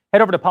Genius.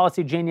 Head over to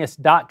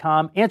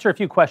policygenius.com, answer a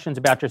few questions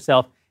about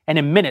yourself, and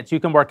in minutes you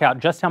can work out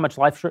just how much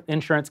life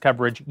insurance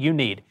coverage you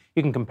need.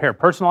 You can compare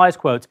personalized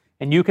quotes,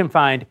 and you can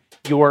find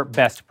your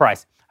best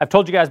price. I've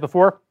told you guys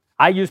before,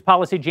 I use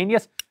Policy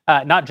Genius,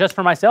 not just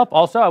for myself.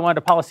 Also, I wanted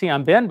a policy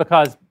on Ben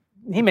because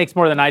he makes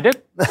more than I do.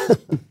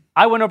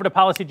 I went over to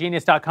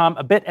policygenius.com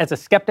a bit as a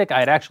skeptic. I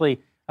had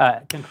actually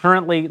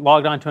concurrently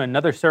logged on to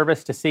another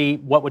service to see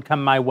what would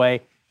come my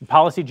way. And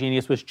Policy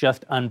Genius was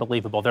just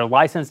unbelievable. Their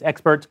licensed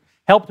experts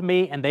helped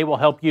me, and they will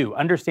help you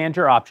understand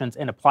your options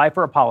and apply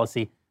for a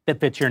policy that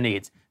fits your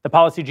needs. The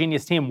Policy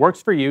Genius team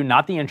works for you,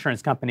 not the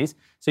insurance companies,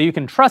 so you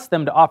can trust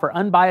them to offer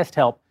unbiased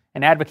help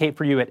and advocate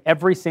for you at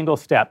every single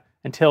step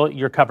until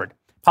you're covered.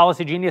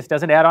 Policy Genius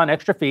doesn't add on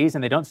extra fees,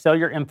 and they don't sell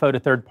your info to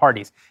third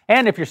parties.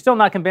 And if you're still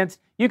not convinced,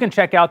 you can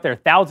check out their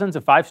thousands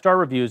of 5-star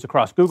reviews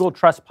across Google,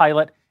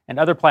 Trustpilot, and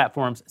other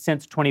platforms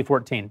since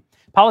 2014.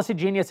 Policy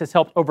Genius has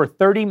helped over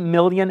 30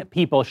 million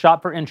people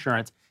shop for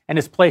insurance and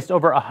has placed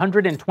over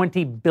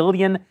 $120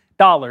 billion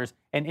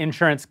in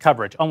insurance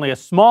coverage. Only a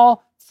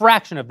small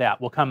fraction of that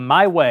will come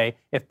my way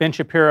if Ben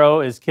Shapiro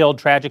is killed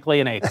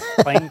tragically in a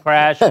plane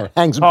crash or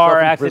car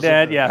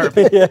accident,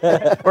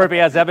 or if he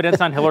has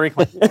evidence on Hillary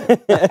Clinton.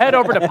 Head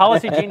over to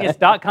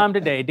policygenius.com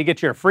today to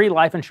get your free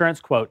life insurance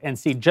quote and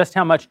see just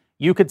how much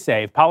you could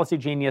save.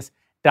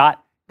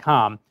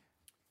 Policygenius.com.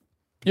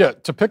 Yeah,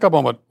 to pick up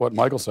on what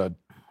Michael said,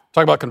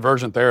 talk about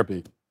conversion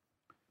therapy.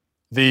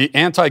 The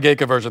anti-gay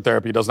conversion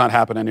therapy does not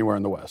happen anywhere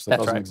in the West. That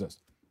doesn't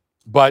exist.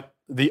 But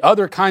the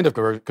other kind of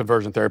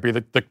conversion therapy,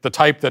 the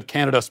type that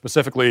Canada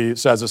specifically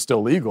says is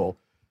still legal,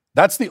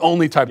 That's the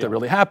only type that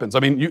really happens. I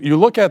mean, you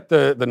look at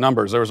the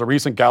numbers. There was a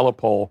recent Gallup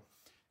poll,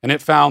 and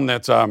it found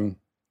that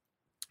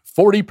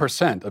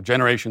 40% of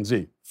Generation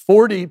Z,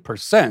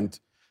 40%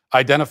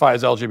 identify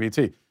as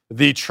LGBT.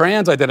 The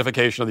trans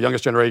identification of the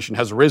youngest generation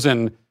has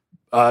risen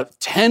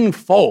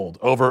tenfold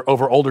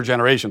over older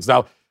generations.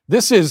 Now,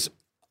 this is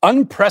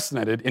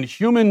unprecedented in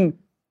human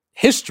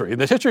history, in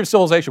the history of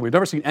civilization. We've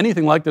never seen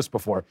anything like this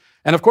before.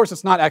 And of course,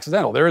 it's not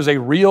accidental. There is a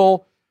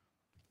real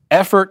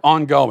effort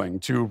ongoing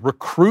to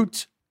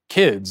recruit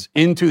kids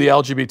into the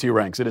LGBT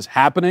ranks. It is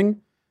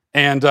happening.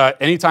 And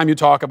anytime you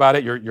talk about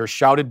it, you're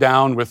shouted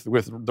down with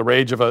the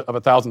rage of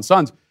a thousand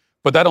suns.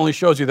 But that only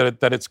shows you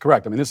that it's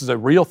correct. I mean, this is a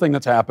real thing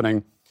that's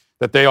happening,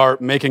 that they are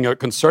making a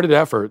concerted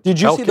effort.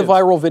 Did you see the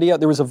viral video?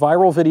 There was a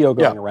viral video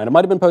going around. It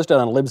might have been posted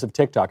on Libs of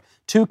TikTok.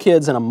 2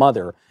 kids and a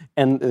mother,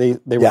 and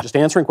they were just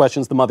answering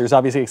questions. The mother's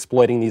obviously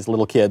exploiting these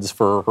little kids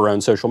for her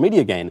own social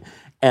media gain.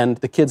 And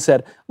the kid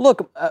said,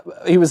 look,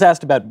 he was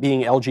asked about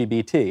being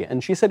LGBT,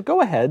 and she said, go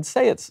ahead,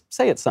 say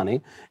it,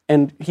 Sonny.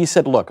 And he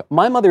said, look,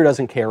 my mother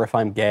doesn't care if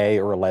I'm gay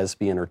or a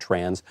lesbian or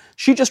trans.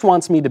 She just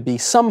wants me to be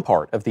some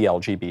part of the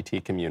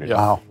LGBT community.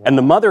 Wow. And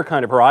the mother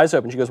kind of, her eyes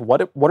open, she goes,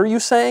 what are you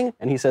saying?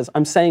 And he says,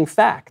 I'm saying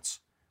facts.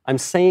 I'm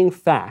saying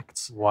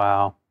facts.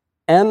 Wow.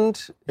 And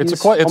it's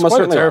quite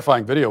a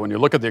terrifying video when you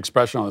look at the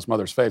expression on this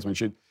mother's face. I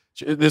mean,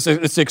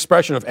 it's the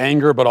expression of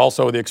anger, but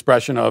also the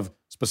expression of,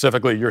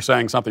 specifically, you're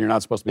saying something you're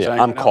not supposed to be saying.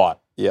 I'm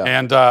caught. Yeah.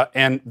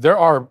 And there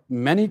are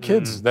many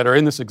kids that are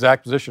in this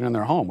exact position in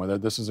their home, where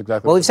this is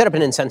exactly. Well, we've set up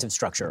an incentive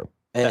structure,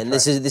 and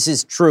this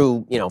is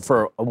true,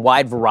 for a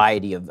wide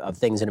variety of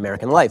things in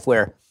American life,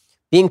 where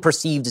being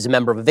perceived as a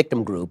member of a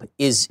victim group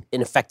is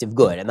an effective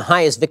good, and the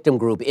highest victim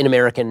group in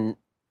American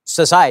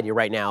society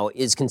right now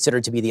is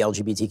considered to be the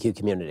LGBTQ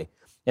community.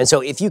 And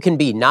so if you can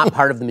be not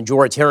part of the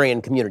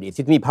majoritarian community, if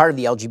you can be part of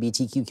the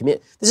LGBTQ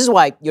community, this is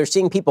why you're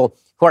seeing people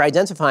who are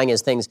identifying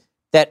as things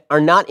that are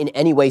not in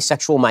any way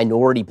sexual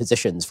minority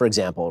positions, for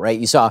example, right?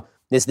 You saw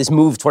this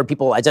move toward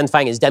people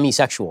identifying as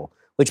demisexual,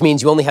 which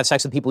means you only have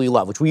sex with people you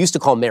love, which we used to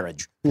call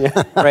marriage,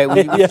 right?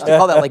 We used to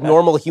call that like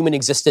normal human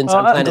existence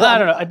on planet Earth. I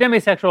don't know. A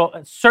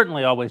demisexual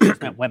certainly always just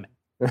meant women.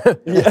 Right,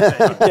 but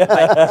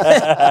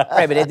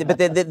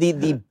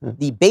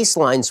the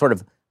baseline sort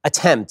of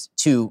attempt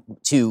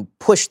to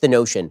push the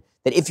notion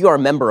that if you are a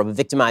member of a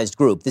victimized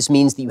group, this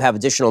means that you have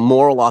additional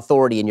moral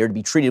authority and you're to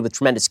be treated with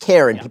tremendous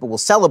care and people will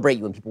celebrate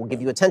you and people will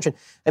give you attention.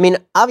 I mean,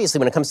 obviously,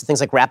 when it comes to things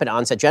like rapid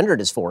onset gender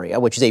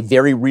dysphoria, which is a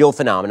very real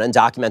phenomenon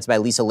documented by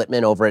Lisa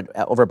Littman over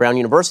at Brown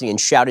University and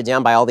shouted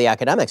down by all the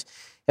academics,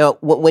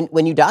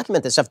 when you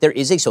document this stuff, there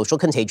is a social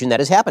contagion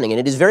that is happening, and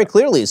it is very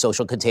clearly a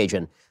social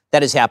contagion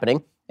that is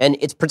happening, and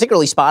it's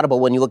particularly spottable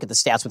when you look at the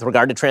stats with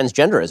regard to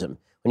transgenderism.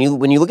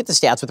 When you look at the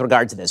stats with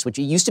regard to this, which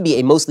it used to be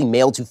a mostly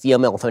male to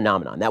female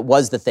phenomenon, that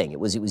was the thing. It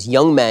was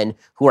young men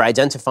who are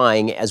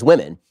identifying as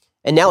women,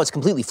 and now it's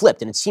completely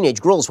flipped, and it's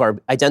teenage girls who are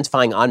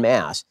identifying en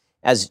masse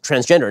as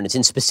transgender, and it's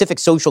in specific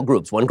social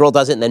groups. One girl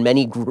does it, and then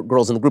many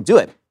girls in the group do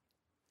it.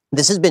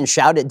 This has been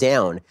shouted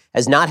down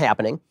as not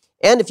happening,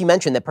 and if you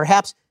mention that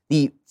perhaps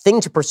the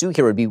thing to pursue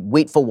here would be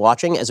waitful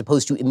watching as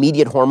opposed to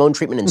immediate hormone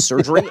treatment and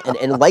surgery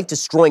and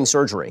life-destroying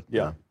surgery,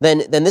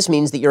 then this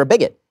means that you're a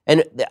bigot.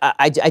 And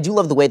I do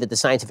love the way that the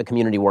scientific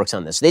community works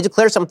on this. They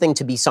declare something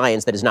to be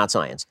science that is not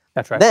science.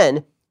 That's right.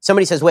 Then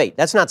somebody says, wait,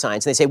 that's not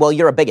science. And they say, well,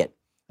 you're a bigot.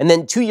 And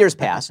then 2 years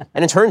pass,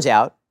 and it turns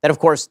out that, of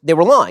course, they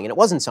were lying and it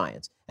wasn't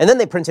science. And then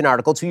they print an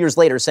article 2 years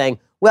later saying,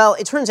 well,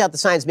 it turns out the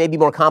science may be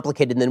more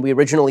complicated than we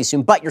originally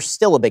assumed, but you're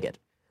still a bigot.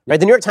 Right?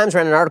 The New York Times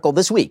ran an article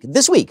this week,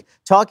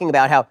 talking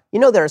about how,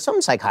 there are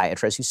some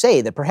psychiatrists who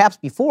say that perhaps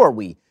before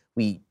we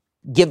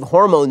give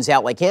hormones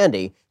out like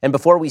candy, and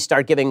before we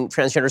start giving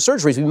transgender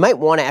surgeries, we might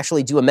want to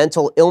actually do a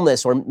mental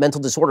illness or mental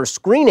disorder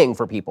screening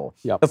for people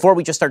before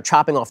we just start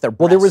chopping off their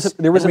breasts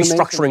there was and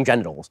restructuring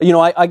genitals.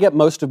 I get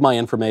most of my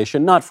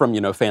information, not from,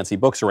 fancy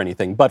books or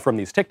anything, but from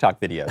these TikTok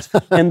videos.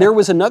 And there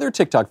was another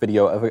TikTok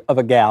video of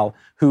a gal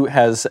who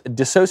has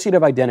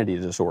dissociative identity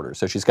disorder.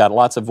 So she's got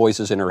lots of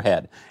voices in her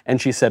head.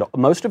 And she said,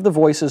 most of the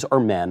voices are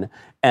men.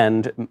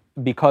 And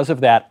because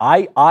of that,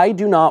 I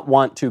do not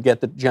want to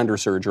get the gender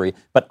surgery,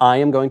 but I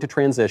am going to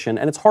transition.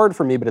 And it's hard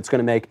for me, but it's going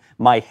to make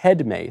my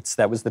headmates,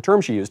 that was the term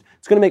she used,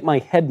 it's going to make my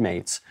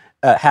headmates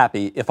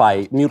happy if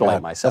I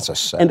mutilate myself. That's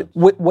a sad. And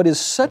what is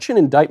such an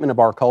indictment of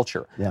our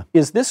culture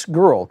is this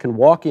girl can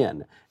walk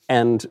in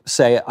and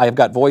say, I've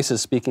got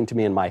voices speaking to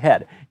me in my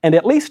head. And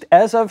at least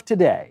as of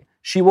today,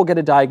 she will get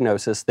a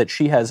diagnosis that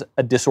she has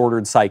a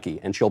disordered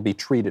psyche and she'll be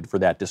treated for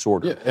that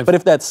disorder. Yeah, but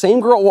if that same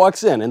girl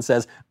walks in and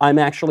says, I'm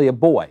actually a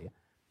boy,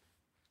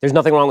 there's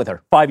nothing wrong with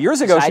her. 5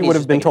 years ago, she would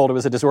have been told it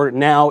was a disorder.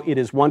 Now it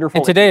is wonderful.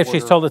 And today, if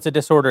she's told it's a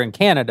disorder in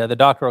Canada, the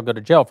doctor will go to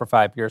jail for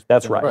 5 years.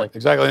 That's right.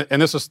 Exactly. And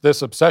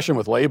this obsession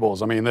with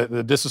labels, I mean, the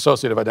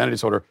dissociative identity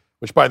disorder,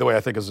 which, by the way, I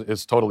think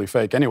is totally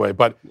fake anyway.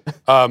 But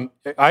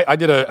I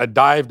did a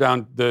dive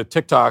down the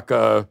TikTok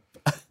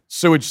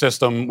sewage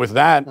system with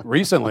that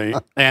recently.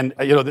 And,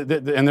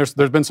 and there's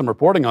been some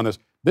reporting on this.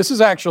 This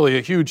is actually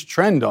a huge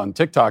trend on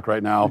TikTok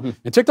right now. Mm-hmm.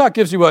 And TikTok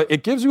gives you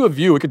a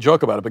view. We could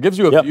joke about it, but gives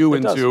you a view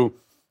into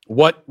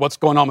what's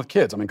going on with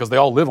kids. I mean, because they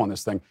all live on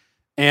this thing.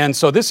 And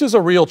so this is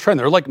a real trend.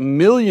 There are like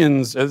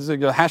millions,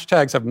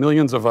 hashtags have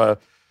millions of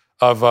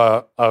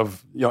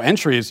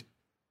entries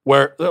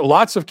where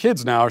lots of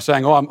kids now are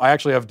saying, I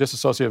actually have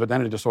dissociative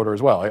identity disorder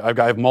as well.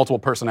 I have multiple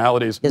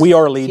personalities. We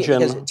are legion.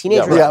 Because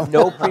teenagers have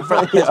no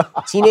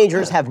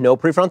teenagers have no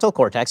prefrontal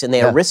cortex, and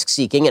they are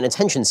risk-seeking and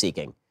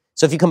attention-seeking.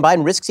 So if you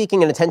combine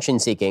risk-seeking and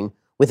attention-seeking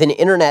with an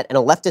internet and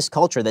a leftist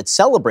culture that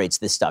celebrates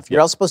this stuff,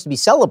 you're all supposed to be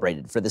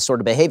celebrated for this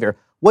sort of behavior.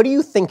 What do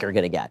you think you're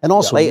going to get? And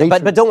also,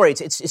 but don't worry,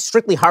 it's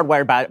strictly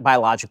hardwired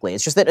biologically.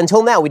 It's just that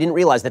until now we didn't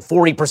realize that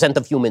 40%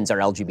 of humans are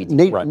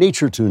LGBT.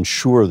 Nature, to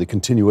ensure the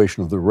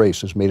continuation of the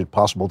race, has made it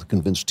possible to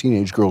convince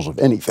teenage girls of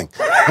anything.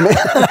 I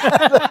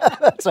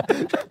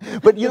mean,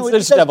 but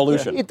it's just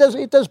evolution. It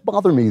does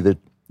bother me that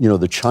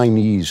the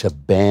Chinese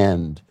have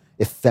banned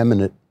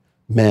effeminate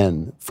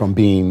men from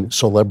being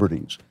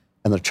celebrities,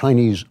 and the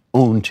Chinese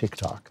own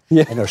TikTok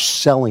and are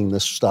selling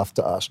this stuff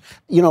to us.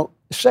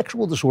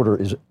 Sexual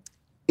disorder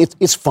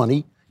it's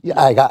funny. Yeah,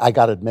 I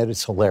got to admit,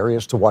 it's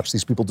hilarious to watch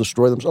these people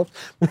destroy themselves.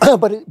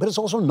 but it's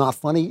also not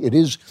funny. It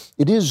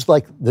is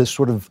like this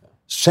sort of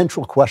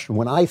central question.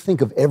 When I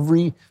think of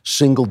every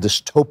single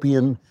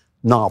dystopian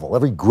novel,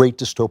 every great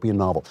dystopian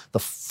novel, the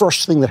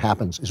first thing that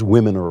happens is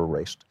women are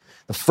erased.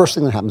 The first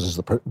thing that happens is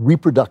the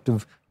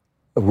reproductive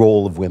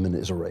role of women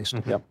is erased.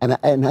 Mm-hmm.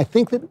 And I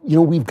think that,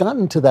 we've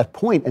gotten to that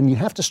point, and you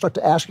have to start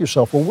to ask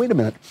yourself, well, wait a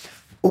minute,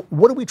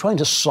 what are we trying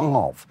to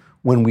solve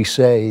when we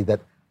say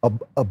that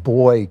a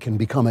boy can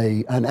become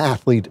an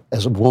athlete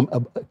as a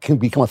woman, can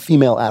become a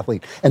female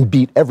athlete and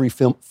beat every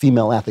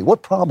female athlete?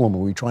 What problem are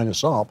we trying to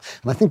solve?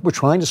 And I think we're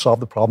trying to solve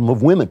the problem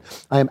of women.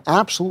 I am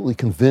absolutely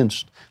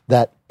convinced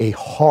that a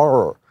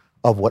horror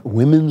of what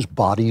women's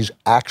bodies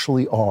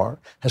actually are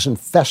has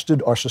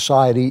infested our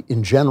society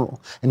in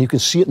general. And you can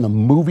see it in the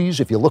movies.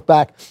 If you look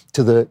back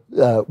to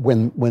the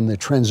when the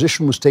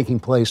transition was taking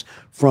place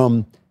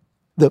from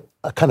the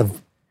kind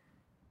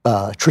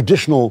of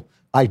traditional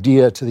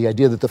idea to the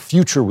idea that the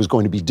future was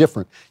going to be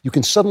different, you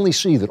can suddenly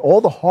see that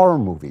all the horror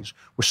movies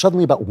were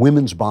suddenly about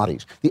women's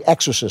bodies. The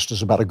Exorcist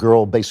is about a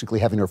girl basically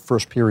having her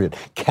first period.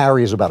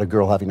 Carrie is about a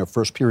girl having her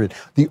first period.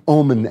 The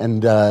Omen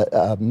and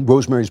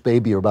Rosemary's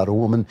Baby are about a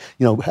woman,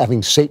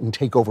 having Satan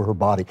take over her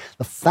body.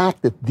 The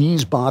fact that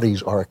these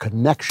bodies are a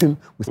connection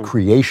with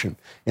creation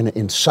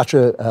in such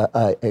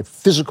a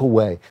physical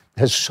way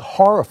has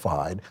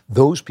horrified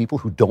those people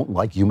who don't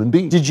like human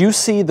beings. Did you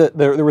see that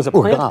there was a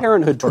Planned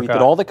Parenthood tweet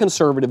that all the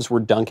conservatives were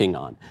dunking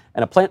on?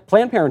 And a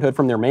Planned Parenthood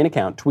from their main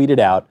account tweeted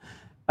out,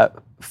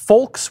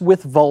 folks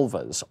with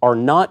vulvas are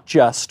not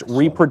just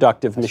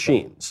reproductive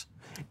machines.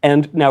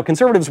 And now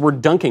conservatives were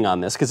dunking on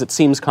this because it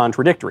seems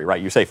contradictory,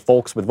 right? You say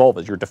folks with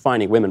vulvas, you're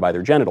defining women by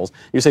their genitals.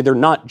 You say they're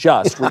not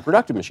just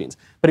reproductive machines.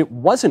 But it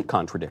wasn't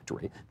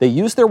contradictory. They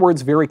used their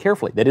words very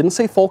carefully. They didn't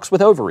say folks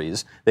with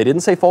ovaries. They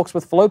didn't say folks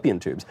with fallopian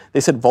tubes.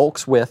 They said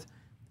folks with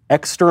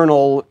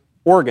external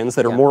organs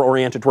that are more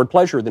oriented toward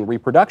pleasure than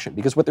reproduction.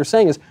 Because what they're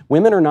saying is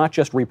women are not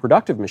just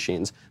reproductive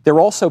machines,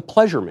 they're also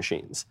pleasure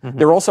machines. Mm-hmm.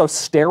 They're also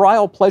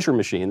sterile pleasure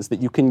machines that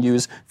you can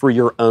use for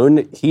your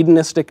own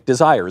hedonistic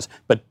desires,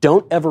 but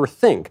don't ever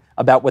think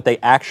about what they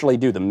actually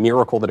do, the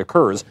miracle that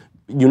occurs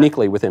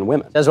uniquely within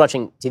women. I was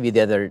watching TV the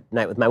other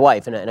night with my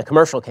wife, and a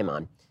commercial came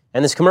on.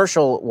 And this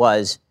commercial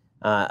was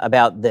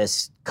about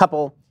this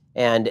couple,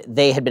 and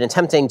they had been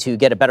attempting to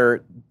get a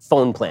better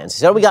phone plan. So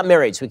they said, we got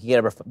married so we could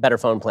get a better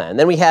phone plan. And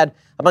then we had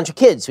a bunch of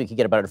kids so we could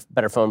get a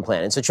better phone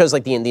plan. And so it shows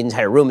like the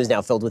entire room is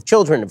now filled with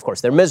children. Of course,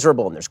 they're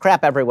miserable and there's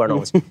crap everywhere and all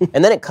this.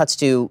 And then it cuts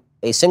to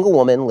a single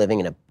woman living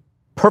in a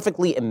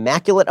perfectly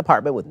immaculate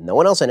apartment with no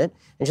one else in it.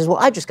 And she says, well,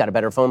 I just got a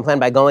better phone plan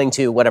by going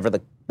to whatever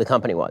the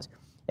company was.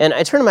 And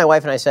I turned to my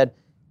wife and I said,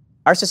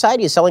 our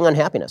society is selling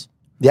unhappiness.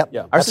 Yep.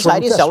 Yeah. Our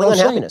society is selling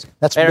unhappiness.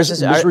 That's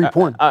misery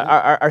porn.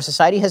 Our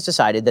society has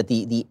decided that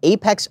the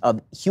apex of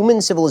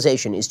human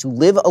civilization is to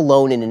live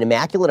alone in an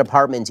immaculate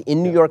apartment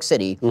in New York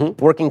City,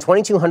 working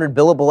 2,200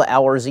 billable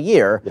hours a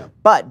year,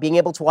 but being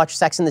able to watch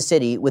Sex and the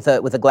City with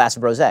a glass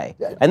of rosé.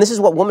 Yeah. And this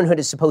is what womanhood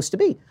is supposed to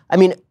be. I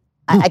mean,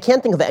 I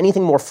can't think of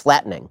anything more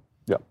flattening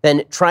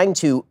than trying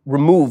to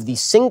remove the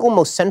single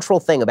most central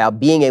thing about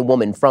being a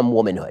woman from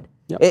womanhood.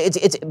 Yep.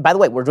 It's by the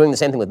way, we're doing the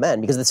same thing with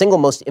men, because the single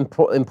most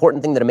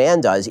important thing that a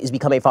man does is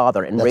become a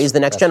father and raise the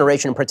next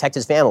generation and protect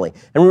his family.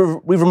 And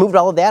we've removed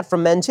all of that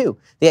from men too.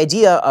 The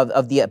idea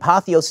of the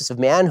apotheosis of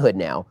manhood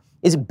now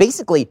is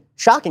basically,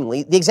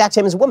 shockingly, the exact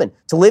same as a woman.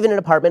 To live in an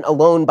apartment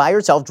alone by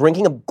yourself,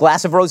 drinking a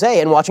glass of rosé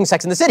and watching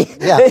Sex in the City.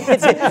 Yeah.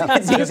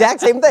 it's the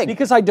exact same thing.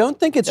 Because I don't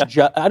think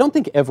I don't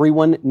think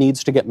everyone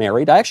needs to get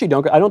married. I actually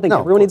don't. I don't think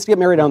everyone needs to get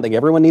married. I don't think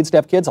everyone needs to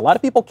have kids. A lot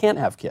of people can't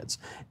have kids.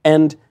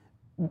 And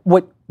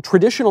what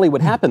traditionally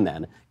would happen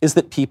then is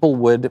that people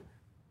would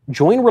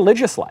join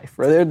religious life.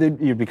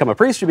 You'd become a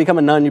priest, you become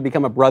a nun, you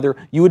become a brother.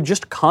 You would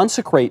just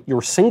consecrate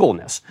your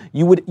singleness.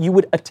 You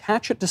would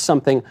attach it to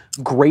something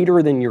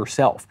greater than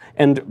yourself.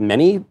 And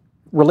many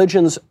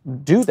religions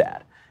do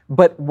that.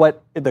 But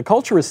what the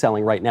culture is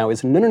selling right now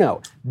is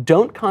no.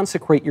 Don't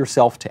consecrate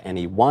yourself to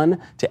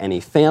anyone, to any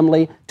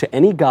family, to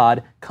any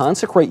god.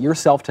 Consecrate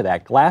yourself to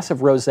that glass of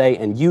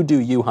rosé, and you do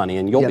you, honey,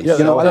 and you'll be. You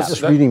know, I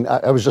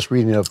was just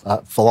reading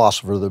a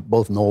philosopher that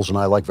both Knowles and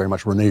I like very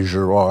much, René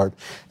Girard,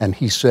 and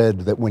he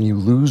said that when you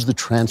lose the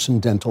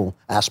transcendental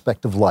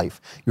aspect of life,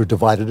 you're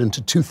divided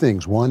into two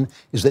things. One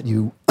is that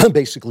you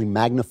basically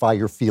magnify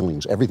your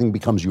feelings. Everything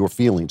becomes your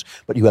feelings,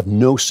 but you have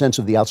no sense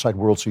of the outside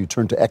world, so you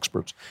turn to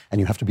experts,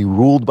 and you have to be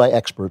ruled by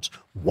experts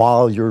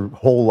while your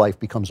whole life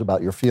becomes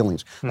about your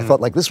feelings. I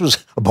thought, like, this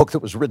was a book that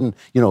was written,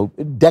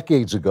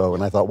 decades ago,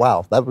 and I thought,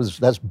 wow,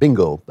 that's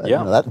bingo.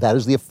 Yeah. That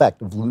is the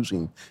effect of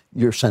losing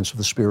your sense of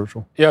the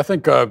spiritual. Yeah, I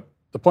think the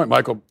point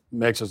Michael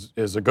makes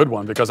is a good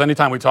one, because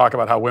anytime we talk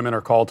about how women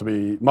are called to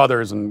be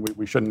mothers and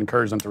we shouldn't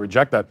encourage them to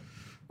reject that,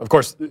 of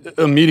course,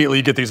 immediately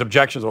you get these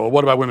objections. Well,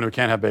 what about women who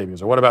can't have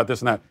babies? Or what about this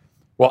and that?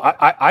 Well,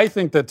 I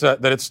think that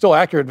it's still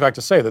accurate, in fact,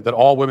 to say that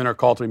all women are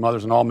called to be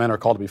mothers and all men are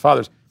called to be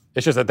fathers.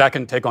 It's just that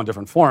can take on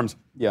different forms.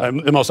 Yeah.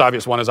 The most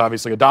obvious one is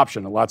obviously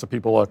adoption, and lots of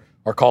people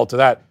are called to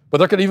that. But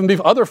there could even be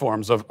other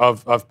forms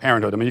of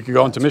parenthood. I mean, you could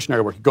go into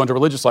missionary work, you could go into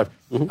religious life.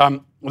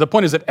 Mm-hmm. The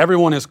point is that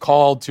everyone is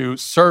called to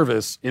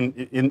service in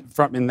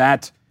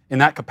that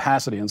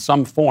capacity, in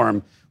some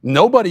form.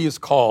 Nobody is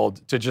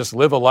called to just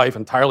live a life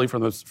entirely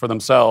for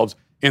themselves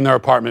in their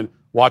apartment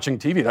watching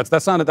TV.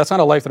 That's not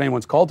a life that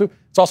anyone's called to.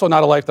 It's also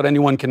not a life that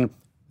anyone can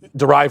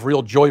derive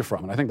real joy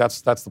from, and I think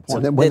that's the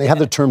point. So when they have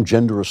the term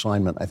gender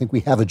assignment, I think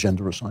we have a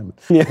gender assignment.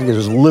 I think it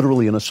is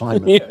literally an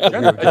assignment.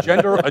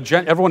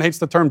 Everyone hates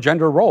the term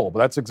gender role, but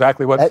that's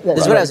exactly what.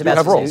 This is what I was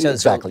about to say.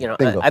 Exactly.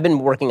 I've been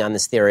working on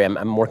this theory.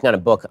 I'm working on a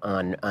book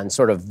on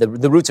sort of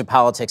the roots of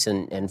politics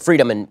and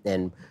freedom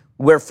and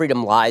where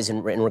freedom lies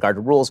in regard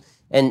to rules.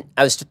 And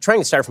I was trying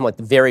to start from like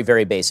the very,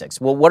 very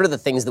basics. Well, what are the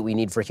things that we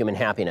need for human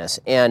happiness?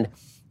 And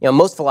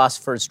most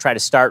philosophers try to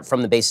start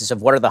from the basis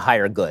of what are the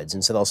higher goods.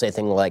 And so they'll say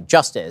things like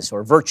justice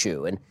or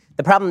virtue. And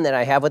the problem that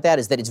I have with that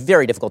is that it's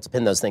very difficult to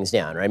pin those things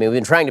down, right? I mean, we've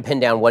been trying to pin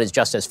down what is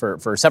justice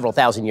for several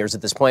thousand years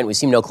at this point. We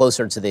seem no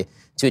closer to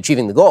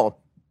achieving the goal.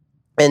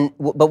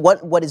 But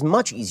what is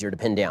much easier to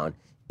pin down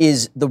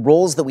is the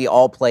roles that we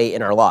all play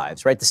in our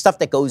lives, right? The stuff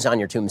that goes on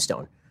your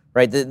tombstone.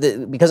 Right,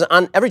 because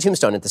on every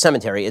tombstone at the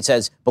cemetery it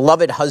says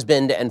 "beloved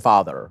husband and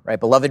father," right?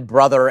 "Beloved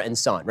brother and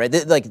son," right?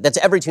 That's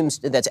every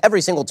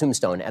single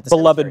tombstone at the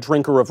beloved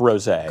cemetery. Drinker of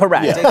rosé.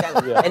 Correct.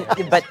 Yeah.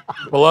 Exactly. But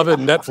beloved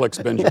Netflix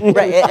binger.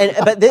 Right,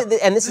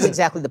 and this is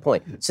exactly the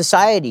point.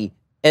 Society.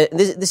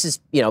 This is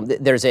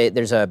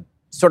there's a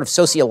sort of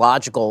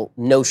sociological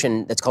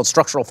notion that's called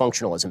structural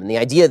functionalism. And the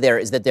idea there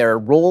is that there are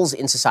roles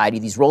in society.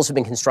 These roles have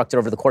been constructed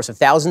over the course of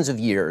thousands of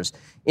years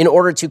in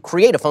order to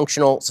create a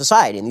functional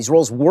society. And these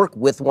roles work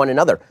with one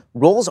another.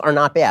 Roles are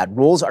not bad.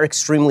 Roles are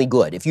extremely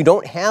good. If you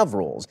don't have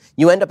roles,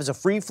 you end up as a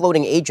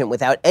free-floating agent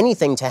without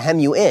anything to hem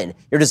you in.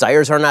 Your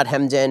desires are not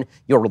hemmed in.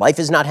 Your life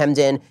is not hemmed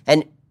in.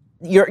 And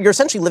you're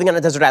essentially living on a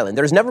desert island.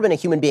 There's never been a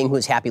human being who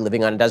is happy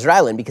living on a desert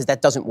island because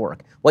that doesn't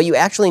work. What you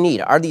actually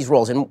need are these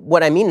roles. And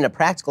what I mean in a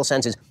practical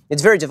sense is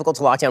it's very difficult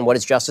to lock down what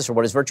is justice or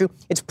what is virtue.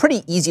 It's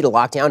pretty easy to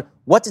lock down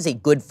what does a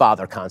good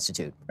father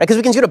constitute, right? Because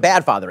we can see what a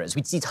bad father is.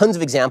 We see tons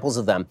of examples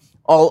of them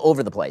all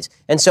over the place.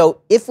 And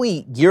so if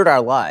we geared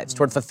our lives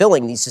toward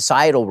fulfilling these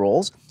societal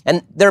roles,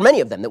 and there are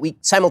many of them that we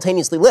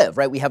simultaneously live,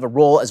 right? We have a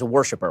role as a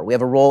worshiper. We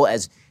have a role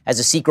as a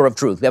seeker of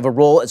truth. We have a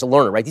role as a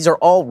learner, right? These are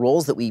all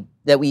roles that we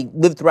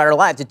live throughout our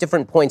lives at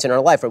different points in our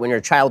life, right? When you're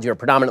a child, you're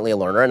predominantly a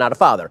learner and not a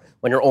father.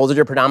 When you're older,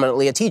 you're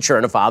predominantly a teacher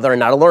and a father and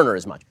not a learner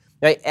as much.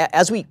 Right?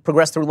 As we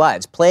progress through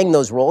lives, playing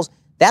those roles,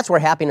 that's where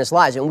happiness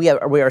lies. And we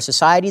are a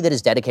society that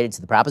is dedicated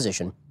to the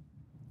proposition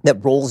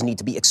that roles need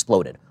to be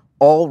exploded.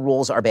 All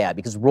roles are bad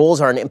because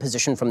roles are an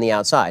imposition from the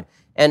outside.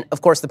 And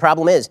of course, the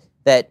problem is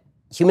that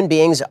human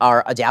beings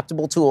are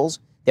adaptable tools.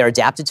 They're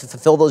adapted to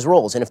fulfill those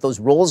roles. And if those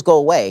roles go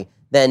away,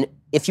 then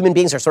if human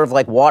beings are sort of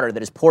like water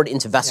that is poured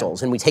into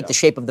vessels and we take the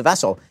shape of the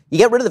vessel, you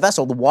get rid of the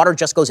vessel, the water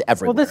just goes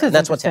everywhere. Well, and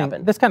that's what's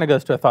happened. This kind of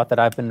goes to a thought that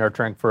I've been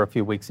nurturing for a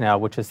few weeks now,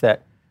 which is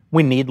that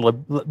we need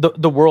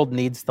the world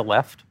needs the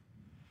left.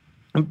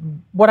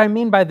 And what I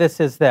mean by this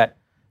is that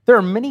there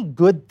are many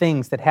good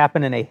things that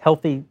happen in a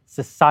healthy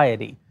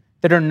society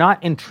that are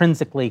not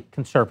intrinsically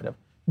conservative.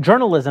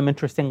 Journalism,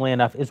 interestingly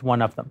enough, is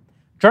one of them.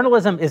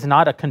 Journalism is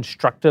not a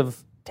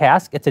constructive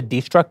task. It's a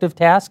destructive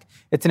task.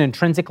 It's an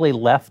intrinsically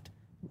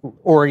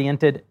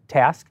left-oriented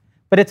task,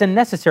 but it's a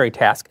necessary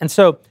task. And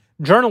so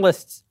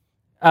journalists,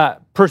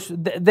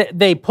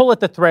 they pull at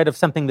the thread of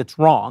something that's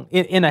wrong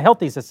in a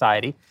healthy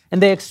society,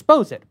 and they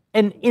expose it.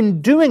 And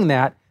in doing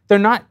that, they're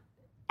not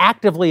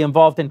actively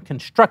involved in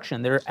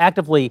construction. They're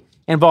actively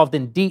involved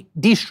in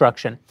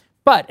destruction.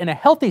 But in a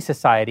healthy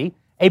society,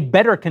 a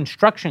better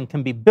construction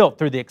can be built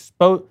through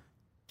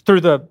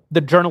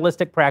the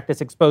journalistic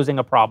practice exposing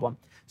a problem.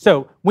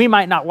 So we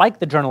might not like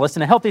the journalists.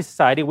 In a healthy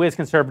society, we as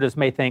conservatives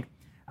may think,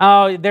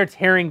 oh, they're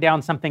tearing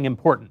down something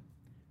important.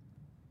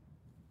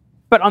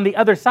 But on the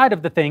other side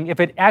of the thing, if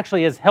it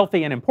actually is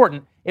healthy and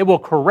important, it will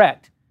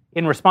correct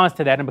in response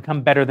to that and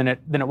become better than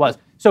it was.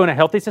 So in a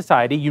healthy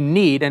society, you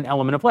need an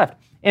element of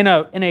left. In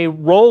a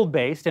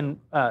role-based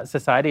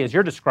society, as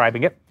you're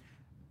describing it,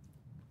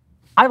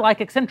 I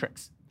like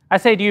eccentrics. I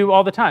say to you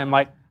all the time,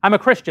 like, I'm a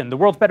Christian. The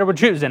world's better with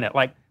Jews in it.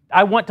 Like,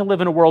 I want to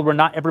live in a world where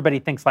not everybody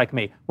thinks like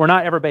me, where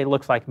not everybody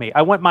looks like me.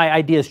 I want my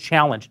ideas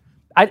challenged.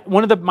 I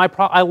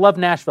love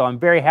Nashville. I'm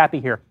very happy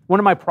here. One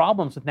of my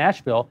problems with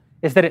Nashville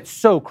is that it's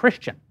so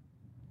Christian.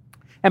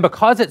 And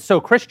because it's so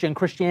Christian,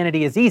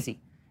 Christianity is easy.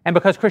 And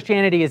because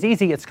Christianity is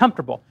easy, it's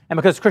comfortable. And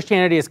because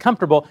Christianity is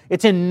comfortable,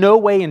 it's in no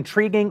way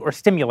intriguing or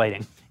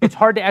stimulating. It's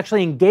hard to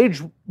actually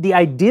engage the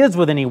ideas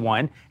with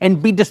anyone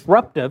and be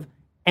disruptive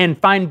and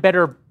find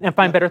better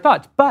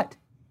thoughts. But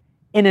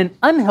in an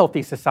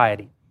unhealthy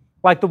society,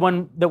 like the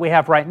one that we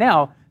have right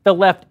now, the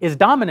left is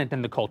dominant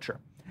in the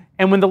culture.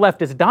 And when the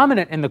left is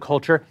dominant in the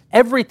culture,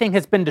 everything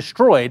has been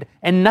destroyed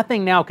and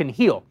nothing now can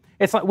heal.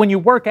 It's like when you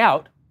work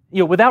out,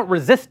 without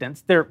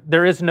resistance,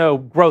 there is no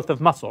growth of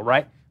muscle,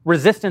 right?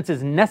 Resistance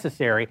is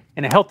necessary.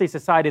 In a healthy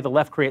society, the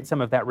left creates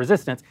some of that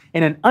resistance.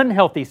 In an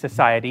unhealthy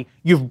society,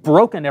 you've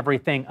broken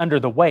everything under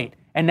the weight,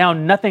 and now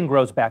nothing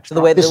grows back strong. So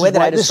the way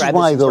that I describe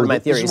this is sort of my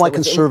theory. This is why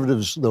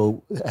conservatives,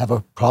 though, have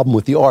a problem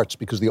with the arts,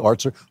 because the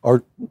arts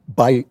are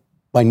by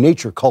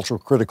nature cultural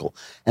critical.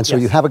 And so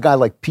you have a guy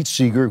like Pete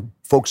Seeger,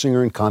 folk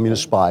singer and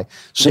communist spy,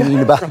 singing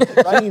about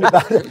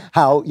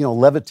how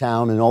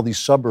Levittown and all these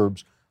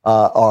suburbs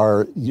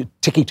are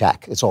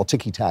ticky-tack. It's all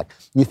ticky-tack.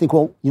 And you think,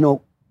 well,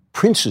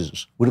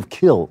 princes would have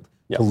killed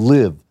to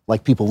live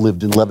like people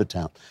lived in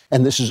Levittown.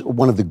 And this is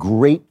one of the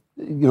great,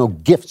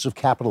 gifts of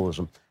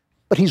capitalism.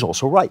 But he's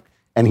also right.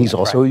 And he's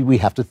also, we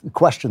have to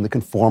question the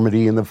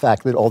conformity and the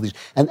fact that all these,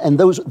 and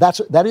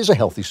that is a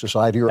healthy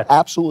society. You're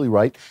absolutely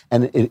right.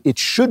 And it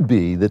should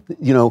be that,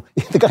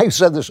 the guy who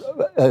said this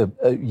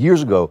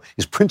years ago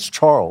is Prince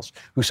Charles,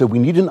 who said we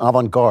need an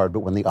avant-garde,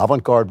 but when the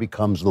avant-garde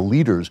becomes the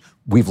leaders,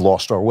 we've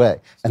lost our way.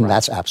 And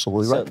that's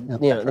absolutely right.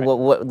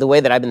 The way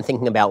that I've been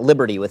thinking about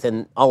liberty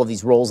within all of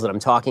these roles that I'm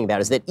talking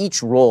about is that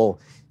each role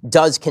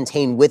does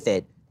contain with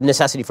it the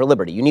necessity for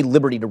liberty. You need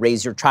liberty to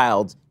raise your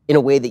child in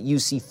a way that you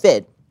see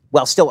fit,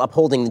 while still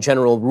upholding the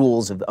general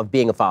rules of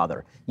being a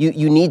father.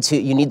 You need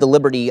the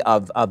liberty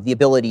of the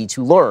ability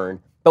to learn,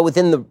 but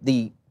within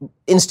the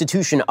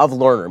institution of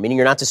learner, meaning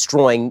you're not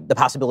destroying the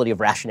possibility of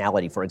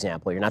rationality, for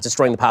example. You're not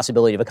destroying the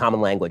possibility of a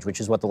common language, which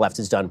is what the left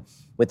has done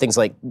with things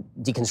like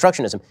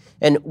deconstructionism.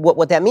 And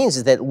what that means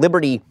is that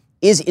liberty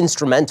is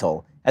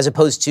instrumental as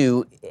opposed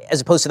to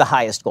the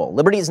highest goal.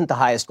 Liberty isn't the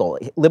highest goal.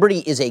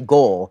 Liberty is a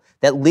goal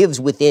that lives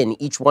within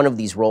each one of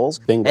these roles,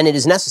 and it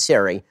is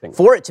necessary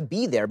for it to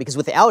be there, because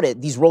without it,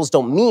 these roles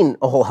don't mean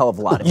a whole hell of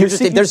a lot. In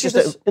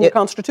the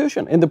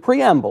Constitution, in the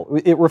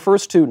preamble, it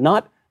refers to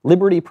not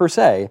liberty per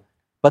se,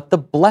 but the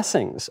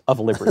blessings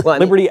of liberty.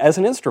 Liberty as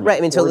an instrument. Right.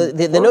 I mean, so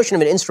the notion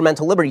of an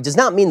instrumental liberty does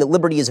not mean that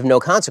liberty is of no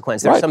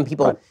consequence. There are some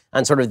people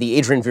on sort of the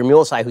Adrian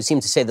Vermeule side who seem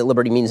to say that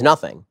liberty means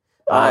nothing.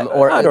 I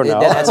don't know.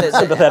 I'm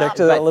sympathetic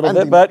to that a little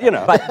bit, but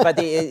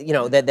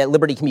that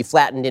liberty can be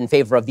flattened in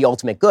favor of the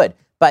ultimate good.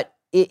 But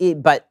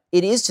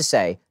it is to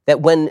say that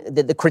when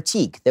the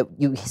critique that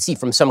you see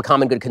from some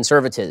common good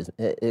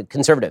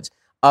conservatives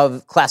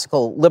of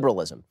classical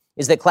liberalism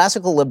is that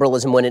classical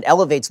liberalism, when it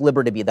elevates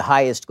liberty to be the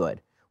highest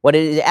good, what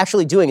it is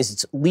actually doing is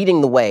it's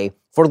leading the way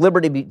for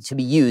liberty to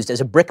be used as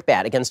a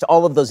brickbat against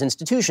all of those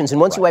institutions. And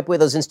once you wipe away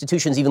those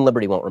institutions, even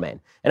liberty won't remain.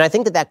 And I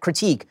think that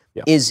critique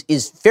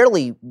is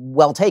fairly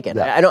well taken.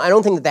 I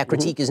don't think that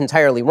critique is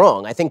entirely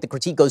wrong. I think the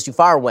critique goes too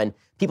far when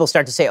people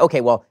start to say,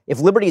 okay, well, if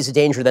liberty is a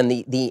danger, then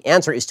the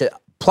answer is to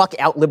pluck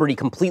out liberty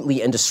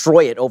completely and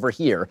destroy it over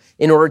here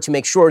in order to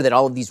make sure that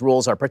all of these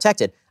rules are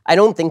protected. I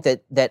don't think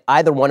that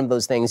either one of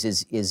those things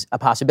is a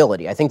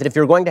possibility. I think that if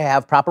you're going to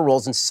have proper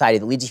roles in society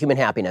that lead to human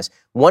happiness,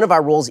 one of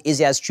our roles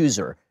is as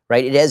chooser,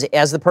 right? It is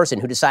as the person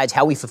who decides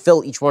how we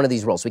fulfill each one of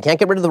these roles. We can't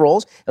get rid of the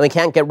roles, and we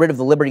can't get rid of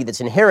the liberty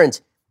that's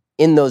inherent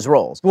in those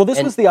roles. Well,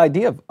 this was the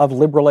idea of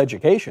liberal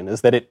education,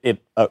 is that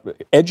it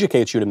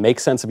educates you to make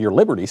sense of your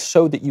liberties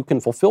so that you can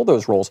fulfill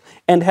those roles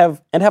and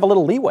have a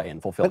little leeway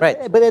in fulfilling.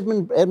 But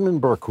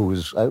Edmund Burke, who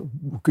is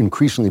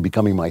increasingly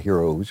becoming my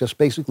hero, who just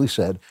basically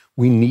said,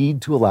 we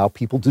need to allow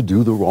people to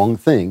do the wrong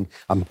thing.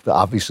 I'm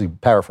obviously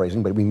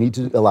paraphrasing, but we need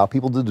to allow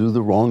people to do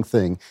the wrong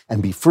thing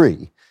and be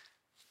free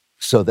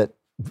so that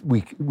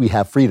we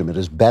have freedom. It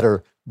is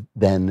better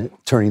than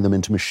turning them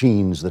into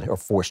machines that are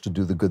forced to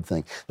do the good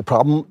thing. The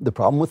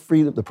problem with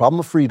freedom, the problem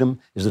of freedom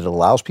is that it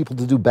allows people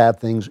to do bad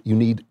things. You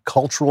need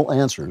cultural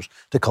answers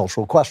to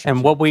cultural questions.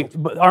 And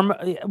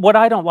what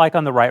I don't like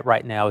on the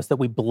right now is that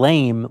we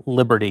blame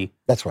liberty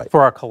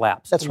for our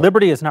collapse. That's right.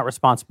 Liberty is not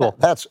responsible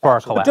for our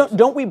collapse.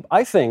 Don't we,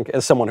 I think,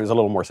 as someone who's a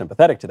little more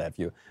sympathetic to that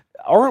view,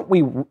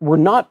 we're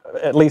not,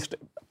 at least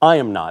I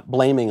am not,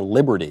 blaming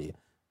liberty.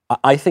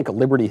 I think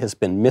liberty has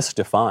been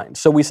misdefined.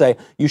 So we say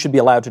you should be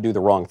allowed to do the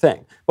wrong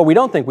thing. But we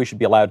don't think we should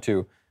be allowed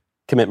to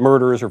commit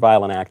murders or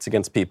violent acts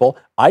against people.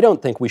 I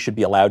don't think we should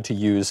be allowed to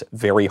use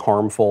very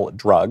harmful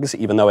drugs,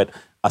 even though it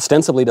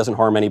ostensibly doesn't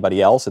harm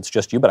anybody else. It's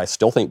just you, but I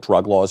still think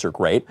drug laws are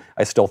great.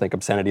 I still think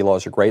obscenity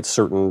laws are great.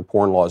 Certain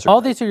porn laws are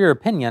All great. these are your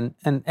opinion,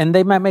 and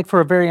they might make for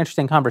a very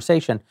interesting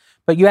conversation.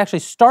 But you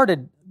actually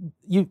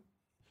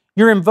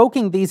you're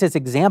invoking these as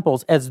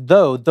examples as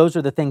though those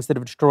are the things that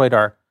have destroyed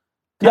our country.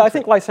 Yeah, I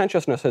think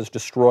licentiousness has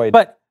destroyed.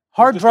 But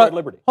hard drugs.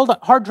 liberty. Hold on,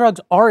 hard drugs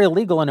are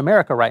illegal in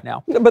America right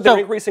now. But they're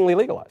increasingly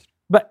legalized.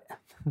 But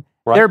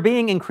Right. they're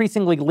being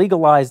increasingly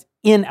legalized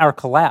in our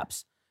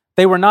collapse.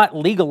 They were not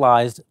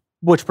legalized,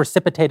 which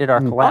precipitated our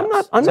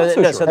collapse. I'm not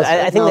so sure.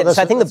 I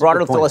think the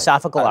broader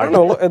philosophical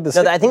argument.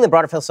 I think the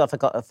broader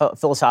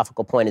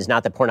philosophical point is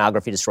not that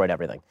pornography destroyed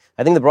everything.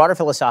 I think the broader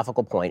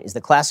philosophical point is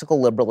that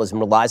classical liberalism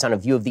relies on a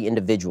view of the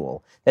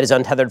individual that is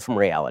untethered from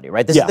reality.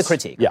 Right. This is the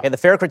critique. Yeah. Okay? The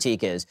fair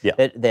critique is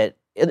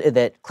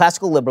that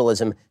classical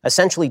liberalism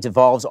essentially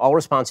devolves all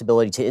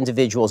responsibility to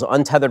individuals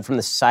untethered from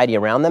the society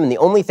around them, and the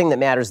only thing that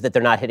matters is that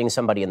they're not hitting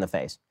somebody in the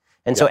face.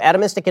 And so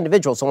atomistic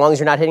individuals, so long as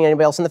you're not hitting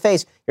anybody else in the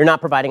face, you're not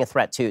providing a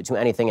threat to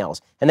anything else.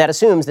 And that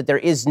assumes that there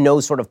is no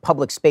sort of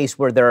public space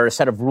where there are a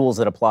set of rules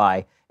that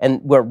apply and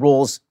where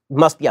rules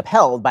must be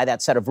upheld by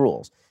that set of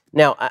rules.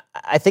 Now,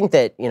 I think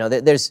that,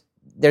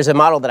 there's a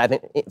model that I've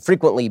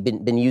frequently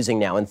been using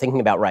now in thinking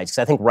about rights,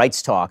 because I think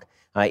rights talk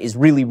is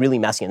really, really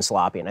messy and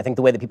sloppy. And I think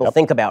the way that people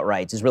think about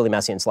rights is really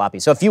messy and sloppy.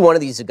 So a few one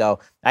of these ago,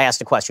 I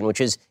asked a question, which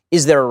is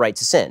there a right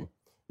to sin?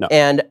 No.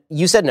 And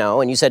you said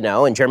no,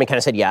 and Jeremy kind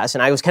of said yes,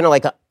 and I was kind of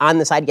like on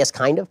the side, yes,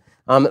 kind of.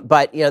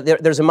 But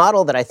there's a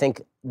model that I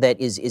think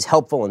that is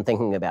helpful in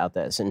thinking about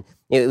this, and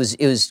it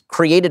was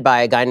created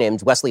by a guy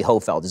named Wesley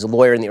Hofeld, who's a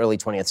lawyer in the early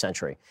 20th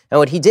century. And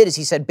what he did is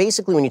he said,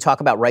 basically, when you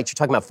talk about rights, you're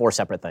talking about four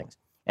separate things,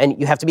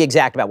 and you have to be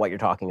exact about what you're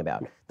talking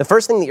about. The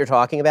first thing that you're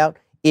talking about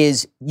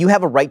is you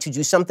have a right to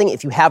do something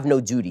if you have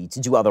no duty to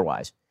do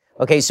otherwise.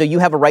 Okay, so you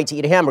have a right to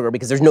eat a hamburger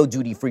because there's no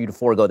duty for you to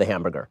forego the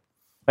hamburger.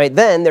 Right,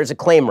 then there's a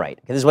claim right.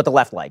 Okay, this is what the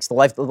left likes. The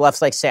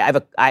left likes to say,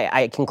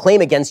 I can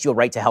claim against you a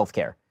right to health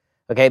care.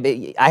 Okay, but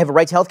I have a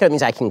right to health care. That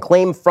means I can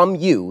claim from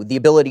you the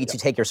ability to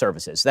take your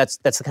services. That's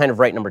the kind of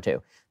right number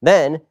two.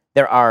 Then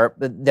there are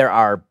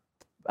rights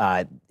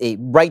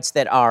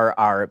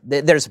that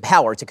there's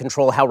power to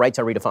control how rights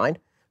are redefined.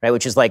 Right,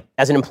 which is like,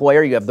 as an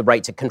employer, you have the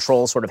right to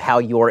control sort of how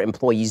your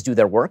employees do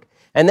their work.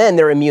 And then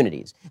there are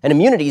immunities. And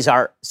immunities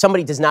are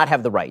somebody does not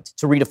have the right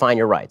to redefine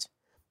your rights.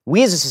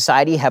 We as a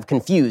society have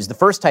confused the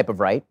first type of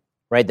right,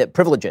 that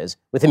privileges,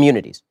 with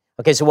immunities.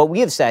 Okay, so what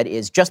we have said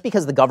is just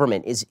because the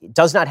government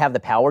does not have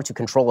the power to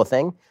control a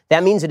thing,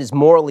 that means it is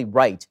morally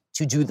right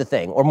to do the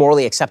thing or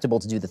morally acceptable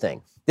to do the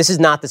thing. This is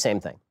not the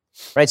same thing.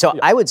 Right, so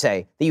I would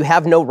say that you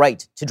have no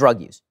right to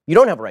drug use. You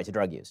don't have a right to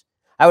drug use.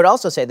 I would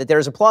also say that there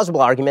is a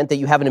plausible argument that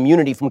you have an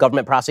immunity from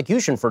government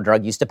prosecution for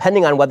drug use,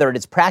 depending on whether it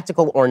is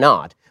practical or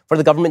not for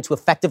the government to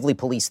effectively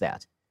police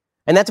that.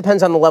 And that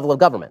depends on the level of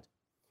government.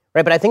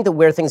 Right, but I think that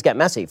where things get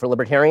messy for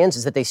libertarians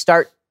is that they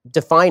start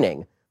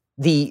defining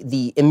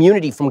the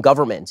immunity from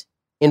government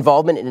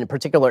involvement in a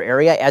particular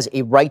area as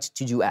a right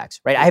to do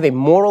X. Right, I have a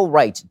moral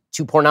right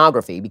to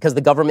pornography because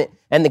the government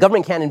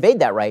can't invade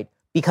that right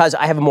because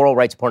I have a moral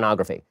right to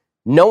pornography.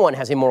 No one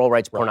has a moral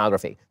right to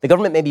pornography. The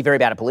government may be very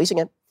bad at policing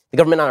it. The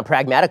government on a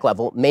pragmatic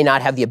level may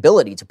not have the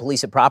ability to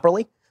police it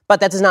properly. But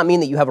that does not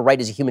mean that you have a right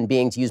as a human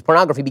being to use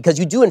pornography, because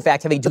you do, in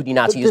fact, have a duty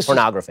not to use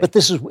pornography. But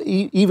this is,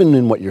 even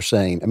in what you're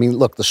saying, I mean,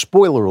 look, the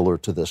spoiler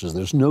alert to this is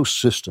there is no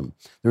system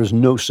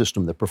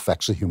that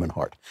perfects the human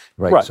heart,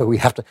 right? So we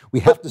have to.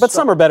 But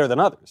some are better than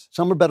others.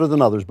 Some are better than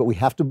others, but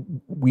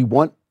we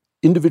want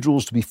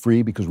individuals to be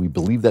free because we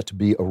believe that to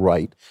be a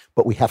right,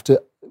 but we have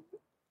to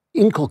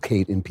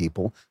inculcate in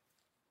people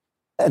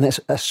an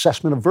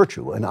assessment of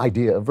virtue, an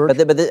idea of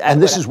virtue.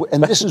 This is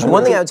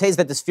one thing I would say is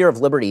that the sphere of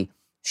liberty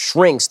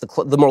shrinks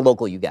the more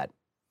local you get.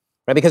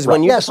 Right? Because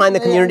when you define the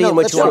community in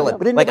which you want to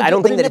live, I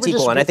don't think that it's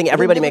equal, and I think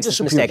everybody makes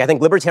this mistake. I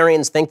think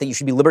libertarians think that you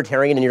should be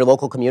libertarian in your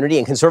local community,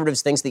 and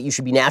conservatives think that you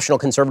should be national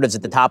conservatives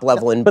at the top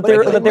level. But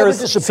there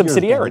is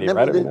subsidiarity,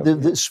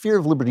 right? The sphere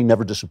of liberty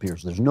never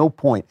disappears. There's no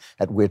point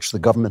at which the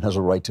government has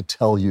a right to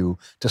tell you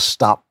to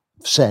stop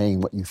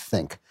saying what you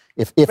think.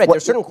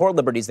 There's certain core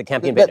liberties that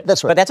can't be invaded.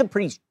 That's right. But that's a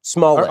pretty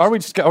small list.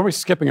 Are we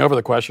skipping over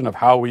the question of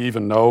how we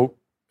even know?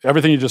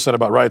 Everything you just said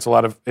about rights, a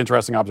lot of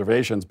interesting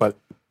observations, but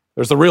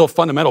there's the real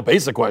fundamental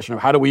basic question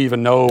of how do we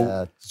even know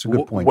that's a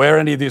good point. Where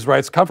any of these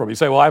rights come from? You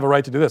say, well, I have a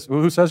right to do this.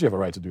 Who says you have a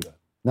right to do that?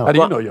 No. How do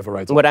you know you have a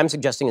right to do that? What I'm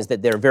suggesting is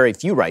that there are very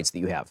few rights that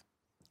you have.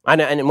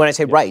 And when I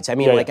say rights, I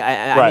mean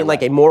I mean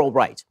like a moral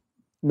right.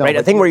 No, right,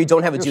 a thing where you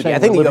don't have a duty. I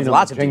think you have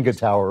lots of Jenga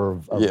tower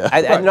of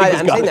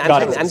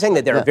I'm saying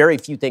that there are very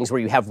few things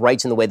where you have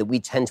rights in the way that we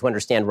tend to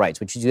understand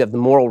rights, which is you have the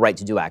moral right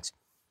to do X.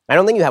 I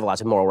don't think you have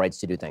lots of moral rights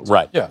to do things.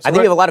 Right. Yeah. I think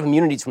you have a lot of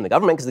immunities from the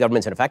government because the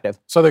government's ineffective.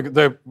 So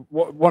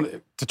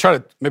to try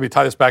to maybe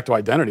tie this back to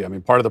identity, I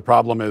mean, part of the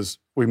problem is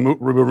we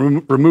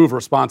remove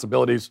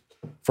responsibilities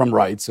from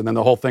rights, and then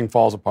the whole thing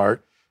falls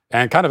apart.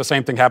 And kind of the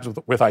same thing happens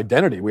with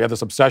identity. We have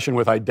this obsession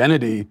with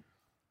identity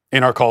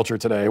in our culture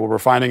today, where we're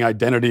finding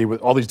identity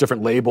with all these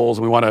different labels,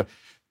 and we want to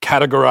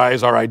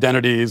categorize our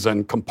identities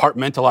and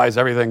compartmentalize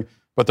everything.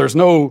 But there's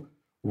no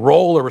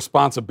role or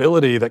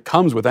responsibility that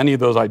comes with any of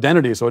those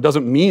identities. So it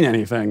doesn't mean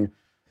anything.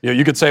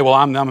 You could say, well,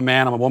 I'm a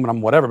man, I'm a woman,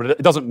 I'm whatever, but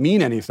it doesn't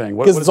mean anything.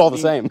 Because it's all the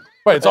same.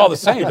 Right, it's all the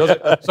same.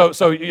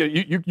 So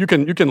you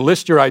can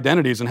list your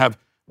identities and have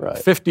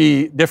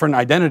 50 different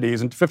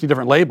identities and 50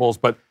 different labels,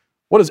 but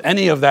what does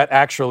any of that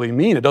actually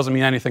mean? It doesn't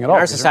mean anything at all. In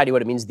our society,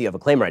 what it means is that you have a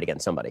claim right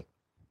against somebody.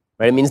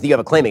 Right? It means that you have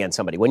a claim against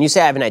somebody. When you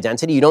say I have an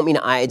identity, you don't mean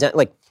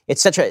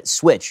it's such a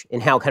switch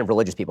in how kind of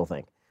religious people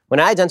think. When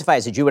I identify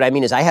as a Jew, what I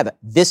mean is I have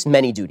this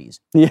many duties.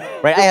 Right?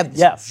 I have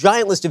this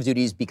giant list of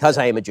duties because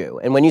I am a Jew.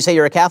 And when you say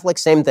you're a Catholic,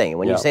 same thing. And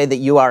when you say that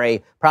you are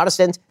a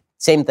Protestant,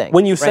 same thing.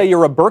 When you say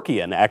you're a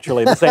Burkean,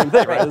 actually, the same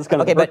thing. Right?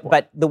 Okay,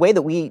 but the way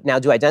that we now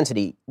do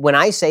identity, when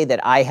I say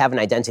that I have an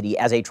identity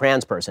as a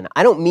trans person,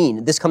 I don't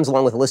mean this comes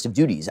along with a list of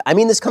duties. I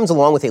mean this comes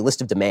along with a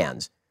list of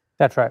demands.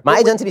 That's right. My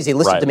identity is a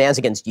list of demands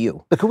against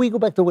you. But can we go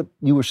back to what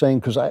you were saying?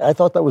 Because I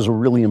thought that was a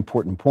really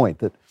important point,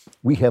 that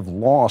we have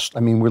lost,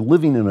 we're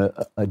living in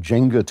a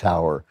Jenga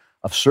tower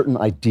of certain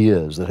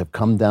ideas that have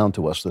come down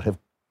to us that have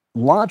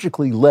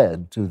logically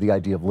led to the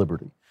idea of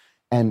liberty.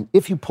 And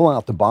if you pull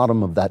out the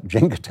bottom of that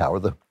Jenga tower,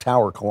 the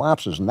tower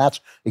collapses, and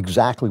that's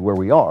exactly where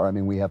we are.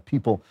 We have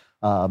people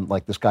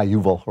like this guy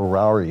Yuval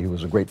Harari, who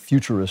was a great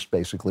futurist,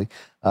 basically,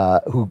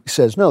 who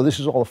says, no, this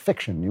is all a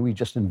fiction. We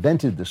just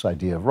invented this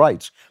idea of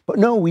rights. But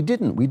no, we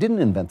didn't. We didn't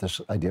invent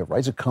this idea of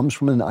rights. It comes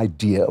from an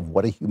idea of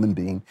what a human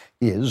being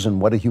is and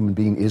what a human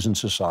being is in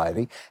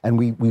society. And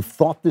we've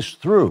thought this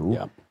through.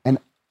 Yeah. And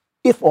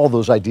if all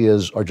those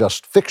ideas are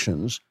just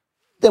fictions,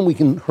 then we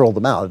can hurl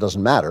them out. It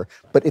doesn't matter.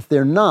 But if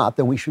they're not,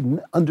 then we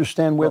should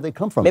understand where they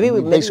come from.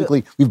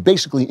 We've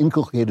basically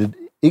inculcated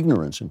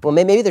ignorance. Well,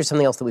 maybe there's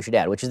something else that we should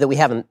add, which is that we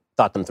haven't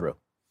thought them through.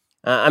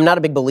 I'm not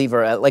a big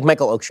believer, like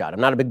Michael Oakeshott, I'm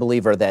not a big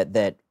believer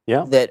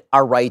that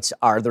our rights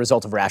are the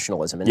result of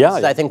rationalism. And this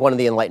is, I think, one of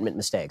the Enlightenment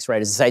mistakes,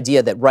 right? Is this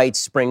idea that rights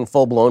spring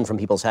full-blown from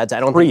people's heads. I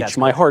don't think that's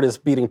my heart is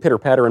beating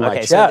pitter-patter in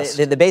my chest.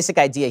 So the basic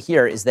idea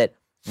here is that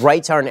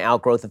rights are an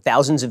outgrowth of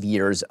thousands of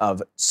years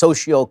of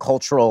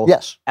socio-cultural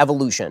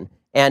evolution.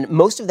 And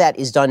most of that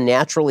is done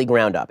naturally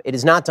ground up. It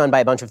is not done by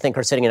a bunch of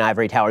thinkers sitting in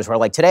ivory towers who are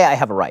like, today I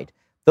have a right.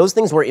 Those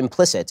things were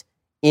implicit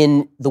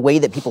in the way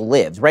that people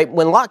lived, right?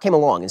 When Locke came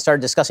along and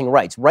started discussing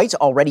rights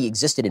already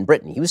existed in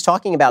Britain. He was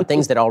talking about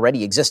things that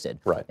already existed.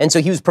 Right. And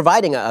so he was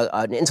providing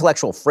an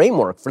intellectual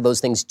framework for those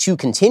things to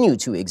continue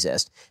to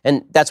exist.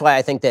 And that's why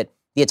I think that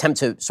the attempt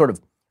to sort of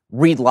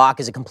read Locke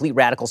as a complete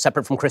radical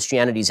separate from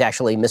Christianity is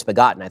actually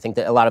misbegotten. I think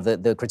that a lot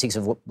of the critiques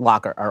of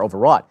Locke are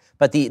overwrought.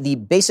 But the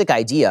basic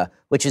idea,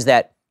 which is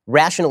that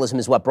rationalism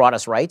is what brought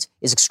us rights,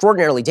 is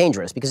extraordinarily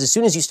dangerous, because as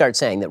soon as you start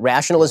saying that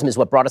rationalism is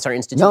what brought us our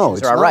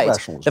institutions or our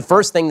rights, the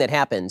first thing that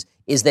happens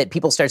is that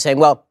people start saying,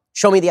 well,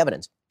 show me the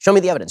evidence. Show me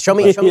the evidence. Show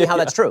me how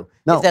that's true.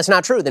 No. If that's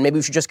not true, then maybe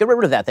we should just get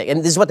rid of that thing. And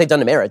this is what they've done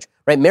to marriage,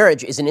 right?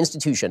 Marriage is an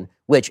institution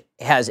which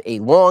has a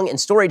long and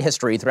storied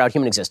history throughout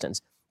human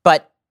existence.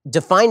 But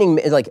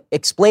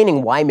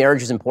explaining why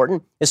marriage is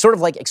important is sort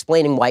of like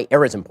explaining why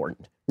air is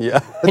important. Yeah.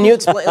 Can you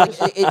explain?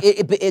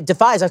 It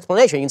defies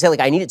explanation. You can say,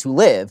 I need it to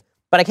live,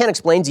 but I can't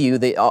explain to you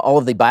all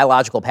of the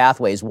biological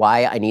pathways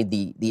why I need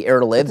the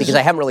air to live, because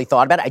I haven't really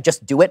thought about it. I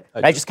just do it.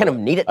 I just kind of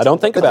need it. I don't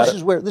think about it.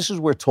 This is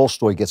where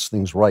Tolstoy gets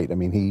things right.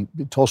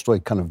 Tolstoy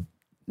kind of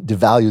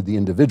devalued the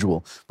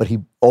individual, but he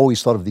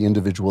always thought of the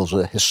individual as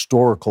a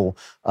historical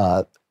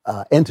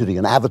entity,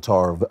 an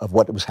avatar of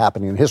what was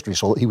happening in history.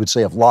 So he would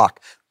say of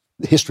Locke,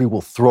 history will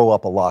throw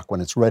up a Locke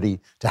when it's ready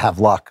to have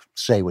Locke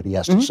say what he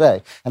has to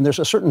say. And there's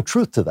a certain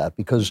truth to that,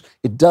 because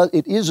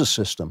it is a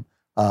system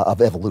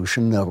of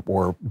evolution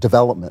or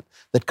development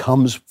that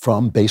comes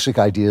from basic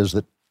ideas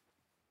that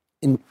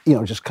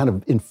just kind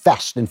of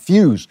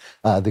infuse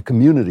the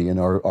community and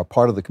are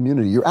part of the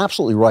community. You're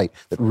absolutely right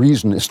that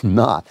reason is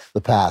not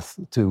the path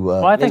to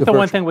well, I think the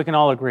one thing we can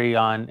all agree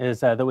on is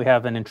that we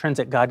have an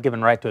intrinsic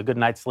God-given right to a good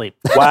night's sleep.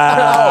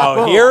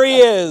 Wow, here he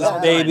is,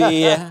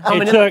 baby.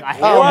 It took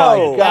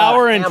an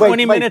hour and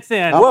 20 minutes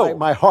in.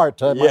 My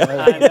heart. I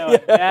know.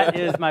 That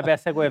is my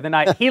best segue of the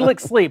night.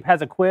 Helix Sleep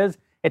has a quiz.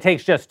 It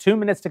takes just 2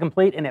 minutes to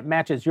complete, and it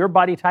matches your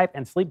body type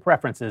and sleep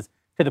preferences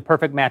to the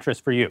perfect mattress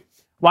for you.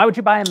 Why would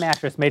you buy a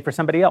mattress made for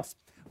somebody else?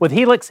 With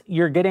Helix,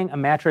 you're getting a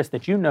mattress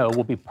that you know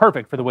will be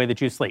perfect for the way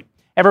that you sleep.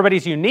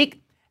 Everybody's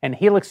unique, and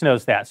Helix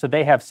knows that. So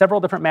they have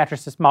several different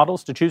mattresses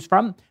models to choose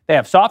from. They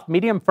have soft,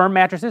 medium, firm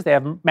mattresses. They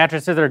have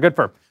mattresses that are good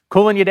for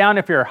cooling you down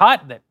if you're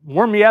hot, that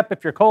warm you up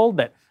if you're cold,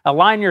 that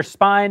align your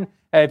spine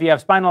if you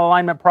have spinal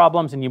alignment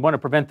problems and you want to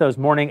prevent those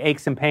morning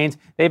aches and pains.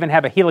 They even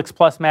have a Helix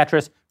Plus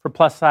mattress for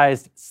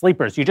plus-sized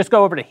sleepers. You just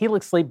go over to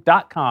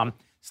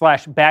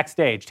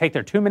helixsleep.com/backstage. Take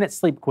their 2-minute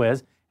sleep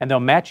quiz, and they'll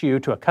match you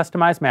to a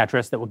customized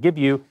mattress that will give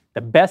you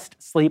the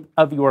best sleep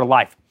of your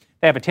life.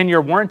 They have a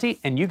 10-year warranty,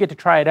 and you get to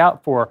try it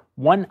out for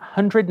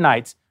 100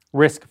 nights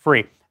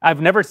risk-free. I've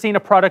never seen a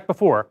product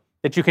before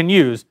that you can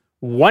use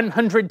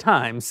 100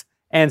 times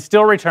and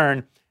still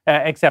return,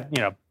 except,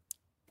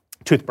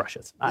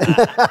 toothbrushes.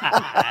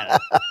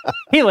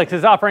 Helix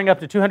is offering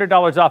up to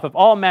 $200 off of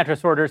all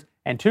mattress orders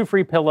and 2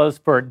 free pillows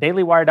for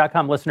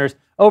DailyWire.com listeners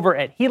over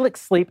at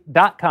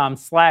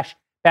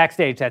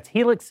helixsleep.com/backstage. That's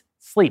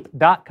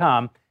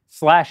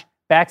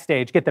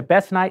helixsleep.com/backstage. Get the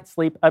best night's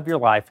sleep of your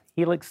life.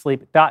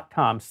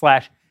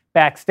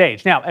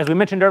 helixsleep.com/backstage. Now, as we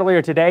mentioned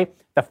earlier today,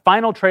 the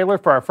final trailer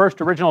for our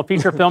first original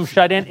feature film,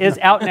 Shut In, is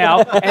out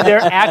now, and they're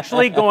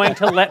actually going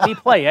to let me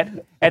play it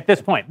at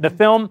this point. The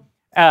film,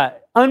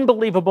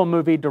 unbelievable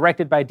movie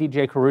directed by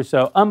DJ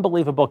Caruso,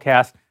 unbelievable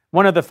cast,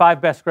 one of the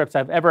 5 best scripts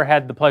I've ever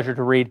had the pleasure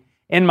to read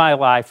in my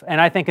life, and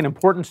I think an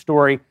important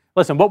story.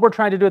 Listen, what we're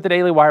trying to do at the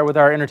Daily Wire with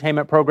our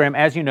entertainment program,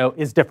 as you know,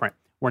 is different.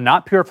 We're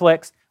not pure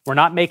flicks. We're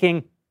not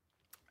making,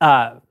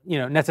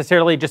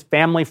 necessarily just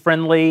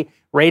family-friendly,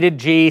 rated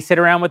G, sit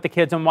around with the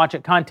kids and watch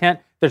it content.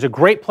 There's a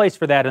great place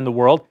for that in the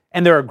world,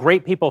 and there are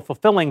great people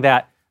fulfilling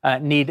that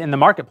need in the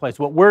marketplace.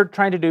 What we're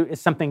trying to do is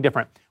something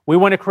different. We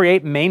want to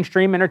create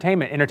mainstream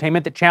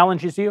entertainment that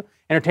challenges you,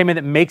 entertainment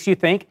that makes you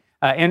think,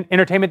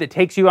 entertainment that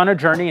takes you on a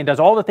journey and does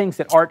all the things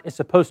that art is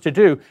supposed to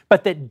do,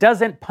 but that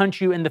doesn't punch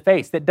you in the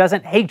face, that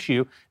doesn't hate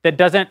you, that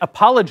doesn't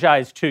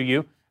apologize to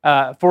you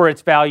for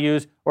its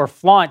values or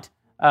flaunt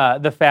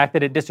the fact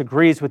that it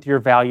disagrees with your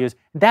values.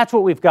 That's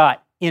what we've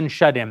got in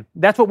Shut In.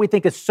 That's what we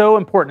think is so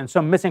important and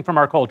so missing from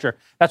our culture.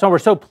 That's why we're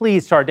so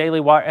pleased to our Daily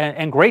Wire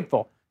and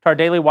grateful to our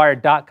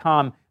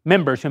dailywire.com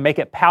members who make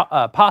it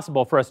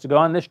possible for us to go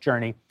on this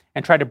journey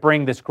and try to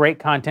bring this great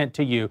content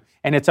to you.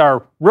 And it's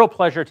our real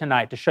pleasure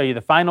tonight to show you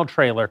the final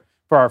trailer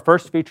for our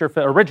first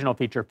original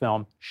feature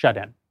film, Shut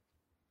In.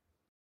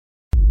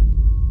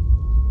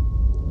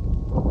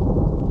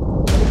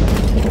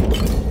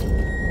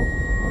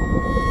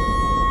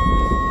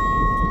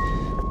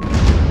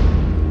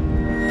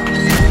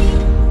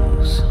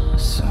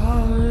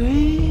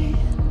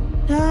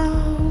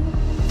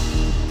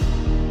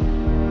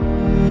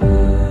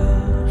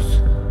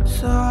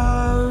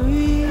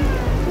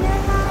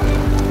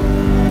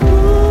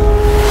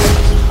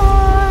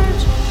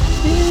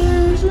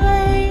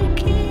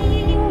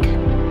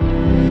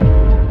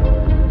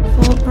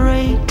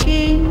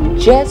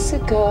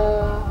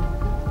 Jessica.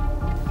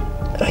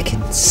 I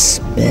can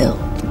smell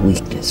the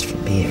weakness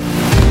from here.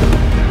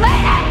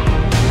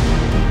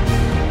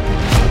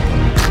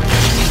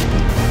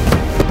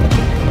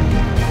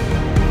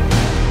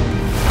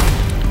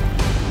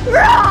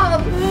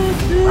 Rob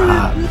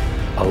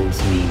owes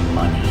me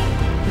money.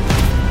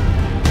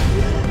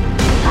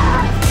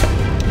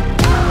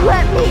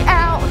 Let me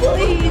out,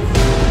 please.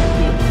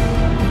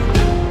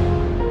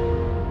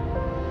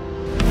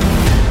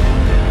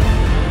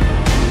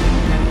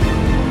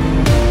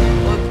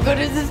 What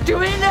is this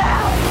doing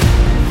now?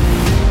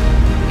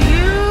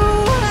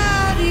 You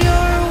had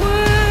your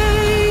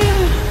way.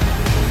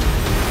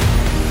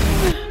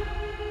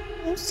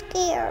 I'm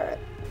scared.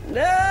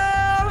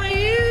 Now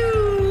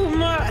you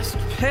must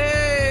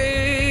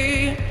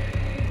pay.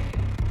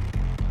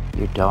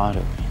 Your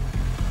daughter,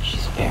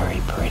 she's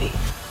very pretty.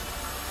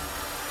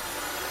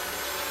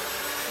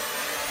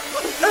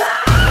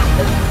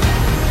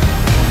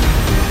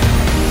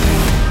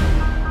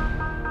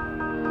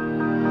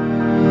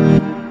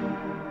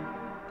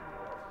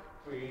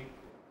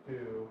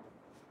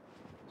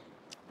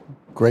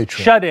 Great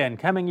show. Shut In,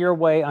 coming your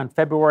way on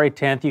February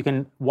 10th. You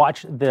can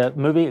watch the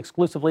movie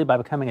exclusively by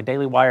becoming a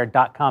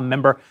dailywire.com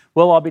member.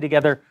 We'll all be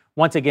together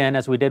once again,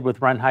 as we did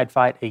with Run, Hide,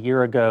 Fight a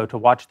year ago, to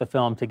watch the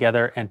film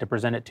together and to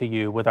present it to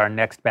you with our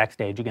next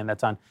Backstage. Again,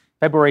 that's on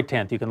February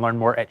 10th. You can learn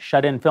more at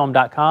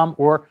shutinfilm.com,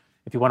 or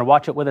if you want to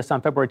watch it with us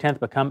on February 10th,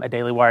 become a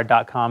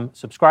dailywire.com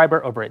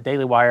subscriber over at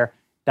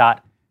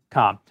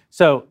dailywire.com.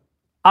 So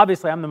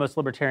obviously, I'm the most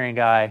libertarian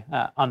guy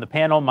on the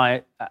panel.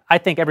 I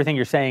think everything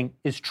you're saying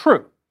is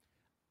true.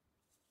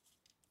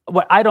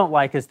 What I don't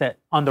like is that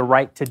on the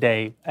right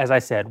today, as I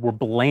said, we're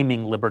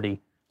blaming liberty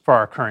for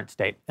our current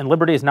state. And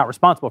liberty is not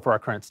responsible for our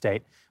current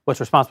state. What's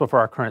responsible for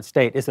our current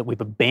state is that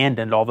we've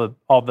abandoned all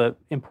the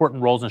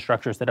important roles and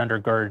structures that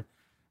undergird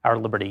our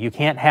liberty. You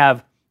can't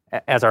have,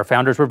 as our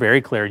founders were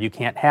very clear, you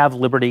can't have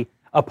liberty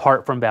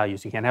apart from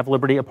values. You can't have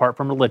liberty apart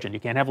from religion. You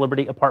can't have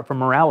liberty apart from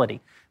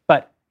morality.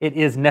 But it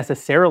is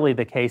necessarily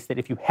the case that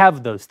if you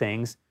have those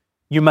things,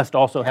 you must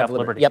also have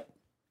liberty. Yep.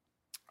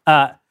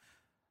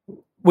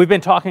 We've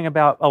been talking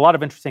about a lot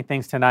of interesting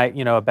things tonight,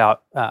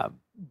 about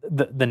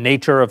the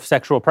nature of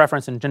sexual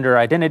preference and gender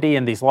identity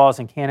and these laws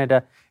in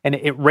Canada. And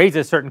it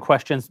raises certain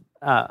questions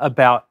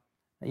about,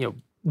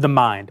 the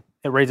mind.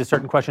 It raises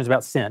certain questions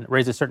about sin. It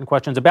raises certain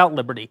questions about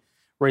liberty. It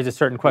raises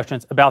certain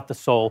questions about the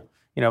soul.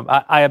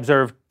 I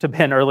observed to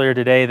Ben earlier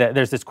today that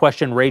there's this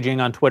question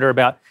raging on Twitter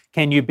about,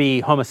 can you be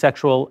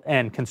homosexual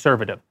and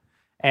conservative?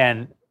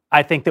 And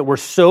I think that we're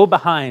so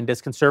behind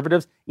as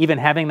conservatives, even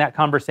having that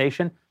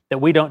conversation, that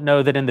we don't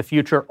know that in the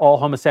future all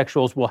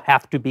homosexuals will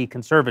have to be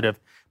conservative,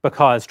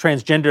 because the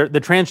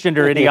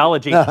transgender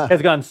ideology has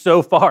gone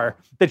so far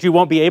that you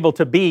won't be able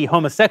to be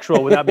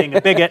homosexual without being a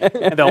bigot,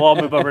 and they'll all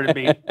move over to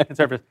be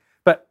conservative.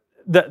 But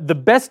the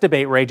best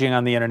debate raging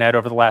on the internet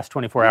over the last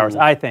 24 hours,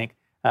 I think,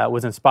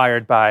 was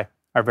inspired by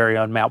our very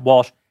own Matt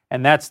Walsh,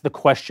 and that's the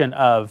question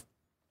of,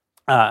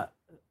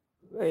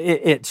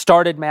 it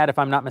started, Matt, if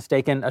I'm not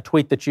mistaken, a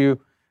tweet that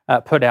you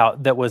put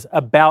out that was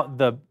about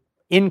the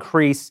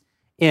increase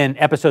in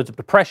episodes of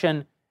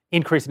depression,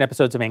 increase in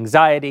episodes of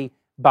anxiety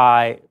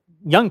by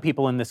young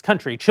people in this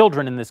country,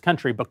 children in this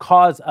country,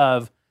 because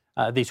of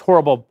these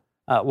horrible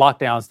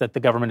lockdowns that the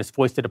government has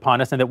foisted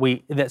upon us, and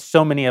that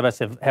so many of us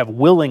have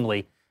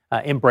willingly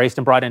embraced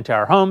and brought into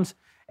our homes.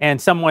 And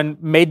someone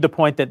made the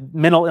point that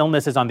mental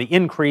illness is on the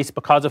increase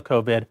because of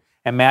COVID.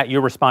 And Matt,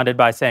 you responded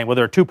by saying, well,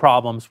 there are two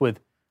problems with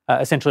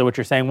essentially what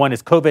you're saying. One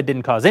is COVID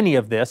didn't cause any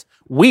of this.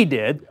 We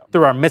did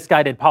through our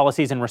misguided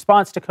policies in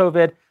response to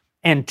COVID.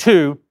 And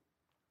two,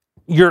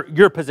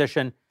 your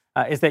position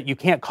is that you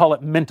can't call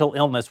it mental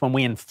illness when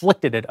we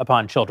inflicted it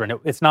upon children.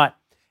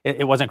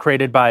 It wasn't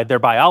created by their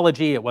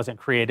biology. It wasn't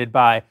created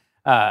by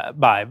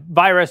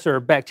virus or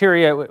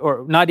bacteria,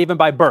 or not even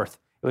by birth.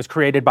 It was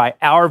created by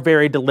our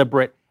very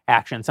deliberate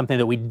action, something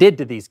that we did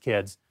to these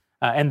kids.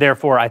 And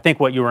therefore, I think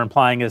what you were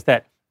implying is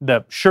that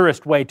the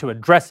surest way to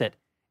address it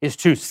is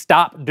to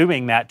stop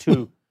doing that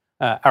to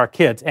our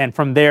kids. And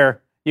from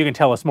there, you can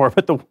tell us more.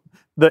 But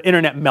the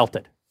internet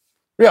melted.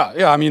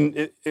 Yeah. I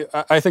mean,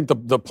 I think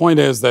the point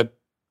is that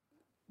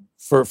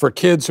for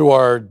kids who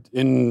are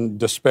in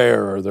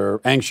despair, or they're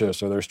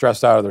anxious, or they're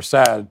stressed out, or they're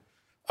sad,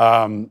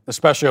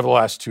 especially over the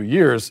last 2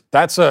 years,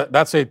 that's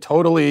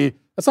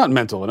not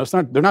mental illness.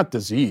 They're not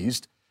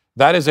diseased.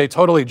 That is a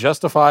totally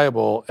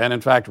justifiable and, in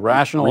fact,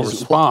 rational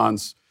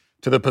response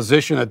to the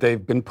position that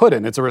they've been put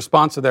in. It's a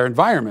response to their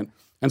environment.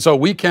 And so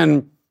we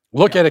can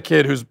look at a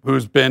kid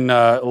who's been,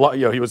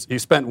 he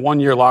spent 1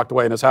 year locked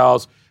away in his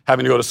house,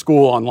 having to go to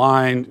school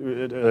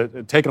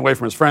online, taken away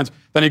from his friends.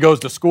 Then he goes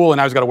to school, and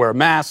now he's got to wear a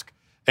mask,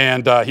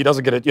 and he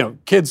doesn't get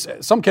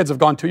it. Some kids have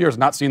gone 2 years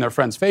not seeing their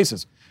friends'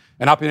 faces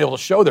and not being able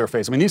to show their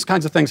face. I mean, these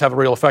kinds of things have a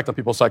real effect on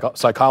people's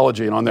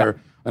psychology and on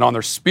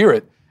their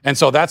spirit. And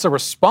so that's a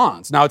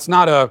response. Now, it's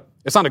not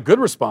a good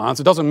response.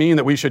 It doesn't mean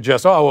that we should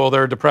just,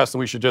 they're depressed and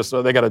we should just,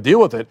 they got to deal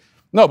with it.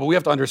 No, but we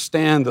have to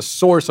understand the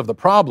source of the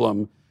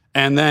problem.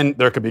 And then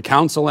there could be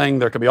counseling.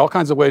 There could be all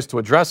kinds of ways to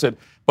address it.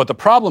 But the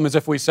problem is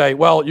if we say,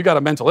 well, you got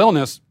a mental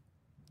illness,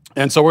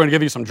 and so we're going to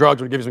give you some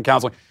drugs, we're going to give you some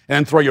counseling, and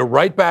then throw you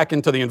right back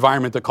into the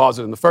environment that caused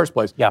it in the first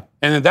place. Yeah.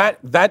 And then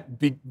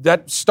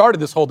that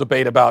started this whole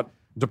debate about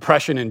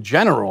depression in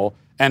general.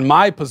 And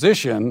my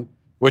position,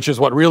 which is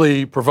what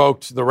really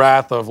provoked the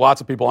wrath of lots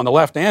of people on the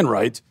left and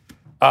right,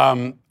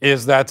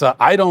 is that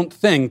I don't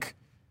think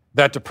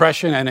that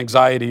depression and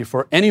anxiety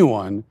for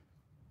anyone,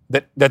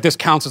 that this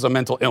counts as a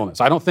mental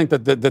illness. I don't think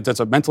that that's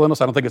a mental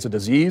illness. I don't think it's a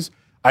disease.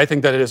 I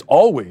think that it is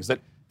always, that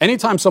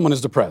anytime someone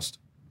is depressed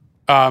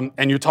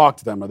and you talk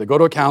to them or they go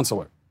to a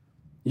counselor,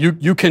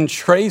 you can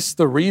trace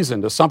the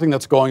reason to something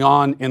that's going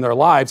on in their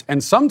lives.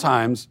 And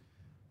sometimes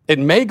it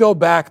may go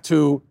back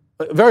to,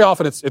 very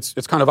often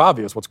it's kind of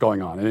obvious what's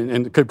going on.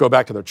 And it could go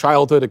back to their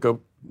childhood.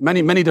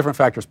 Many different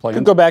factors play in.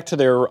 Could go back to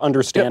their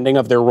understanding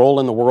of their role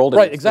in the world,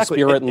 right, and exactly.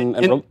 Spirit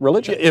and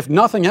religion. If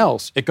nothing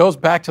else, it goes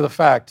back to the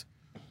fact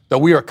that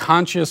we are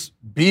conscious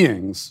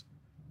beings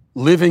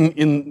living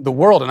in the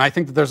world. And I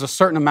think that there's a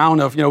certain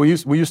amount of,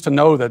 we used to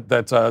know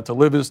that to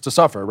live is to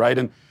suffer, right?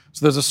 And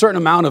so there's a certain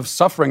amount of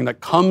suffering that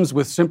comes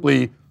with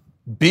simply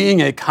being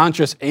a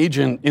conscious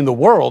agent in the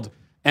world.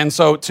 And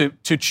so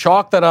to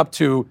chalk that up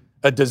to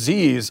a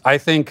disease, I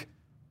think,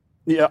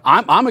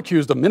 I'm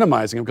accused of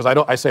minimizing it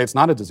because I say it's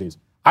not a disease.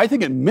 I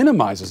think it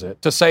minimizes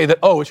it to say that,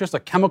 it's just a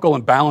chemical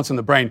imbalance in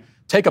the brain.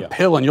 Take a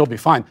pill and you'll be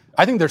fine.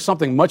 I think there's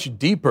something much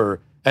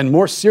deeper and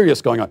more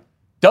serious going on.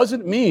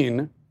 Doesn't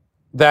mean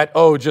that,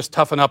 just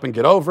toughen up and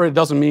get over it. It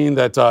doesn't mean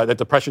that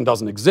depression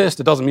doesn't exist.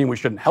 It doesn't mean we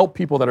shouldn't help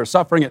people that are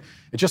suffering it.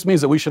 It just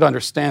means that we should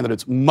understand that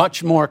it's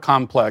much more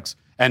complex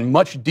and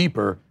much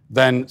deeper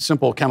than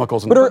simple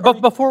chemicals.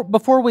 But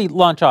before we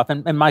launch off,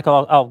 and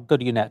Michael, I'll go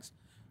to you next.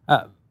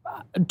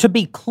 To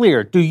be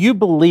clear, do you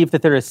believe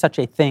that there is such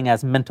a thing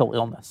as mental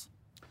illness?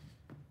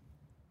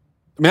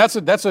 I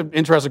mean, that's an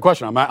interesting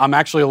question. I'm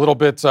actually a little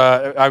bit,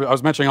 I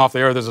was mentioning off the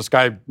air, there's this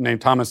guy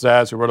named Thomas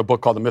Zaz who wrote a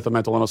book called The Myth of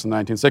Mental Illness in the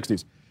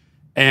 1960s.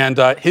 And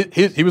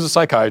he was a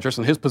psychiatrist,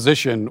 and his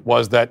position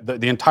was that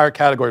the entire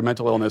category of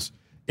mental illness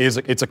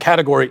it's a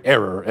category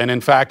error. And in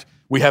fact,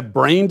 we have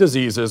brain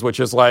diseases, which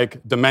is like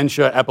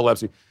dementia,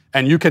 epilepsy.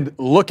 And you can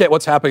look at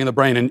what's happening in the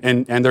brain,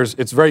 and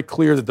it's very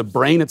clear that the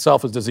brain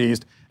itself is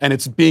diseased, and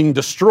it's being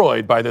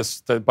destroyed by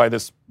this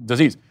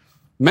disease.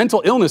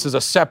 Mental illness is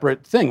a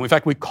separate thing. In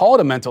fact, we call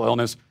it a mental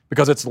illness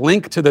because its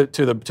link to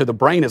the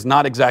brain is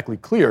not exactly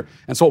clear.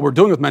 And so what we're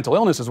doing with mental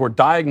illness is we're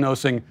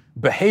diagnosing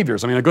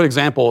behaviors. I mean, a good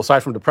example,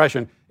 aside from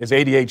depression, is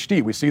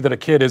ADHD. We see that a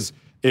kid is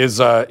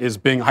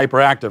being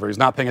hyperactive, or he's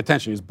not paying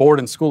attention, he's bored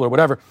in school or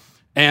whatever.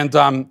 And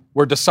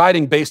we're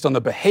deciding based on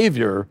the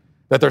behavior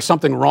that there's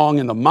something wrong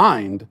in the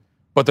mind,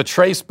 but the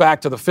trace back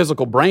to the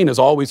physical brain is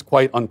always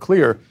quite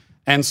unclear.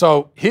 And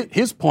so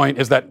his point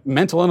is that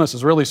mental illness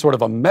is really sort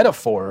of a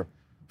metaphor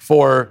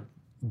for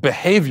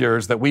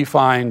behaviors that we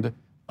find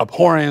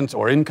abhorrent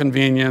or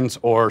inconvenient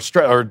or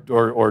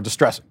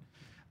distressing.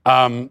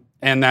 And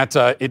that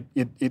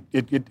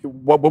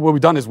what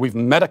we've done is we've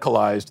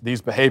medicalized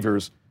these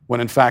behaviors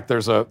when in fact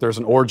there's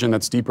an origin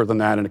that's deeper than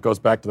that, and it goes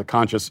back to the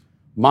conscious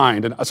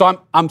mind. And so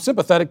I'm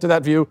sympathetic to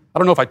that view. I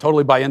don't know if I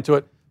totally buy into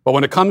it, but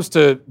when it comes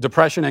to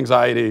depression,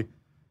 anxiety,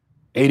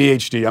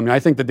 ADHD, I mean, I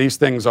think that these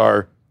things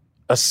are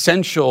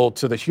essential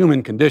to the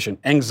human condition.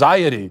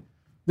 Anxiety.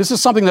 This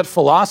is something that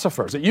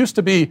philosophers, it used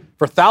to be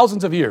for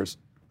thousands of years,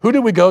 who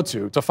did we go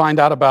to find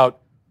out about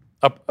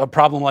a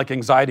problem like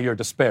anxiety or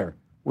despair?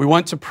 We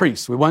went to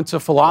priests. We went to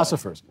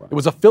philosophers. Right. It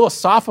was a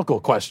philosophical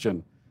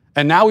question.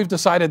 And now we've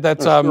decided that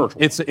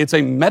it's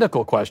a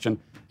medical question.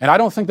 And I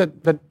don't think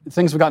that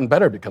things have gotten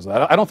better because of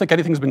that. I don't think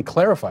anything's been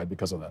clarified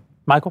because of that.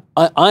 Michael?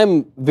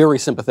 I'm very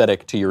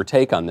sympathetic to your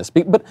take on this.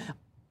 But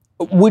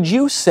would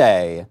you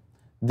say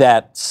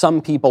that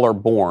some people are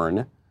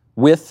born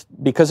with,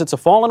 because it's a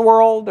fallen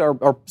world,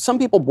 or some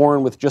people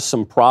born with just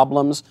some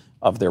problems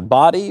of their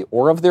body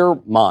or of their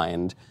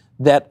mind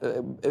that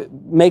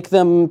make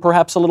them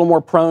perhaps a little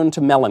more prone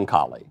to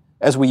melancholy,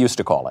 as we used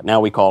to call it? Now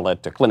we call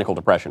it clinical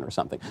depression or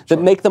something. Sure.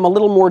 That make them a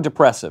little more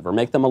depressive or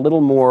make them a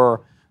little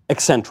more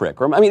eccentric.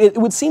 Or, I mean, it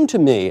would seem to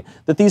me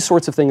that these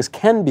sorts of things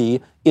can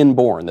be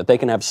inborn, that they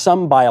can have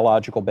some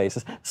biological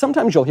basis.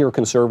 Sometimes you'll hear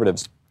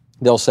conservatives,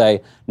 they'll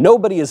say,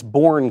 nobody is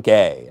born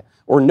gay,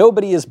 or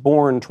nobody is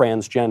born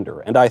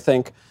transgender. And I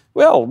think,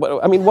 well,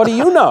 I mean, what do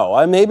you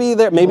know? Maybe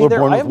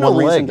I have no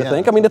reason to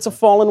think. I mean, it's a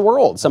fallen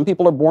world. Some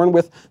people are born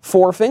with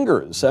 4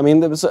 fingers. I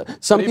mean, there was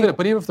some people.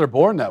 But even if they're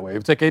born that way,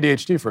 take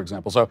ADHD, for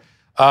example. So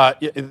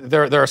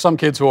there are some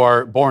kids who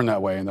are born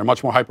that way, and they're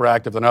much more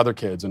hyperactive than other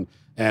kids.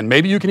 And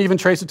maybe you can even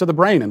trace it to the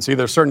brain and see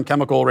there's certain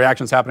chemical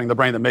reactions happening in the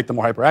brain that make them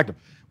more hyperactive.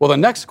 Well, the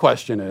next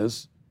question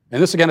is,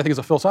 and this again I think is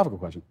a philosophical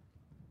question,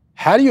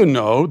 how do you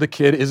know the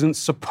kid isn't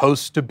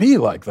supposed to be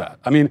like that?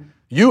 I mean,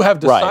 you have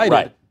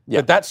decided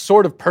that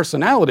sort of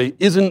personality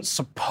isn't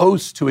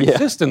supposed to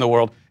exist in the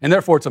world, and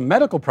therefore it's a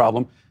medical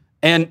problem.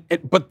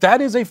 But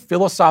that is a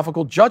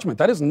philosophical judgment.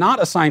 That is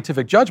not a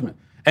scientific judgment.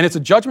 And it's a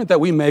judgment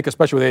that we make,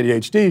 especially with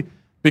ADHD,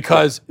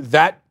 because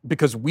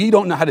we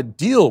don't know how to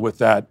deal with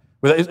that.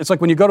 It's like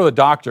when you go to a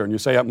doctor and you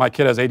say, my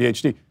kid has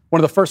ADHD, one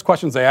of the first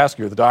questions they ask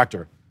you, the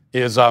doctor,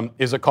 is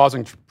it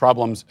causing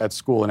problems at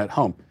school and at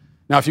home?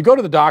 Now, if you go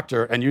to the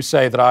doctor and you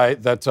say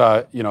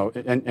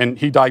and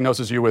he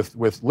diagnoses you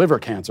with liver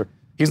cancer,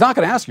 he's not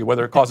going to ask you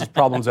whether it causes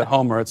problems at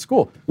home or at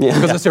school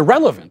because it's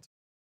irrelevant.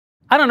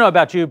 I don't know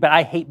about you, but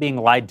I hate being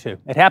lied to.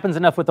 It happens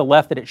enough with the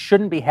left that it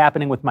shouldn't be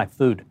happening with my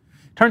food.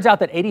 Turns out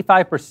that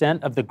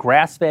 85% of the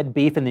grass-fed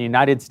beef in the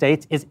United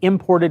States is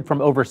imported from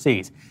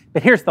overseas.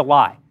 But here's the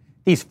lie.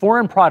 These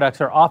foreign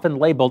products are often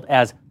labeled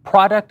as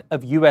product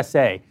of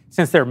USA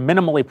since they're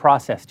minimally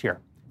processed here.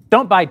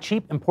 Don't buy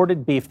cheap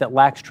imported beef that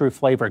lacks true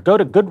flavor. Go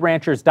to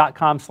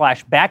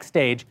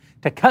goodranchers.com/backstage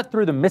to cut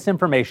through the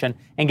misinformation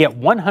and get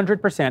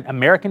 100%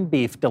 American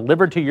beef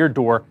delivered to your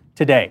door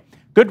today.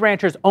 Good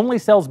Ranchers only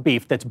sells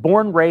beef that's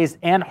born, raised,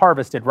 and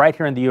harvested right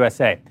here in the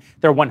USA.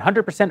 They're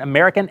 100%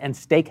 American and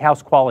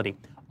steakhouse quality.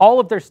 All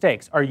of their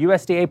steaks are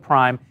USDA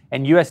Prime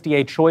and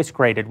USDA Choice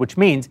graded, which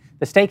means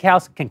the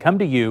steakhouse can come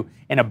to you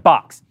in a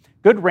box.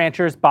 Good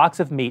Ranchers box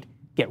of meat.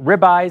 Get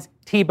ribeyes,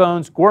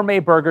 T-bones, gourmet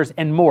burgers,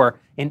 and more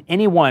in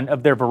any one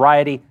of their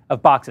variety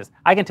of boxes.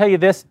 I can tell you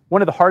this,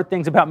 one of the hard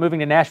things about moving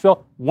to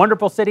Nashville,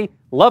 wonderful city,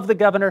 love the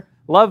governor,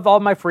 love all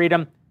my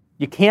freedom.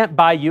 You can't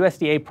buy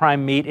USDA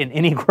Prime meat in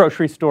any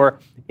grocery store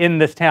in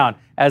this town.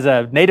 As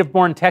a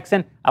native-born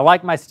Texan, I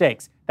like my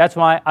steaks. That's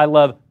why I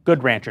love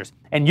Good Ranchers.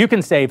 And you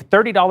can save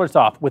 $30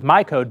 off with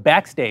my code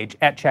BACKSTAGE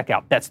at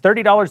checkout. That's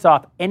 $30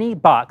 off any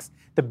box,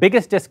 the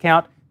biggest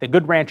discount that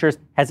Good Ranchers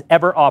has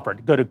ever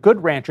offered. Go to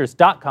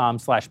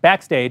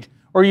goodranchers.com/backstage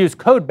or use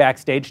code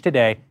BACKSTAGE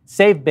today.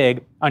 Save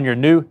big on your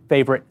new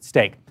favorite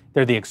steak.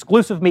 They're the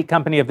exclusive meat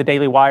company of the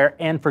Daily Wire,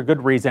 and for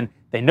good reason.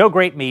 They know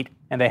great meat,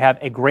 and they have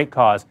a great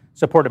cause.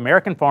 Support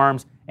American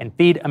farms and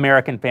feed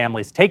American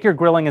families. Take your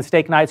grilling and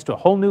steak nights to a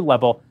whole new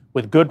level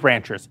with Good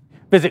Ranchers.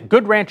 Visit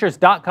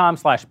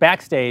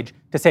goodranchers.com/backstage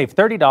to save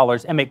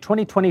 $30 and make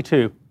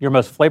 2022 your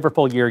most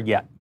flavorful year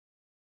yet.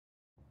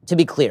 To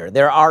be clear,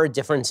 there are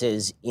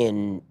differences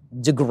in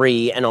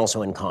degree and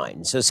also in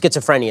kind. So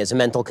schizophrenia is a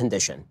mental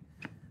condition,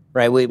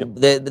 right?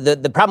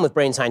 The problem with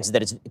brain science is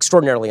that it's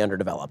extraordinarily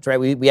underdeveloped, right?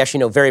 We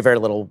actually know very, very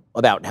little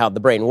about how the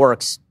brain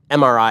works.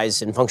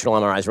 MRIs and functional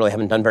MRIs really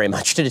haven't done very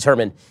much to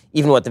determine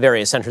even what the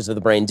various centers of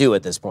the brain do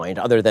at this point,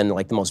 other than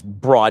like the most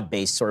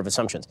broad-based sort of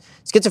assumptions.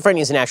 Schizophrenia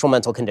is an actual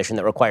mental condition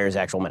that requires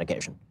actual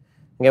medication.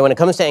 Okay, when it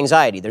comes to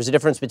anxiety, there's a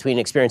difference between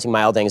experiencing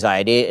mild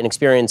anxiety and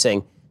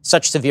experiencing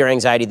such severe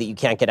anxiety that you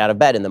can't get out of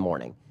bed in the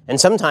morning.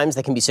 And sometimes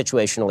that can be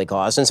situationally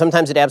caused, and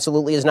sometimes it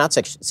absolutely is not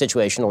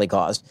situationally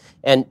caused.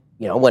 And,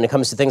 when it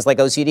comes to things like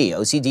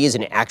OCD is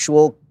an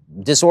actual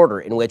disorder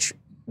in which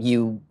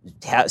you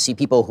see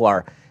people who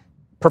are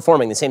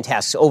performing the same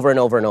tasks over and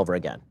over and over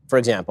again. For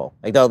example,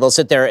 like they'll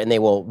sit there and they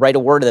will write a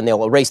word and then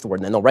they'll erase the word,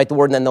 and then they'll write the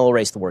word and then they'll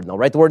erase the word, and they'll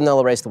write the word and they'll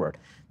erase the word.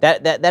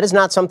 That is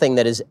not something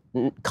that is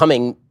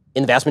coming,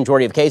 in the vast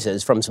majority of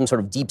cases, from some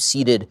sort of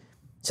deep-seated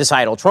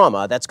societal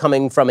trauma. That's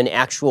coming from an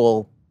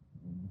actual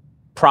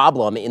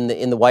problem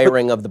in the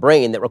wiring of the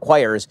brain that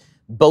requires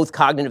both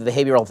cognitive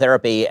behavioral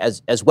therapy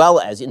as well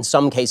as, in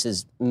some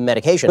cases,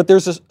 medication. But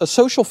there's a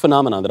social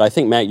phenomenon that I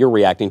think, Matt, you're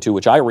reacting to,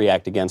 which I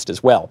react against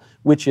as well,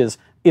 which is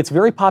it's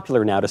very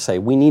popular now to say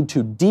we need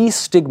to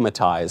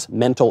destigmatize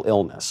mental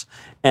illness.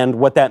 And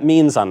what that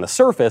means on the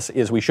surface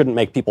is we shouldn't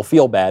make people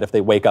feel bad if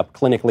they wake up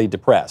clinically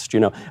depressed. You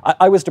know,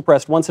 I was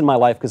depressed once in my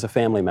life because a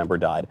family member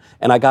died,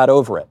 and I got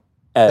over it.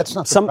 That's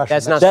not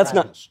depression.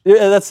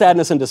 That's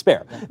sadness and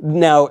despair. Yeah.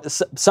 Now,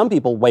 some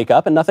people wake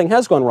up and nothing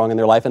has gone wrong in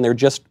their life and they're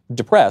just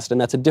depressed, and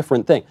that's a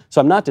different thing.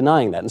 So I'm not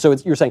denying that. And so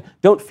you're saying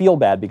don't feel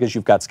bad because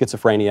you've got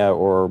schizophrenia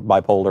or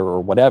bipolar or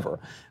whatever.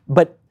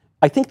 But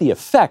I think the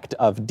effect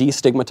of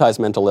destigmatized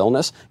mental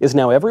illness is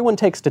now everyone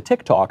takes to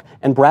TikTok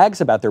and brags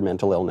about their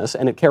mental illness,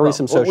 and it carries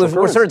some social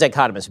We're sort of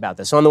dichotomous about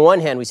this. So on the one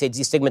hand, we say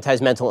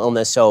destigmatize mental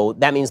illness, so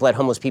that means let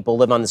homeless people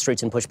live on the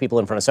streets and push people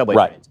in front of subway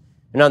trains.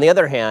 And on the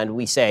other hand,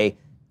 we say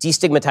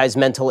destigmatize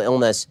mental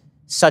illness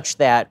such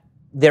that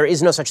there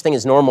is no such thing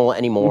as normal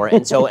anymore,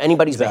 and so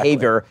anybody's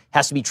behavior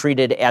has to be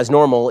treated as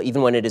normal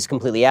even when it is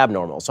completely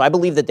abnormal. So I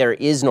believe that there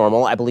is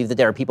normal. I believe that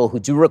there are people who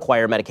do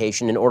require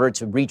medication in order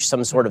to reach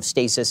some sort of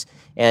stasis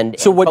and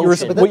so what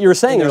you're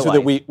saying is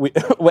that we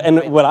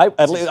and what I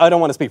don't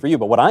want to speak for you,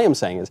 but what I am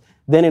saying is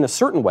then in a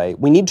certain way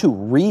we need to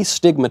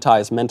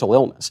re-stigmatize mental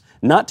illness,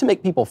 not to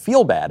make people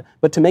feel bad,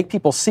 but to make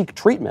people seek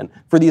treatment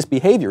for these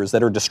behaviors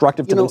that are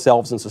destructive to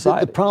themselves and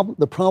society.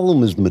 The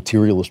problem is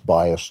materialist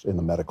bias in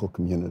the medical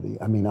community.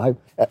 I mean,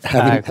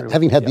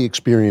 having had the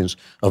experience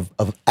of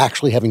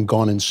actually having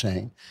gone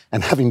insane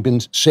and having been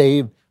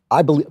saved,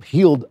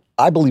 healed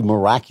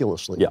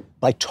miraculously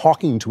by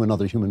talking to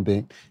another human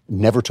being.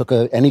 Never took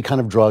any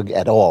kind of drug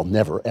at all,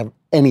 never, ever,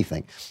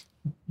 anything.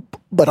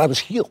 But I was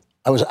healed.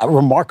 I was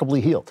remarkably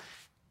healed.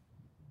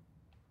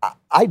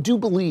 I do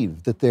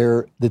believe that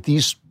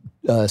these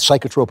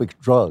psychotropic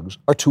drugs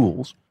are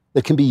tools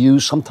that can be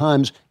used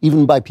sometimes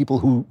even by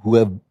people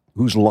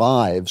whose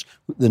lives,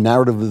 the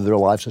narrative of their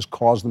lives has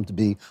caused them to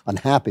be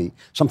unhappy.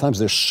 Sometimes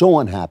they're so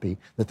unhappy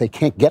that they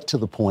can't get to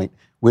the point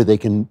where they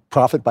can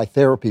profit by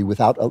therapy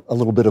without a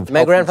little bit of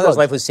My grandfather's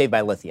life was saved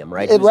by lithium,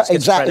 right?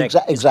 Exactly.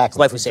 His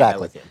life was saved by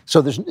lithium.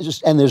 So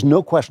there's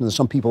no question that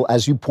some people,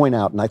 as you point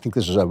out, and I think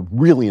this is a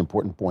really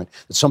important point,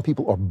 that some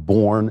people are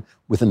born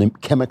with a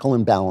chemical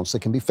imbalance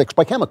that can be fixed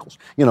by chemicals.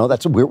 You know,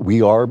 that's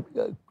we are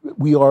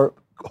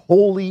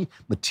wholly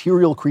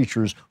material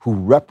creatures who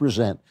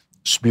represent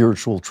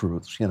spiritual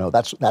truths. You know,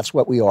 that's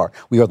what we are.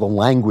 We are the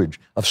language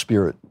of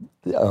spirit.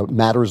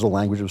 Matter is the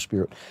language of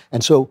spirit.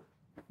 And so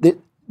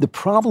the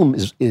problem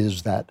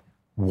is that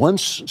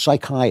once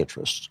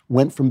psychiatrists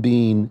went from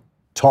being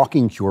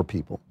talking cure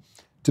people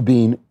to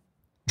being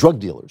drug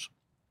dealers,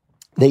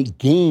 they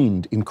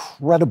gained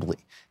incredibly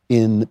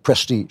in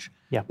prestige.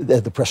 Yeah.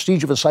 The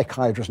prestige of a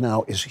psychiatrist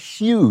now is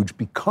huge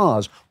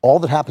because all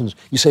that happens,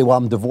 you say, well,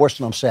 I'm divorced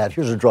and I'm sad,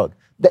 here's a drug.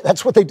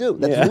 That's what they do.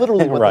 That's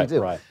literally what they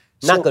do. Right.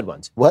 Not good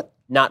ones. What?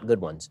 Not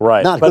good ones.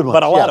 Right. Not good ones.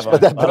 But a lot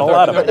of them. But a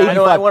lot of them.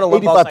 I want to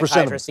lump all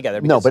psychiatrists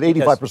together. No, but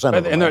 85%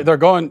 of them. And they're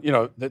going, you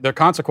know, their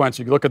consequence,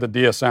 you look at the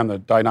DSM, the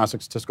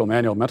Diagnostic Statistical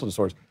Manual of Mental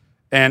Disorders,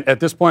 and at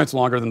this point it's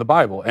longer than the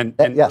Bible. And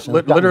yes,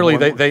 literally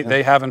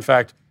they have in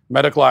fact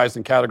medicalized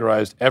and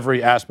categorized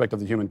every aspect of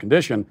the human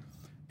condition.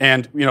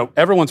 And, you know,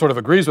 everyone sort of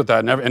agrees with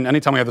that. And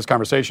anytime we have this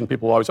conversation,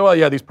 people always say, well,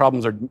 yeah, these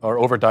problems are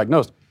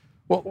overdiagnosed.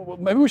 Well,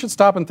 maybe we should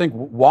stop and think,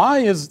 why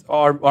is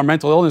our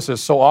mental illnesses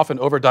so often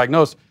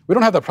overdiagnosed? We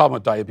don't have that problem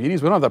with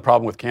diabetes. We don't have that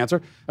problem with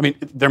cancer. I mean,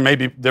 there may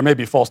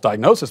be false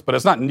diagnosis, but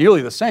it's not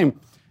nearly the same.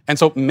 And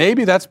so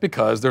maybe that's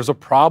because there's a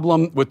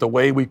problem with the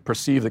way we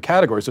perceive the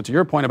category. So to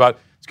your point about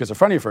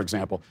schizophrenia, for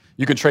example,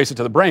 you can trace it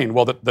to the brain.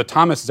 Well, the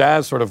Thomas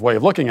Zaz sort of way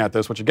of looking at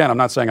this, which again, I'm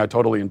not saying I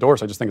totally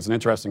endorse, I just think it's an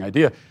interesting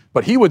idea.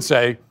 But he would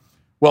say,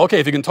 well, okay,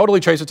 if you can totally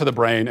trace it to the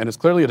brain and it's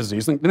clearly a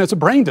disease, then it's a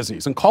brain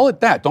disease. And call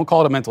it that. Don't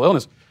call it a mental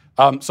illness.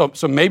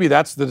 So maybe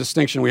that's the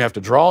distinction we have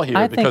to draw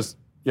here because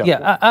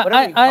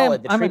whatever you call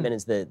it, the treatment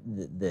is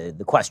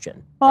the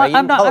question. Well, right?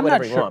 I'm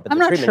not sure. I'm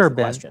not sure,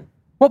 Ben.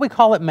 What we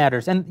call it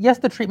matters, and yes,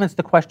 the treatment's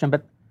the question,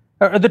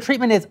 or the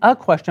treatment is a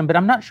question, but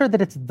I'm not sure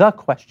that it's the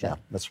question. Yeah,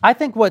 that's right. I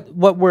think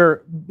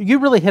you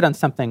really hit on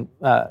something,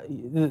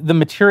 the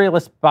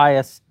materialist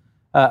bias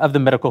of the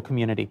medical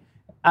community,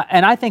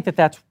 and I think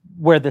that's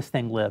where this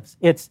thing lives.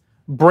 It's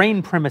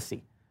brain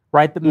primacy.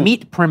 Right, the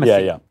meat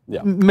primacy,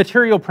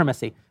 material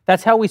primacy.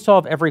 That's how we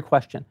solve every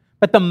question.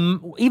 But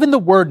even the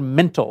word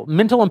mental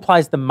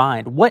implies the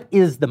mind. What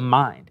is the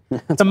mind?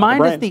 The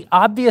mind is the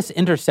obvious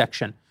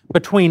intersection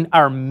between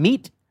our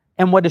meat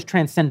and what is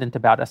transcendent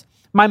about us.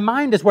 My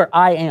mind is where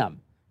I am,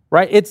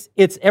 right?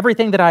 It's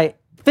everything that I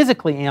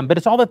physically am, but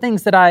it's all the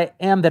things that I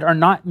am that are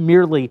not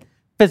merely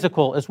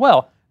physical as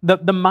well.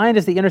 The mind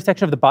is the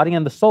intersection of the body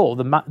and the soul.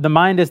 The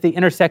mind is the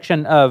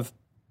intersection of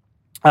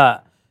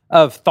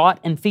thought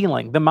and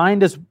feeling. The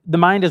mind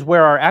is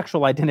where our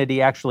actual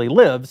identity actually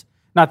lives,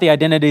 not the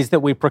identities that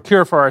we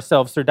procure for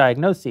ourselves through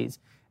diagnoses.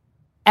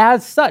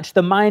 As such,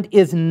 the mind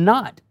is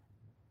not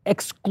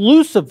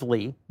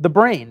exclusively the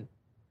brain.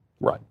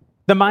 Right.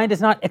 The mind is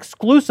not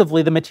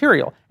exclusively the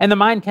material, and the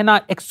mind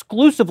cannot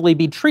exclusively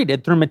be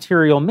treated through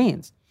material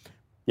means.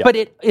 Yep. But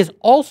it is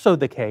also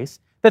the case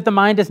that the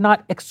mind is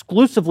not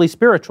exclusively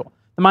spiritual.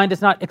 The mind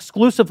is not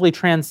exclusively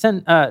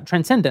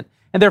transcendent,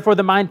 and therefore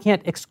the mind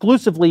can't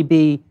exclusively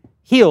be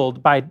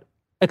healed by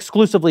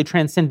exclusively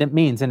transcendent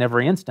means in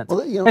every instance.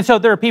 Well, and so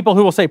there are people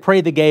who will say,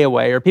 pray the gay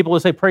away, or people who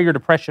say, pray your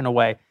depression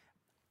away.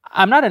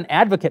 I'm not an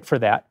advocate for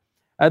that.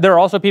 There are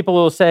also people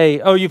who will say,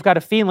 oh, you've got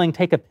a feeling,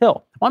 take a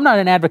pill. Well, I'm not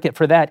an advocate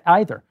for that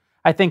either.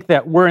 I think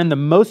that we're in the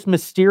most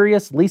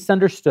mysterious, least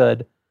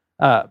understood,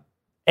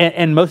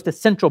 and most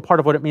essential part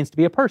of what it means to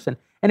be a person.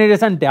 And it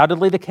is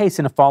undoubtedly the case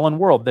in a fallen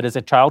world that as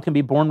a child can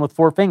be born with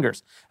 4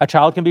 fingers. A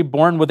child can be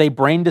born with a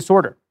brain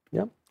disorder.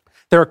 Yep.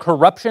 There are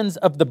corruptions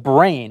of the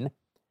brain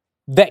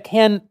that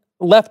can,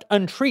 left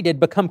untreated,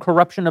 become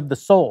corruption of the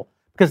soul,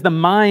 because the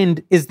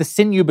mind is the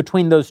sinew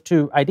between those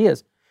two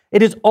ideas.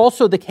 It is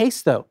also the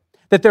case, though,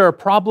 that there are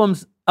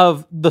problems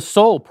of the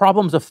soul,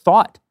 problems of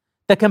thought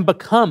that can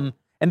become,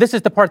 and this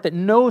is the part that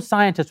no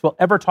scientist will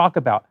ever talk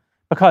about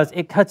because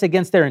it cuts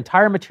against their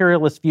entire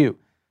materialist view.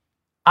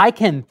 I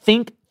can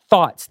think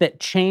thoughts that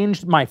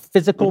changed my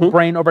physical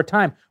brain over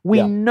time.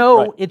 We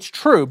know it's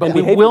true, but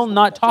we will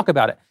not talk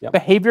about it.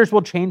 Behaviors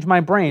will change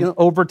my brain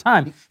over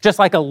time, just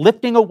like a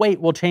lifting a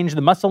weight will change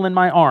the muscle in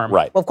my arm.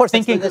 Right. Well, of course,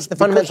 that's the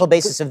fundamental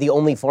basis of the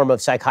only form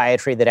of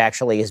psychiatry that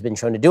actually has been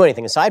shown to do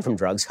anything aside from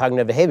drugs,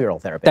 cognitive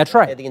behavioral therapy. That's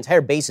right. The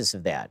entire basis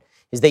of that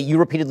is that you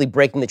repeatedly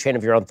breaking the chain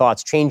of your own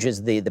thoughts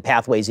changes the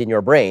pathways in your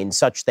brain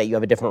such that you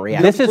have a different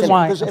reaction. This is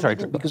why...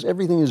 Because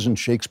everything is in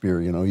Shakespeare,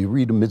 you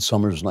read A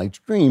Midsummer's Night's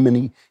Dream,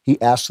 and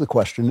he asks the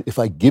question, if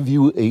I give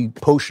you a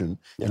potion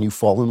and you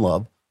fall in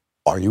love,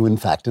 are you in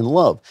fact in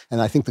love? And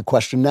I think the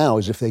question now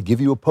is if they give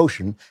you a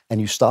potion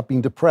and you stop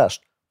being depressed,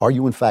 are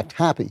you in fact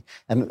happy?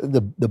 And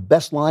the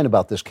best line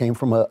about this came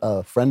from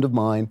a friend of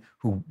mine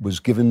who was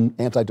given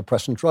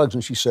antidepressant drugs,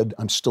 and she said,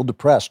 I'm still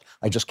depressed,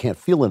 I just can't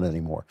feel it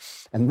anymore.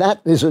 And that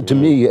is, to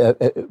me,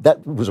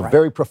 that was a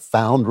very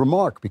profound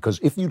remark, because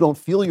if you don't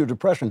feel your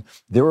depression,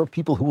 there are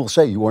people who will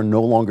say you are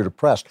no longer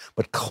depressed,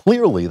 but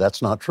clearly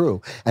that's not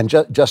true. And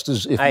just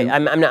as if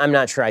I'm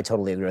not sure I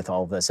totally agree with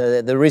all of this.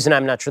 The reason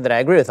I'm not sure that I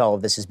agree with all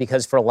of this is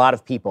because for a lot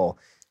of people,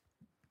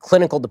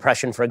 clinical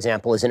depression, for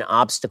example, is an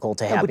obstacle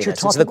to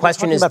happiness. So the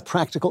question is about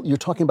practical. You're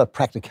talking about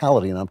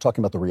practicality, and I'm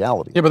talking about the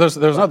reality. Yeah, but there's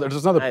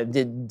another.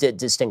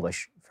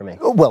 Distinguish for me.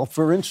 Well,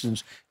 for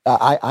instance,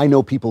 I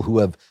know people who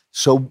have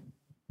so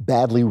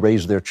badly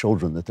raised their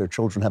children that their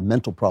children have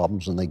mental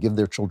problems, and they give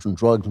their children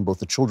drugs, and both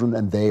the children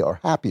and they are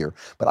happier.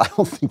 But I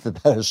don't think that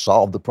has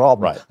solved the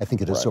problem. Right. I think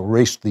it has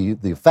erased the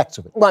effects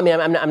of it. Well, I mean,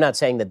 I'm not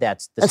saying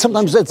that's the and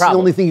sometimes that's the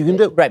only thing you can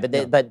do. Right, but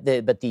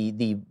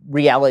the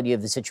reality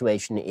of the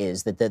situation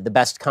is that the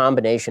best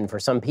combination for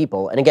some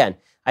people, and again,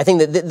 I think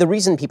that the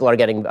reason people are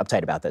getting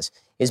uptight about this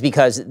is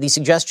because the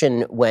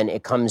suggestion when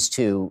it comes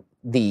to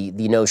the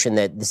notion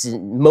that this is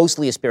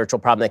mostly a spiritual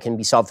problem that can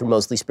be solved through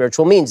mostly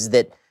spiritual means is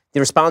that the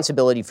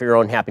responsibility for your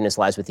own happiness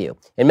lies with you.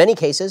 In many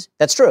cases,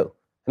 that's true.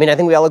 I mean, I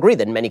think we all agree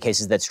that in many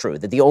cases that's true,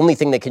 that the only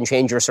thing that can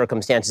change your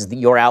circumstances is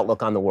your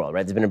outlook on the world,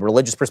 right? There's been a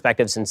religious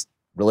perspective since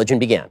religion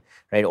began,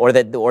 right? Or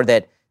that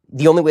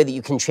the only way that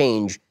you can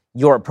change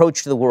your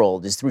approach to the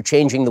world is through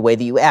changing the way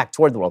that you act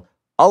toward the world.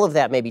 All of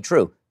that may be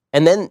true.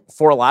 And then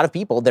for a lot of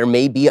people, there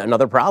may be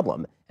another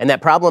problem. And that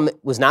problem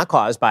was not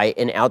caused by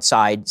an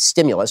outside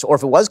stimulus, or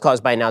if it was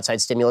caused by an outside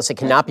stimulus, it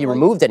cannot be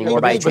removed anymore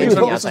by changing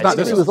the outside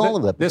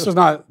stimulus. These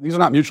are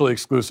not mutually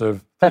exclusive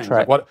things. That's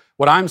right.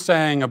 What I'm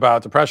saying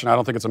about depression, I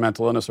don't think it's a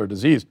mental illness or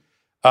disease.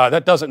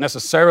 That doesn't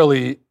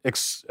necessarily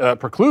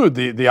preclude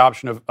the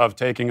option of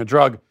taking a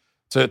drug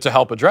to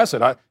help address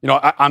it.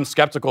 I'm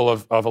skeptical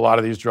of a lot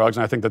of these drugs,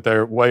 and I think that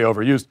they're way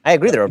overused. I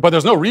agree there. But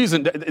there's no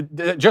reason,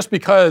 just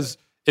because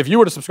if you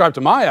were to subscribe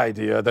to my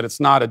idea that it's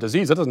not a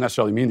disease, that doesn't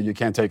necessarily mean that you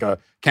can't take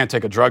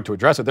a drug to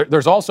address it.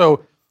 There's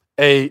also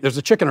there's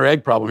a chicken or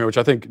egg problem here, which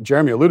I think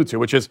Jeremy alluded to,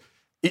 which is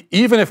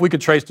even if we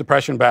could trace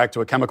depression back to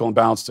a chemical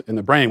imbalance in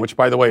the brain, which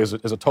by the way is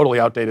a totally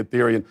outdated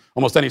theory, and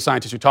almost any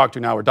scientist you talk to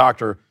now or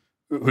doctor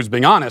who's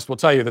being honest will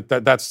tell you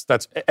that's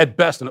at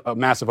best a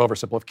massive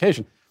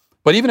oversimplification.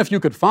 But even if you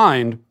could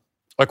find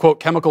a quote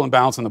chemical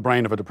imbalance in the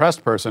brain of a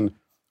depressed person,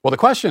 well, the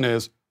question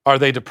is, are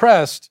they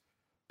depressed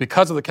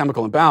because of the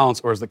chemical imbalance,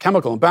 or is the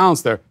chemical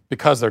imbalance there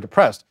because they're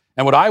depressed?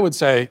 And what I would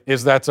say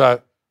is that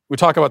we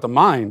talk about the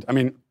mind. I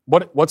mean,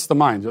 what's the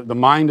mind? The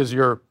mind is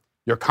your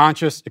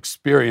conscious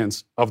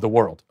experience of the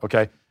world,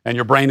 okay? And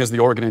your brain is the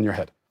organ in your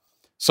head.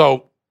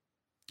 So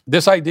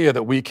this idea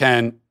that we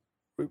can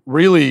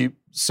really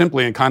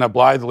simply and kind of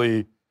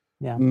blithely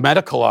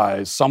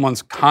medicalize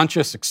someone's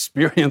conscious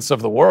experience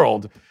of the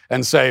world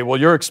and say, well,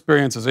 your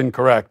experience is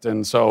incorrect,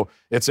 and so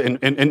it's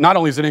and not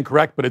only is it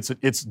incorrect, but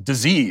it's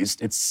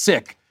diseased, it's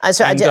sick. I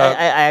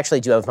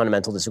actually do have a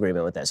fundamental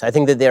disagreement with this. I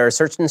think that there are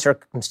certain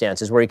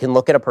circumstances where you can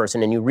look at a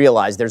person and you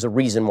realize there's a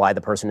reason why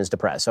the person is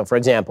depressed. So, for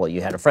example,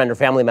 you had a friend or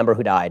family member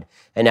who died,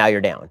 and now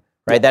you're down.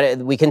 Right? That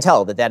we can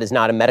tell that is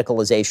not a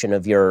medicalization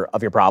of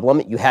your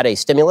problem. You had a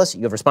stimulus.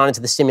 You have responded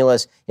to the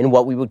stimulus in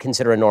what we would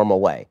consider a normal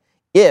way.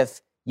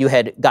 If you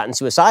had gotten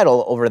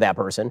suicidal over that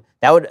person,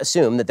 that would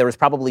assume that there was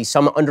probably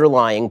some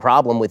underlying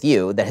problem with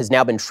you that has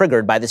now been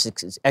triggered by this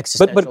existential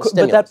stimulus.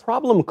 But that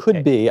problem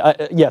could be,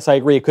 yes, I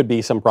agree, it could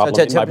be some problem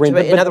in my brain.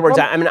 In other words,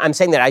 I'm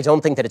saying that I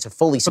don't think that it's a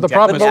fully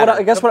subjective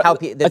matter.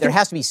 There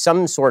has to be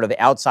some sort of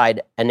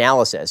outside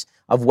analysis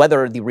of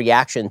whether the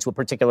reaction to a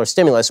particular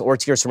stimulus or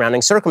to your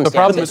surrounding circumstances. The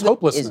problem is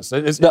hopelessness.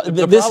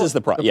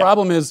 The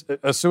problem is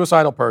a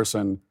suicidal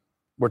person.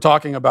 We're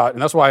talking about,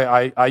 and that's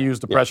why I use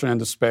depression and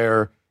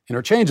despair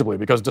interchangeably,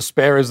 because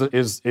despair is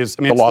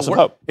the loss of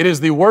hope. It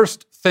is the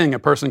worst thing a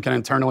person can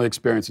internally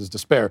experience is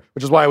despair,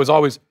 which is why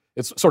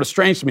it's sort of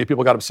strange to me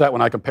people got upset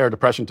when I compare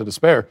depression to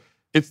despair.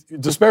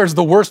 Despair is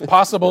the worst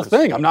possible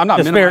thing. I'm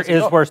not despair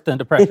is worse than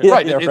depression.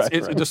 Right.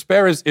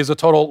 Despair is a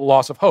total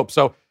loss of hope.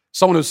 So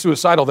someone who's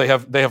suicidal, they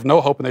have no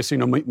hope and they see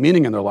no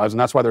meaning in their lives, and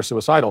that's why they're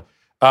suicidal.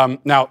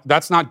 Now,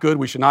 that's not good.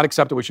 We should not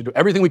accept it. We should do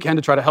everything we can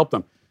to try to help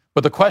them.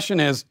 But the question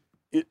is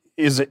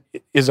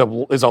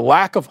a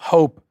lack of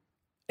hope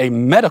a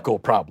medical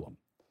problem?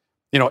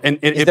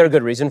 Is there a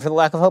good reason for the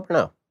lack of hope or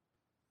no?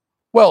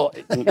 Well,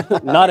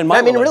 not in my.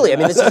 I mean, really. I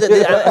mean, this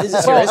is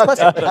a serious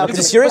question. It's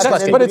a serious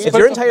question.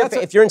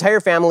 If your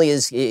entire family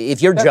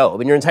if you're Job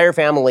and your entire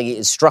family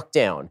is struck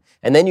down,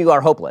 and then you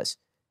are hopeless,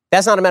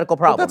 that's not a medical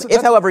problem.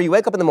 If, however, you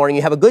wake up in the morning,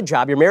 you have a good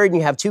job, you're married,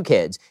 and you have 2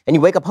 kids, and you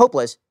wake up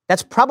hopeless,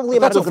 that's probably a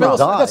medical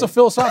problem. That's a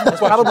philosophical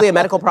question. Probably a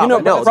medical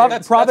problem.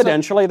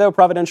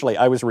 Providentially,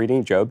 I was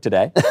reading Job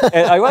today.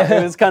 And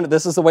it was kind of,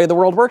 this is the way the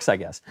world works, I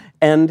guess.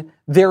 And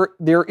there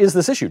is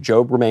this issue.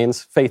 Job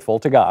remains faithful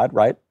to God,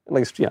 right? At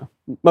least,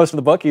 most of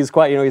the book, he's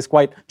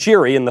quite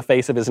cheery in the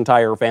face of his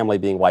entire family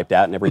being wiped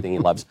out and everything he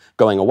loves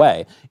going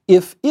away.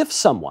 If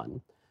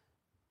someone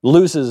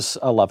loses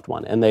a loved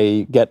one and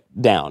they get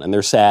down and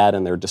they're sad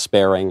and they're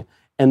despairing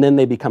and then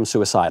they become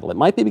suicidal, it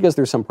might be because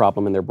there's some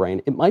problem in their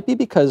brain. It might be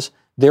because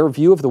their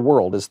view of the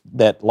world is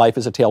that life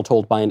is a tale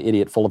told by an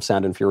idiot full of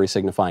sound and fury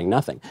signifying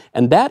nothing.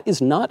 And that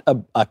is not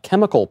a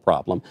chemical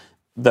problem,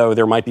 though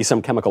there might be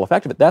some chemical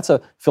effect of it. That's a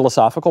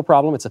philosophical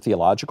problem. It's a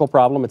theological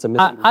problem. It's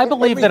a I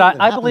believe that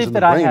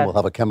I will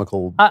have a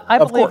chemical. I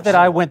believe that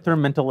I went through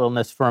mental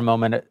illness for a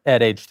moment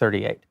at age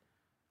 38,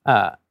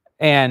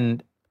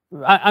 and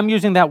I'm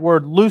using that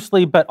word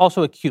loosely, but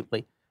also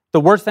acutely.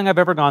 The worst thing I've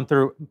ever gone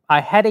through. I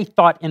had a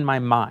thought in my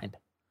mind,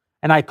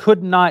 and I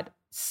could not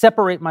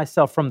separate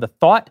myself from the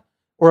thought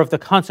or of the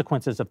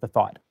consequences of the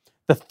thought.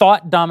 The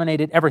thought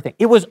dominated everything.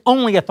 It was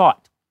only a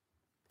thought.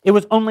 It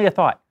was only a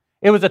thought.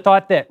 It was a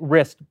thought that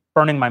risked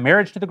burning my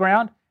marriage to the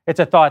ground. It's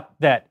a thought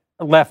that,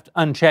 left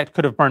unchecked,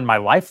 could have burned my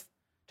life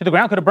to the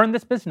ground, could have burned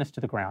this business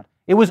to the ground.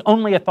 It was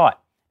only a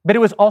thought. But it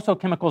was also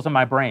chemicals in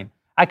my brain.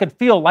 I could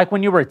feel, like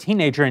when you were a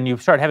teenager and you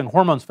started having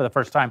hormones for the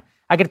first time,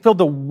 I could feel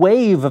the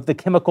wave of the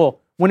chemical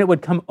when it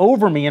would come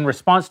over me in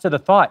response to the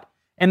thought.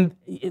 And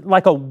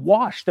like a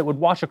wash that would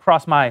wash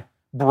across my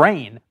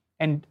brain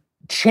and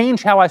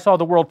change how I saw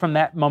the world from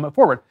that moment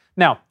forward.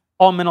 Now,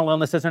 all mental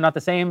illnesses are not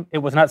the same. It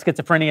was not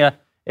schizophrenia.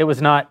 It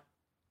was not,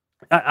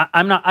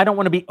 I don't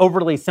want to be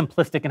overly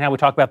simplistic in how we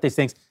talk about these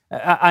things.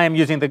 I am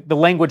using the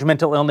language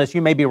mental illness.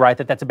 You may be right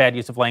that that's a bad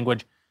use of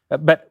language.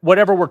 But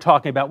whatever we're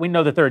talking about, we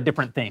know that they're a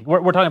different thing.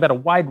 We're talking about a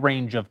wide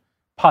range of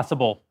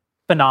possible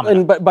phenomena.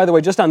 And by the way,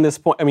 just on this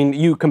point, I mean,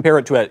 you compare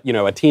it to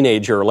a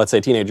teenager, let's say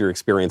a teenager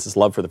experiences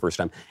love for the first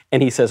time,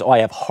 and he says, "Oh, I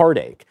have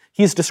heartache."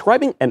 He's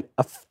describing an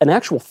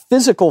actual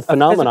physical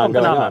phenomenon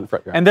going on.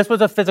 And this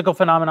was a physical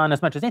phenomenon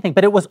as much as anything,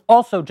 but it was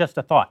also just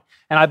a thought.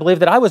 And I believe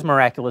that I was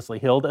miraculously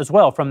healed as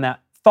well from that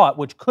thought,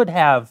 which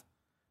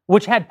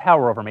had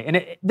power over me.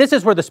 And this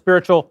is where the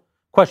spiritual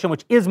question,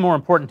 which is more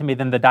important to me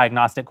than the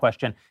diagnostic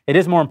question. It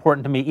is more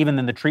important to me even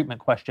than the treatment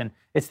question.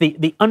 It's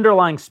the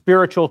underlying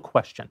spiritual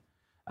question.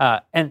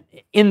 And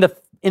in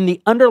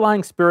the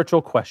underlying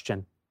spiritual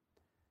question,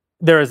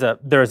 there is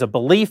a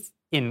belief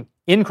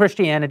in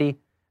Christianity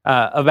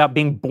about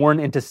being born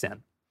into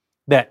sin.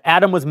 That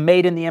Adam was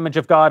made in the image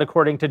of God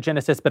according to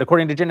Genesis, but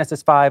according to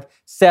Genesis 5,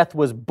 Seth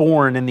was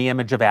born in the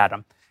image of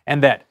Adam.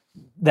 And that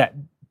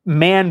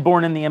man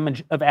born in the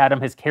image of Adam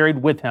has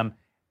carried with him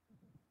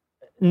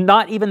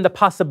not even the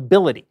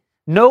possibility.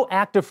 No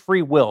act of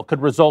free will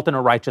could result in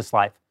a righteous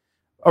life.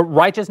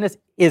 Righteousness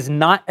is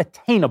not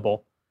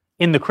attainable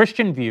in the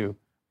Christian view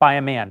by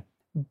a man.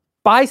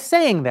 By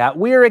saying that,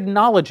 we are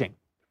acknowledging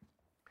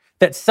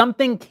that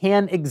something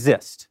can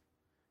exist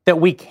that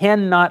we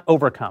cannot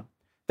overcome.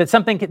 That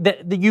something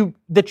that you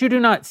do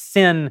not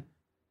sin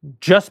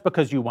just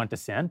because you want to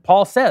sin.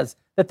 Paul says,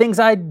 the things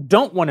I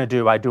don't want to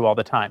do, I do all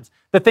the times.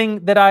 The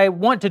thing that I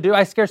want to do,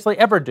 I scarcely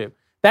ever do.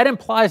 That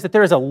implies that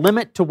there is a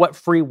limit to what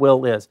free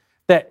will is,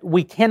 that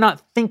we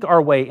cannot think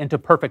our way into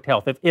perfect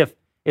health.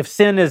 If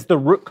sin is the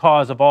root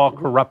cause of all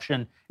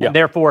corruption, and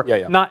therefore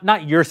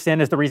not your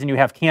sin is the reason you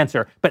have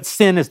cancer, but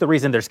sin is the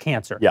reason there's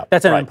cancer.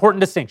 That's an important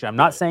distinction. I'm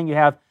not saying you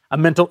have a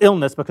mental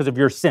illness because of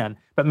your sin,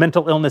 but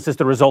mental illness is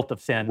the result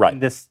of sin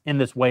in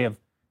this way of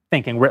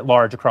thinking writ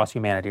large across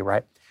humanity,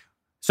 right?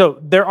 So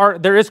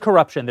there is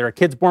corruption. There are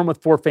kids born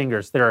with 4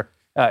 fingers. There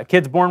are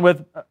kids born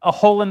with a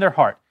hole in their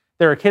heart.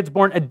 There are kids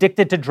born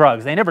addicted to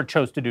drugs. They never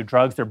chose to do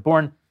drugs. They're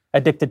born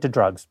addicted to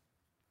drugs.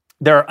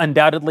 There are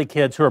undoubtedly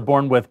kids who are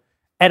born with,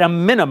 at a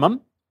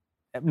minimum,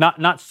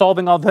 not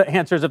solving all the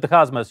answers of the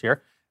cosmos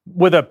here,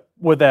 with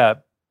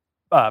a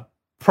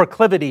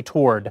proclivity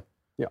toward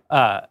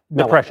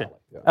depression,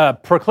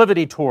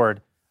 proclivity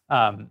toward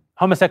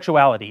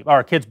homosexuality.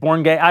 Are kids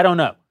born gay? I don't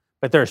know.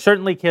 But there are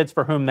certainly kids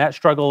for whom that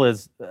struggle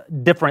is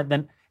different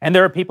than, and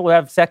there are people who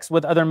have sex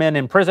with other men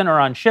in prison or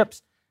on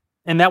ships,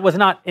 and that was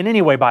not in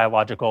any way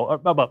biological.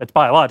 Well, it's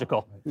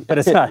biological, but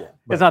it's not.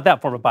 It's not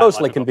that form of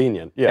biological. Mostly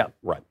convenient. Yeah,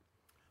 right.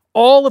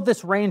 All of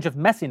this range of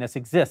messiness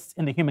exists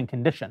in the human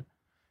condition.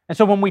 And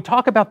so when we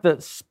talk about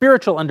the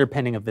spiritual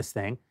underpinning of this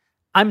thing,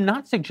 I'm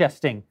not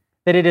suggesting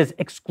that it is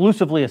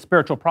exclusively a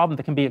spiritual problem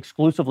that can be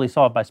exclusively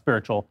solved by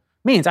spiritual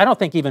means. I don't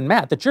think even,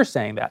 Matt, that you're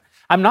saying that.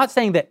 I'm not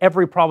saying that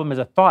every problem is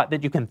a thought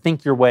that you can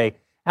think your way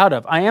out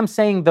of. I am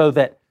saying, though,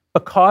 that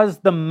because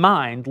the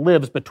mind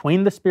lives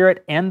between the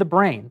spirit and the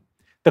brain,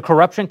 the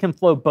corruption can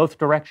flow both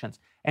directions.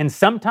 And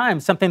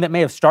sometimes something that may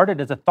have started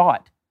as a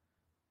thought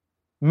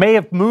may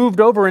have moved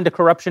over into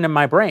corruption in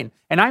my brain.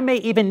 And I may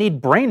even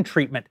need brain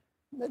treatment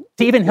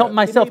to even help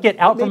myself get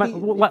out from my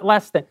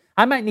last thing.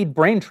 I might need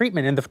brain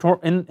treatment in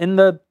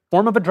the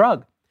form of a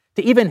drug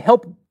to even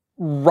help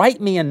right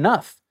me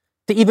enough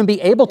to even be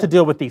able to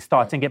deal with these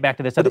thoughts and get back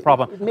to this other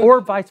problem,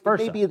 or vice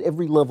versa. Maybe at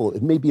every level.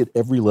 It may be at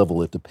every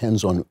level. It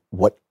depends on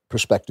what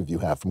perspective you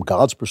have. From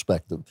God's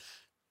perspective,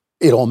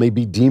 it all may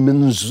be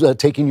demons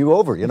taking you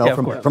over. You know,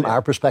 from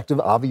our perspective,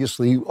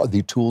 obviously,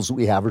 the tools that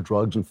we have are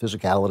drugs and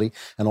physicality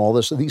and all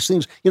this. These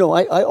things, you know,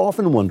 I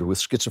often wonder with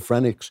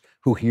schizophrenics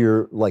who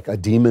hear like a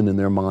demon in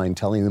their mind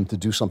telling them to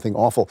do something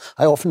awful.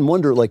 I often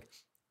wonder, like,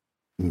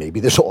 maybe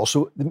they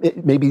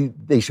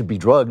should be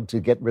drugged to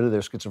get rid of their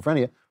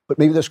schizophrenia, but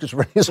maybe their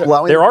schizophrenia is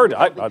allowing there are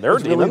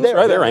demons, really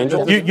right? There are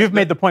angels. You've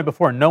made the point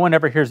before. No one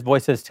ever hears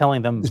voices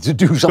telling them to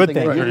do something.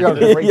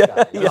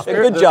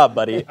 Good job,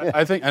 buddy.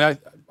 I think, and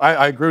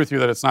I agree with you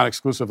that it's not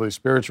exclusively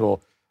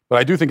spiritual, but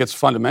I do think it's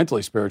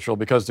fundamentally spiritual,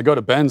 because to go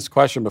to Ben's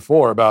question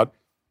before about,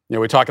 you know,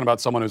 we're talking about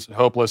someone who's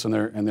hopeless and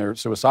they're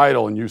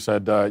suicidal, and you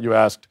said, you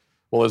asked,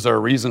 well, is there a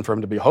reason for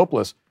him to be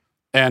hopeless?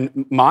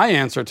 And my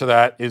answer to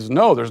that is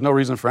no, there's no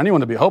reason for anyone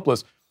to be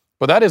hopeless.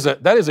 But that is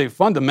a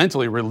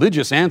fundamentally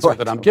religious answer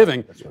that I'm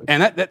giving,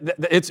 and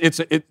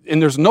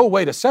and there's no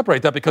way to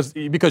separate that,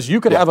 because you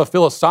could have a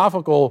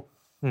philosophical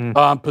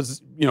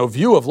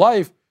view of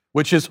life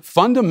which is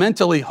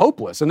fundamentally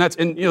hopeless, and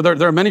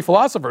there are many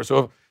philosophers who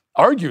have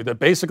argued that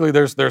basically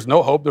there's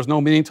no hope, there's no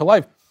meaning to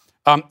life.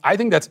 I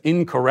think that's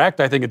incorrect.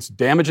 I think it's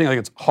damaging. I think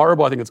it's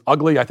horrible. I think it's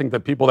ugly. I think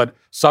that people that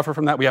suffer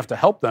from that, we have to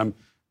help them.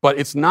 But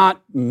it's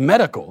not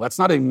medical. That's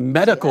not a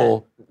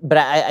medical. Yeah. But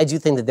I do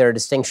think that there are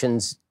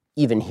distinctions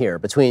even here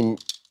between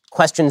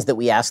questions that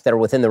we ask that are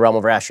within the realm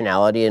of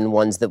rationality and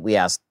ones that we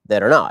ask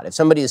that are not. If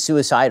somebody is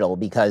suicidal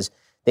because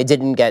they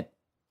didn't get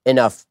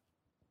enough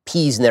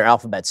peas in their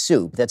alphabet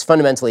soup, that's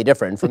fundamentally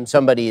different from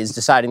somebody is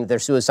deciding that they're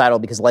suicidal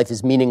because life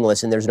is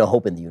meaningless and there's no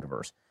hope in the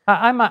universe.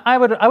 I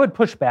would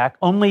push back.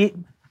 I'm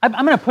going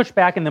to push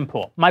back and then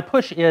pull. My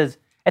push is,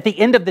 at the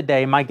end of the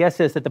day, my guess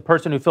is that the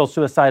person who feels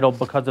suicidal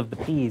because of the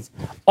peas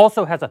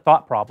also has a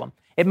thought problem.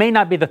 It may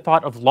not be the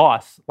thought of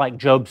loss like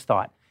Job's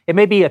thought. It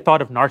may be a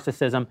thought of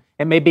narcissism.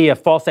 It may be a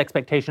false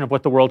expectation of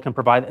what the world can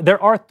provide.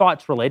 There are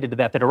thoughts related to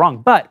that are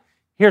wrong. But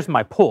here's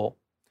my pull.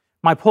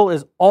 My pull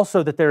is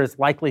also that there is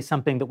likely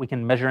something that we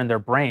can measure in their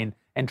brain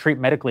and treat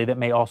medically that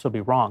may also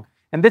be wrong.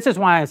 And this is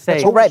why I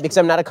say... That's right, because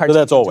I'm not a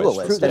Cartesian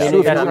dualist.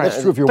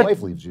 That's true if your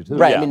wife leaves you, too.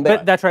 Right,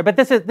 but that's right. But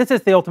this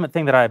is the ultimate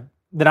thing that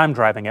I'm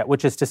driving at,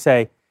 which is to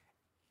say,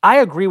 I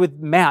agree with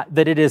Matt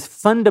that it is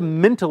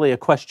fundamentally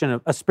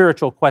a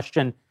spiritual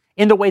question,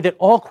 in the way that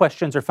all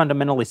questions are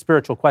fundamentally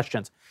spiritual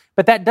questions.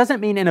 But that doesn't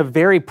mean in a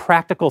very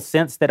practical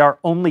sense that our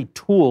only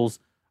tools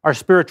are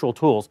spiritual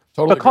tools.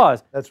 Totally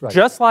because That's right.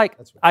 just like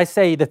That's right. I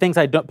say the things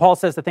I don't, Paul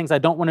says the things I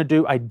don't want to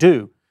do, I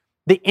do.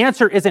 The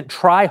answer isn't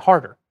try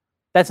harder.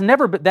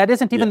 That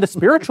isn't even the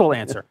spiritual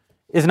answer,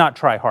 is not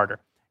try harder.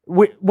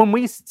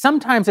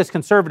 Sometimes as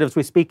conservatives,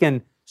 we speak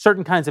in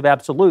certain kinds of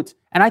absolutes,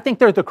 and I think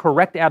they're the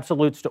correct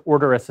absolutes to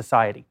order a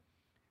society.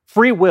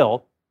 Free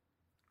will,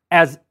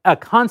 as a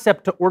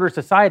concept to order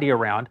society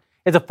around,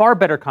 is a far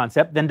better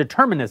concept than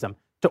determinism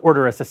to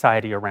order a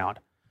society around.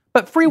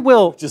 But free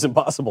will... Which is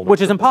impossible.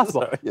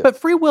 But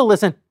free will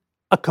isn't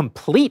a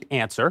complete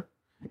answer.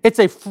 It's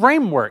a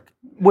framework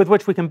with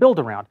which we can build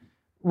around.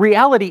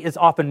 Reality is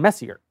often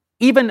messier.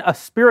 Even a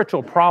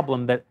spiritual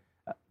problem that,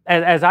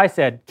 as I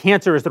said,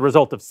 cancer is the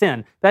result of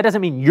sin, that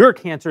doesn't mean your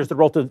cancer is the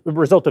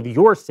result of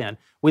your sin.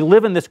 We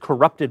live in this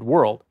corrupted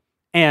world.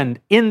 And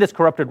in this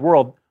corrupted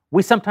world,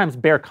 we sometimes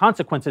bear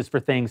consequences for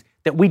things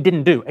that we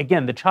didn't do.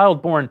 Again, the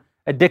child born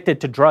addicted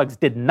to drugs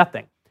did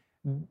nothing.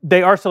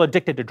 They are still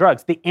addicted to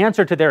drugs. The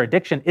answer to their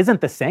addiction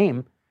isn't the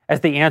same as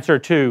the answer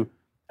to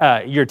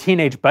your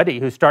teenage buddy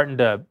who's starting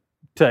to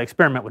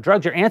experiment with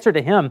drugs. Your answer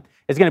to him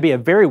is going to be a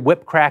very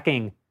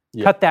whip-cracking,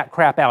 cut that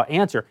crap out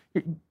answer.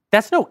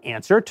 That's no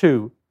answer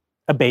to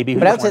a baby.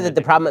 But I would say that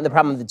the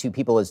problem of the two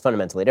people is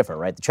fundamentally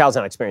different, right? The child's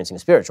not experiencing a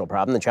spiritual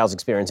problem. The child's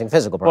experiencing a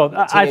physical problem.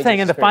 Well, I'm saying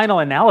in the final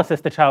analysis,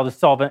 the child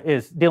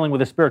is dealing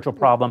with a spiritual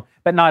problem,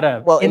 but not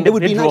a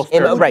individual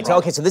spiritual right.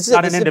 problem. Okay, so this is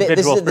a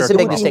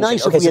big distinction.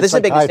 Nice Okay, so this is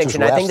a big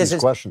distinction. I think this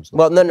is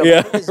well, no.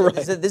 Yeah, this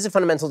is a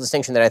fundamental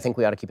distinction that I think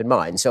we ought to keep in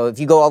mind. So if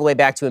you go all the way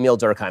back to Emil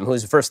Durkheim, who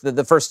was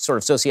the first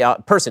sort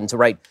of person to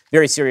write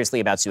very seriously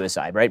about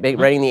suicide, right?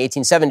 Writing in the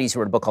 1870s, he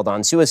wrote a book called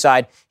On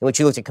Suicide, in which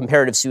he looked at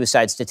comparative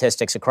suicide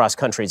statistics across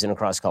countries and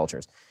across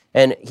cultures.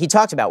 And he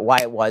talked about why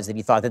it was that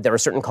he thought that there were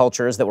certain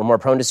cultures that were more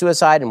prone to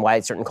suicide and why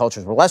certain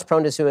cultures were less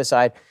prone to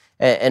suicide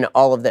and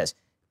all of this.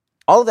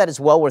 All of that is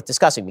well worth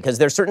discussing because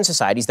there are certain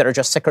societies that are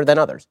just sicker than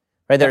others.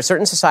 Right? There are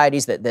certain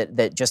societies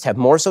that just have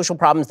more social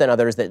problems than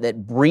others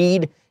that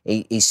breed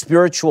a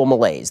spiritual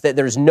malaise. That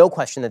there's no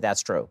question that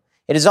that's true.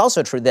 It is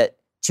also true that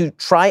to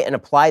try and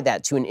apply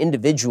that to an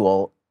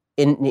individual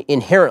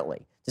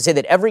inherently, to say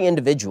that every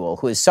individual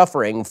who is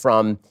suffering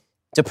from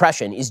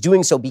depression is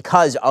doing so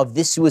because of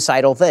this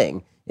suicidal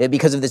thing,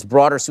 because of this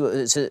broader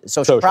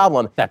social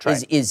problem, that's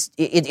right.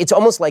 It's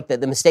almost like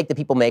the mistake that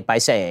people make by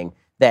saying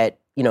that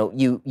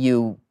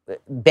you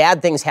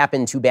bad things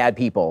happen to bad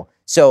people.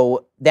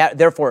 So that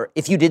therefore,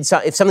 if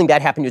something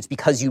bad happened to you, it's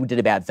because you did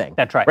a bad thing.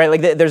 That's right. Right.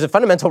 Like there's a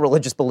fundamental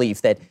religious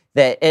belief that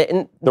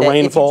the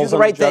rain falls on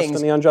the just and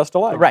the unjust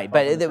alike. Right.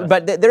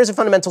 But there's a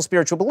fundamental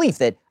spiritual belief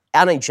that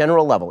on a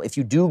general level, if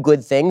you do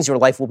good things, your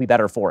life will be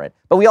better for it.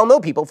 But we all know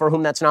people for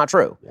whom that's not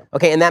true. Yeah.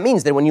 Okay. And that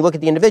means that when you look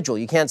at the individual,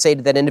 you can't say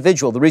to that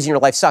individual, the reason your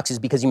life sucks is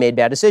because you made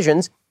bad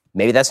decisions.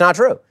 Maybe that's not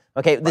true.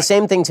 Okay. The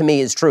same thing to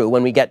me is true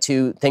when we get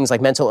to things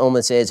like mental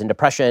illnesses and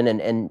depression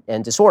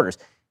and disorders.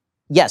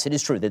 Yes, it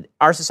is true that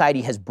our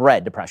society has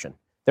bred depression.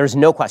 There's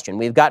no question.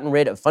 We've gotten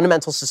rid of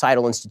fundamental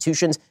societal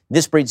institutions.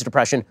 This breeds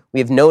depression. We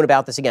have known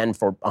about this again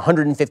for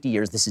 150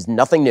 years. This is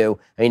nothing new.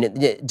 I mean,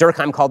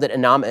 Durkheim called it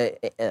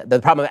the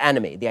problem of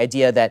anomie, the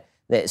idea that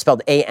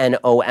spelled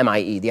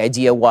anomie. The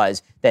idea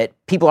was that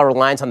people are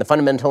reliant on the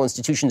fundamental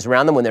institutions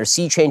around them. When there are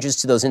sea changes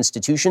to those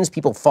institutions,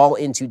 people fall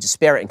into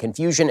despair and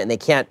confusion, and they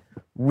can't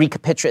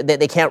recapitulate.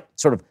 They can't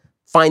sort of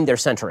find their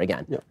center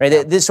again. Yeah.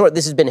 Right? This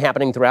has been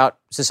happening throughout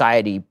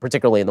society,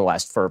 particularly in the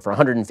West, for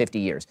 150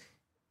 years.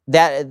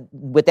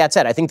 With that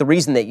said, I think the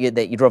reason that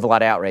you drove a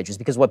lot of outrage is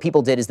because what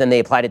people did is then they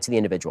applied it to the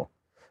individual.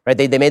 Right?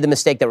 They made the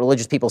mistake that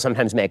religious people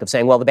sometimes make of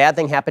saying, well, the bad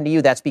thing happened to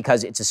you, that's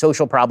because it's a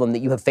social problem that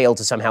you have failed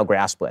to somehow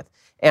grasp with.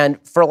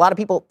 And for a lot of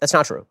people, that's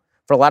not true.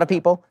 For a lot of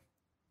people,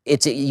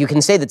 you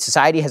can say that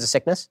society has a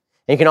sickness,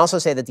 and you can also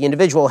say that the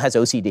individual has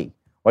OCD,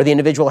 or the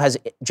individual has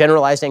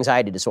generalized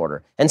anxiety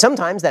disorder. And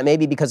sometimes that may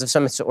be because of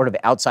some sort of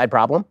outside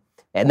problem,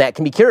 and that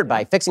can be cured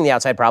by fixing the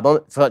outside problem,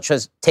 such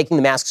as taking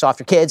the masks off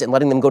your kids and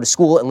letting them go to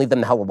school and leave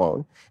them the hell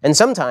alone. And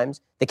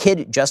sometimes the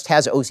kid just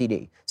has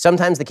OCD.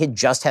 Sometimes the kid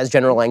just has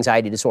general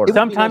anxiety disorder.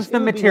 Sometimes the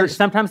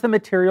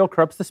material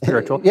corrupts the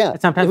spiritual. Yeah.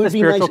 And sometimes the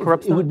spiritual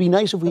corrupts the... It would be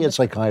nice if we had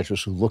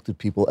psychiatrists who looked at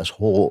people as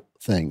whole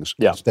things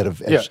instead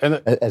of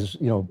as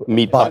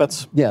meat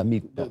puppets. Yeah,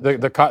 meat.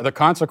 The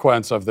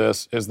consequence of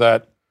this is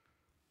that,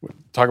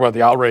 talk about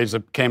the outrage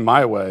that came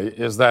my way,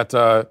 is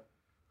that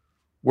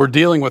we're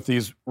dealing with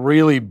these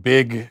really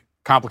big,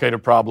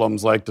 complicated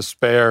problems like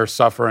despair,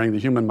 suffering, the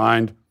human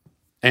mind,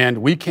 and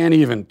we can't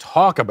even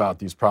talk about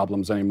these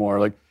problems anymore.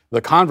 Like, the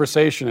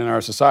conversation in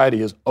our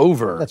society is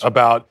over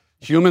about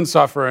human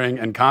suffering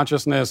and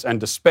consciousness and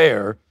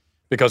despair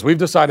because we've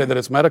decided that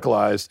it's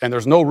medicalized and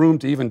there's no room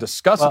to even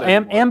discuss it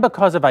anymore. And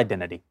because of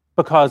identity.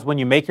 Because when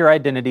you make your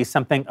identity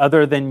something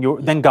other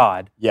than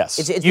God,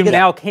 yes, you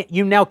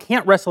now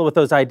can't wrestle with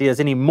those ideas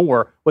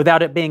anymore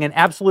without it being an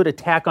absolute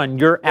attack on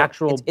your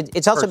actual.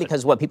 It's also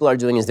because what people are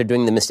doing is they're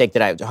doing the mistake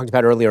that I talked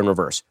about earlier in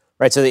reverse,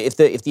 right? So if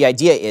the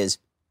idea is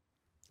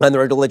on the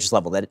religious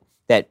level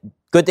that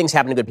good things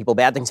happen to good people,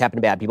 bad things happen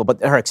to bad people,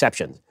 but there are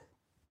exceptions,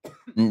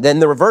 then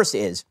the reverse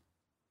is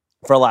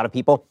for a lot of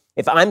people.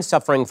 If I'm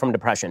suffering from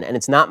depression and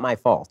it's not my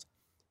fault,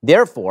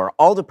 therefore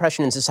all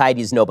depression in society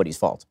is nobody's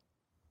fault.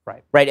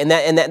 Right, and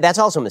that's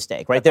also a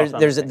mistake, right?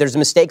 There's a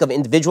mistake of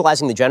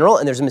individualizing the general,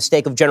 and there's a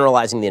mistake of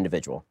generalizing the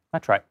individual.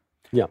 That's right.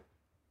 Yeah.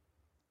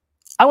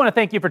 I want to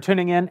thank you for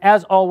tuning in.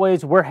 As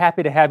always, we're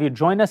happy to have you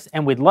join us,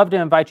 and we'd love to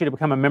invite you to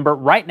become a member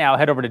right now.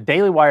 Head over to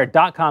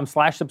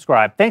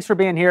dailywire.com/subscribe. Thanks for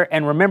being here,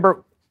 and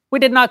remember, we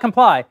did not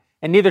comply,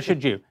 and neither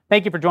should you.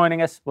 Thank you for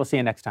joining us. We'll see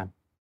you next time.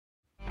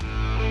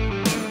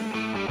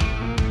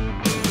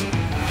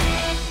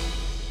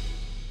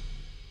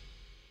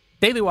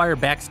 Daily Wire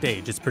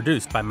Backstage is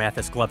produced by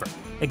Mathis Glover.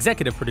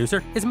 Executive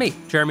producer is me,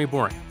 Jeremy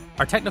Boring.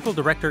 Our technical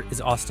director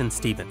is Austin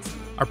Stevens.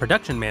 Our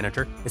production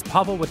manager is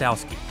Pavel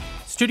Wadowski.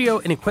 Studio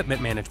and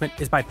equipment management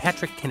is by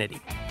Patrick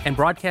Kennedy. And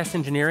broadcast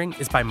engineering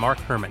is by Mark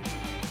Herman.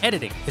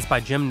 Editing is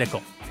by Jim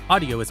Nickel.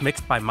 Audio is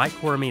mixed by Mike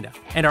Coromina.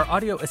 And our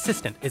audio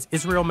assistant is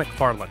Israel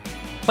McFarland.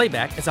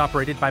 Playback is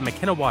operated by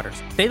McKenna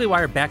Waters. Daily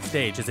Wire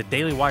Backstage is a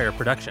Daily Wire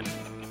production.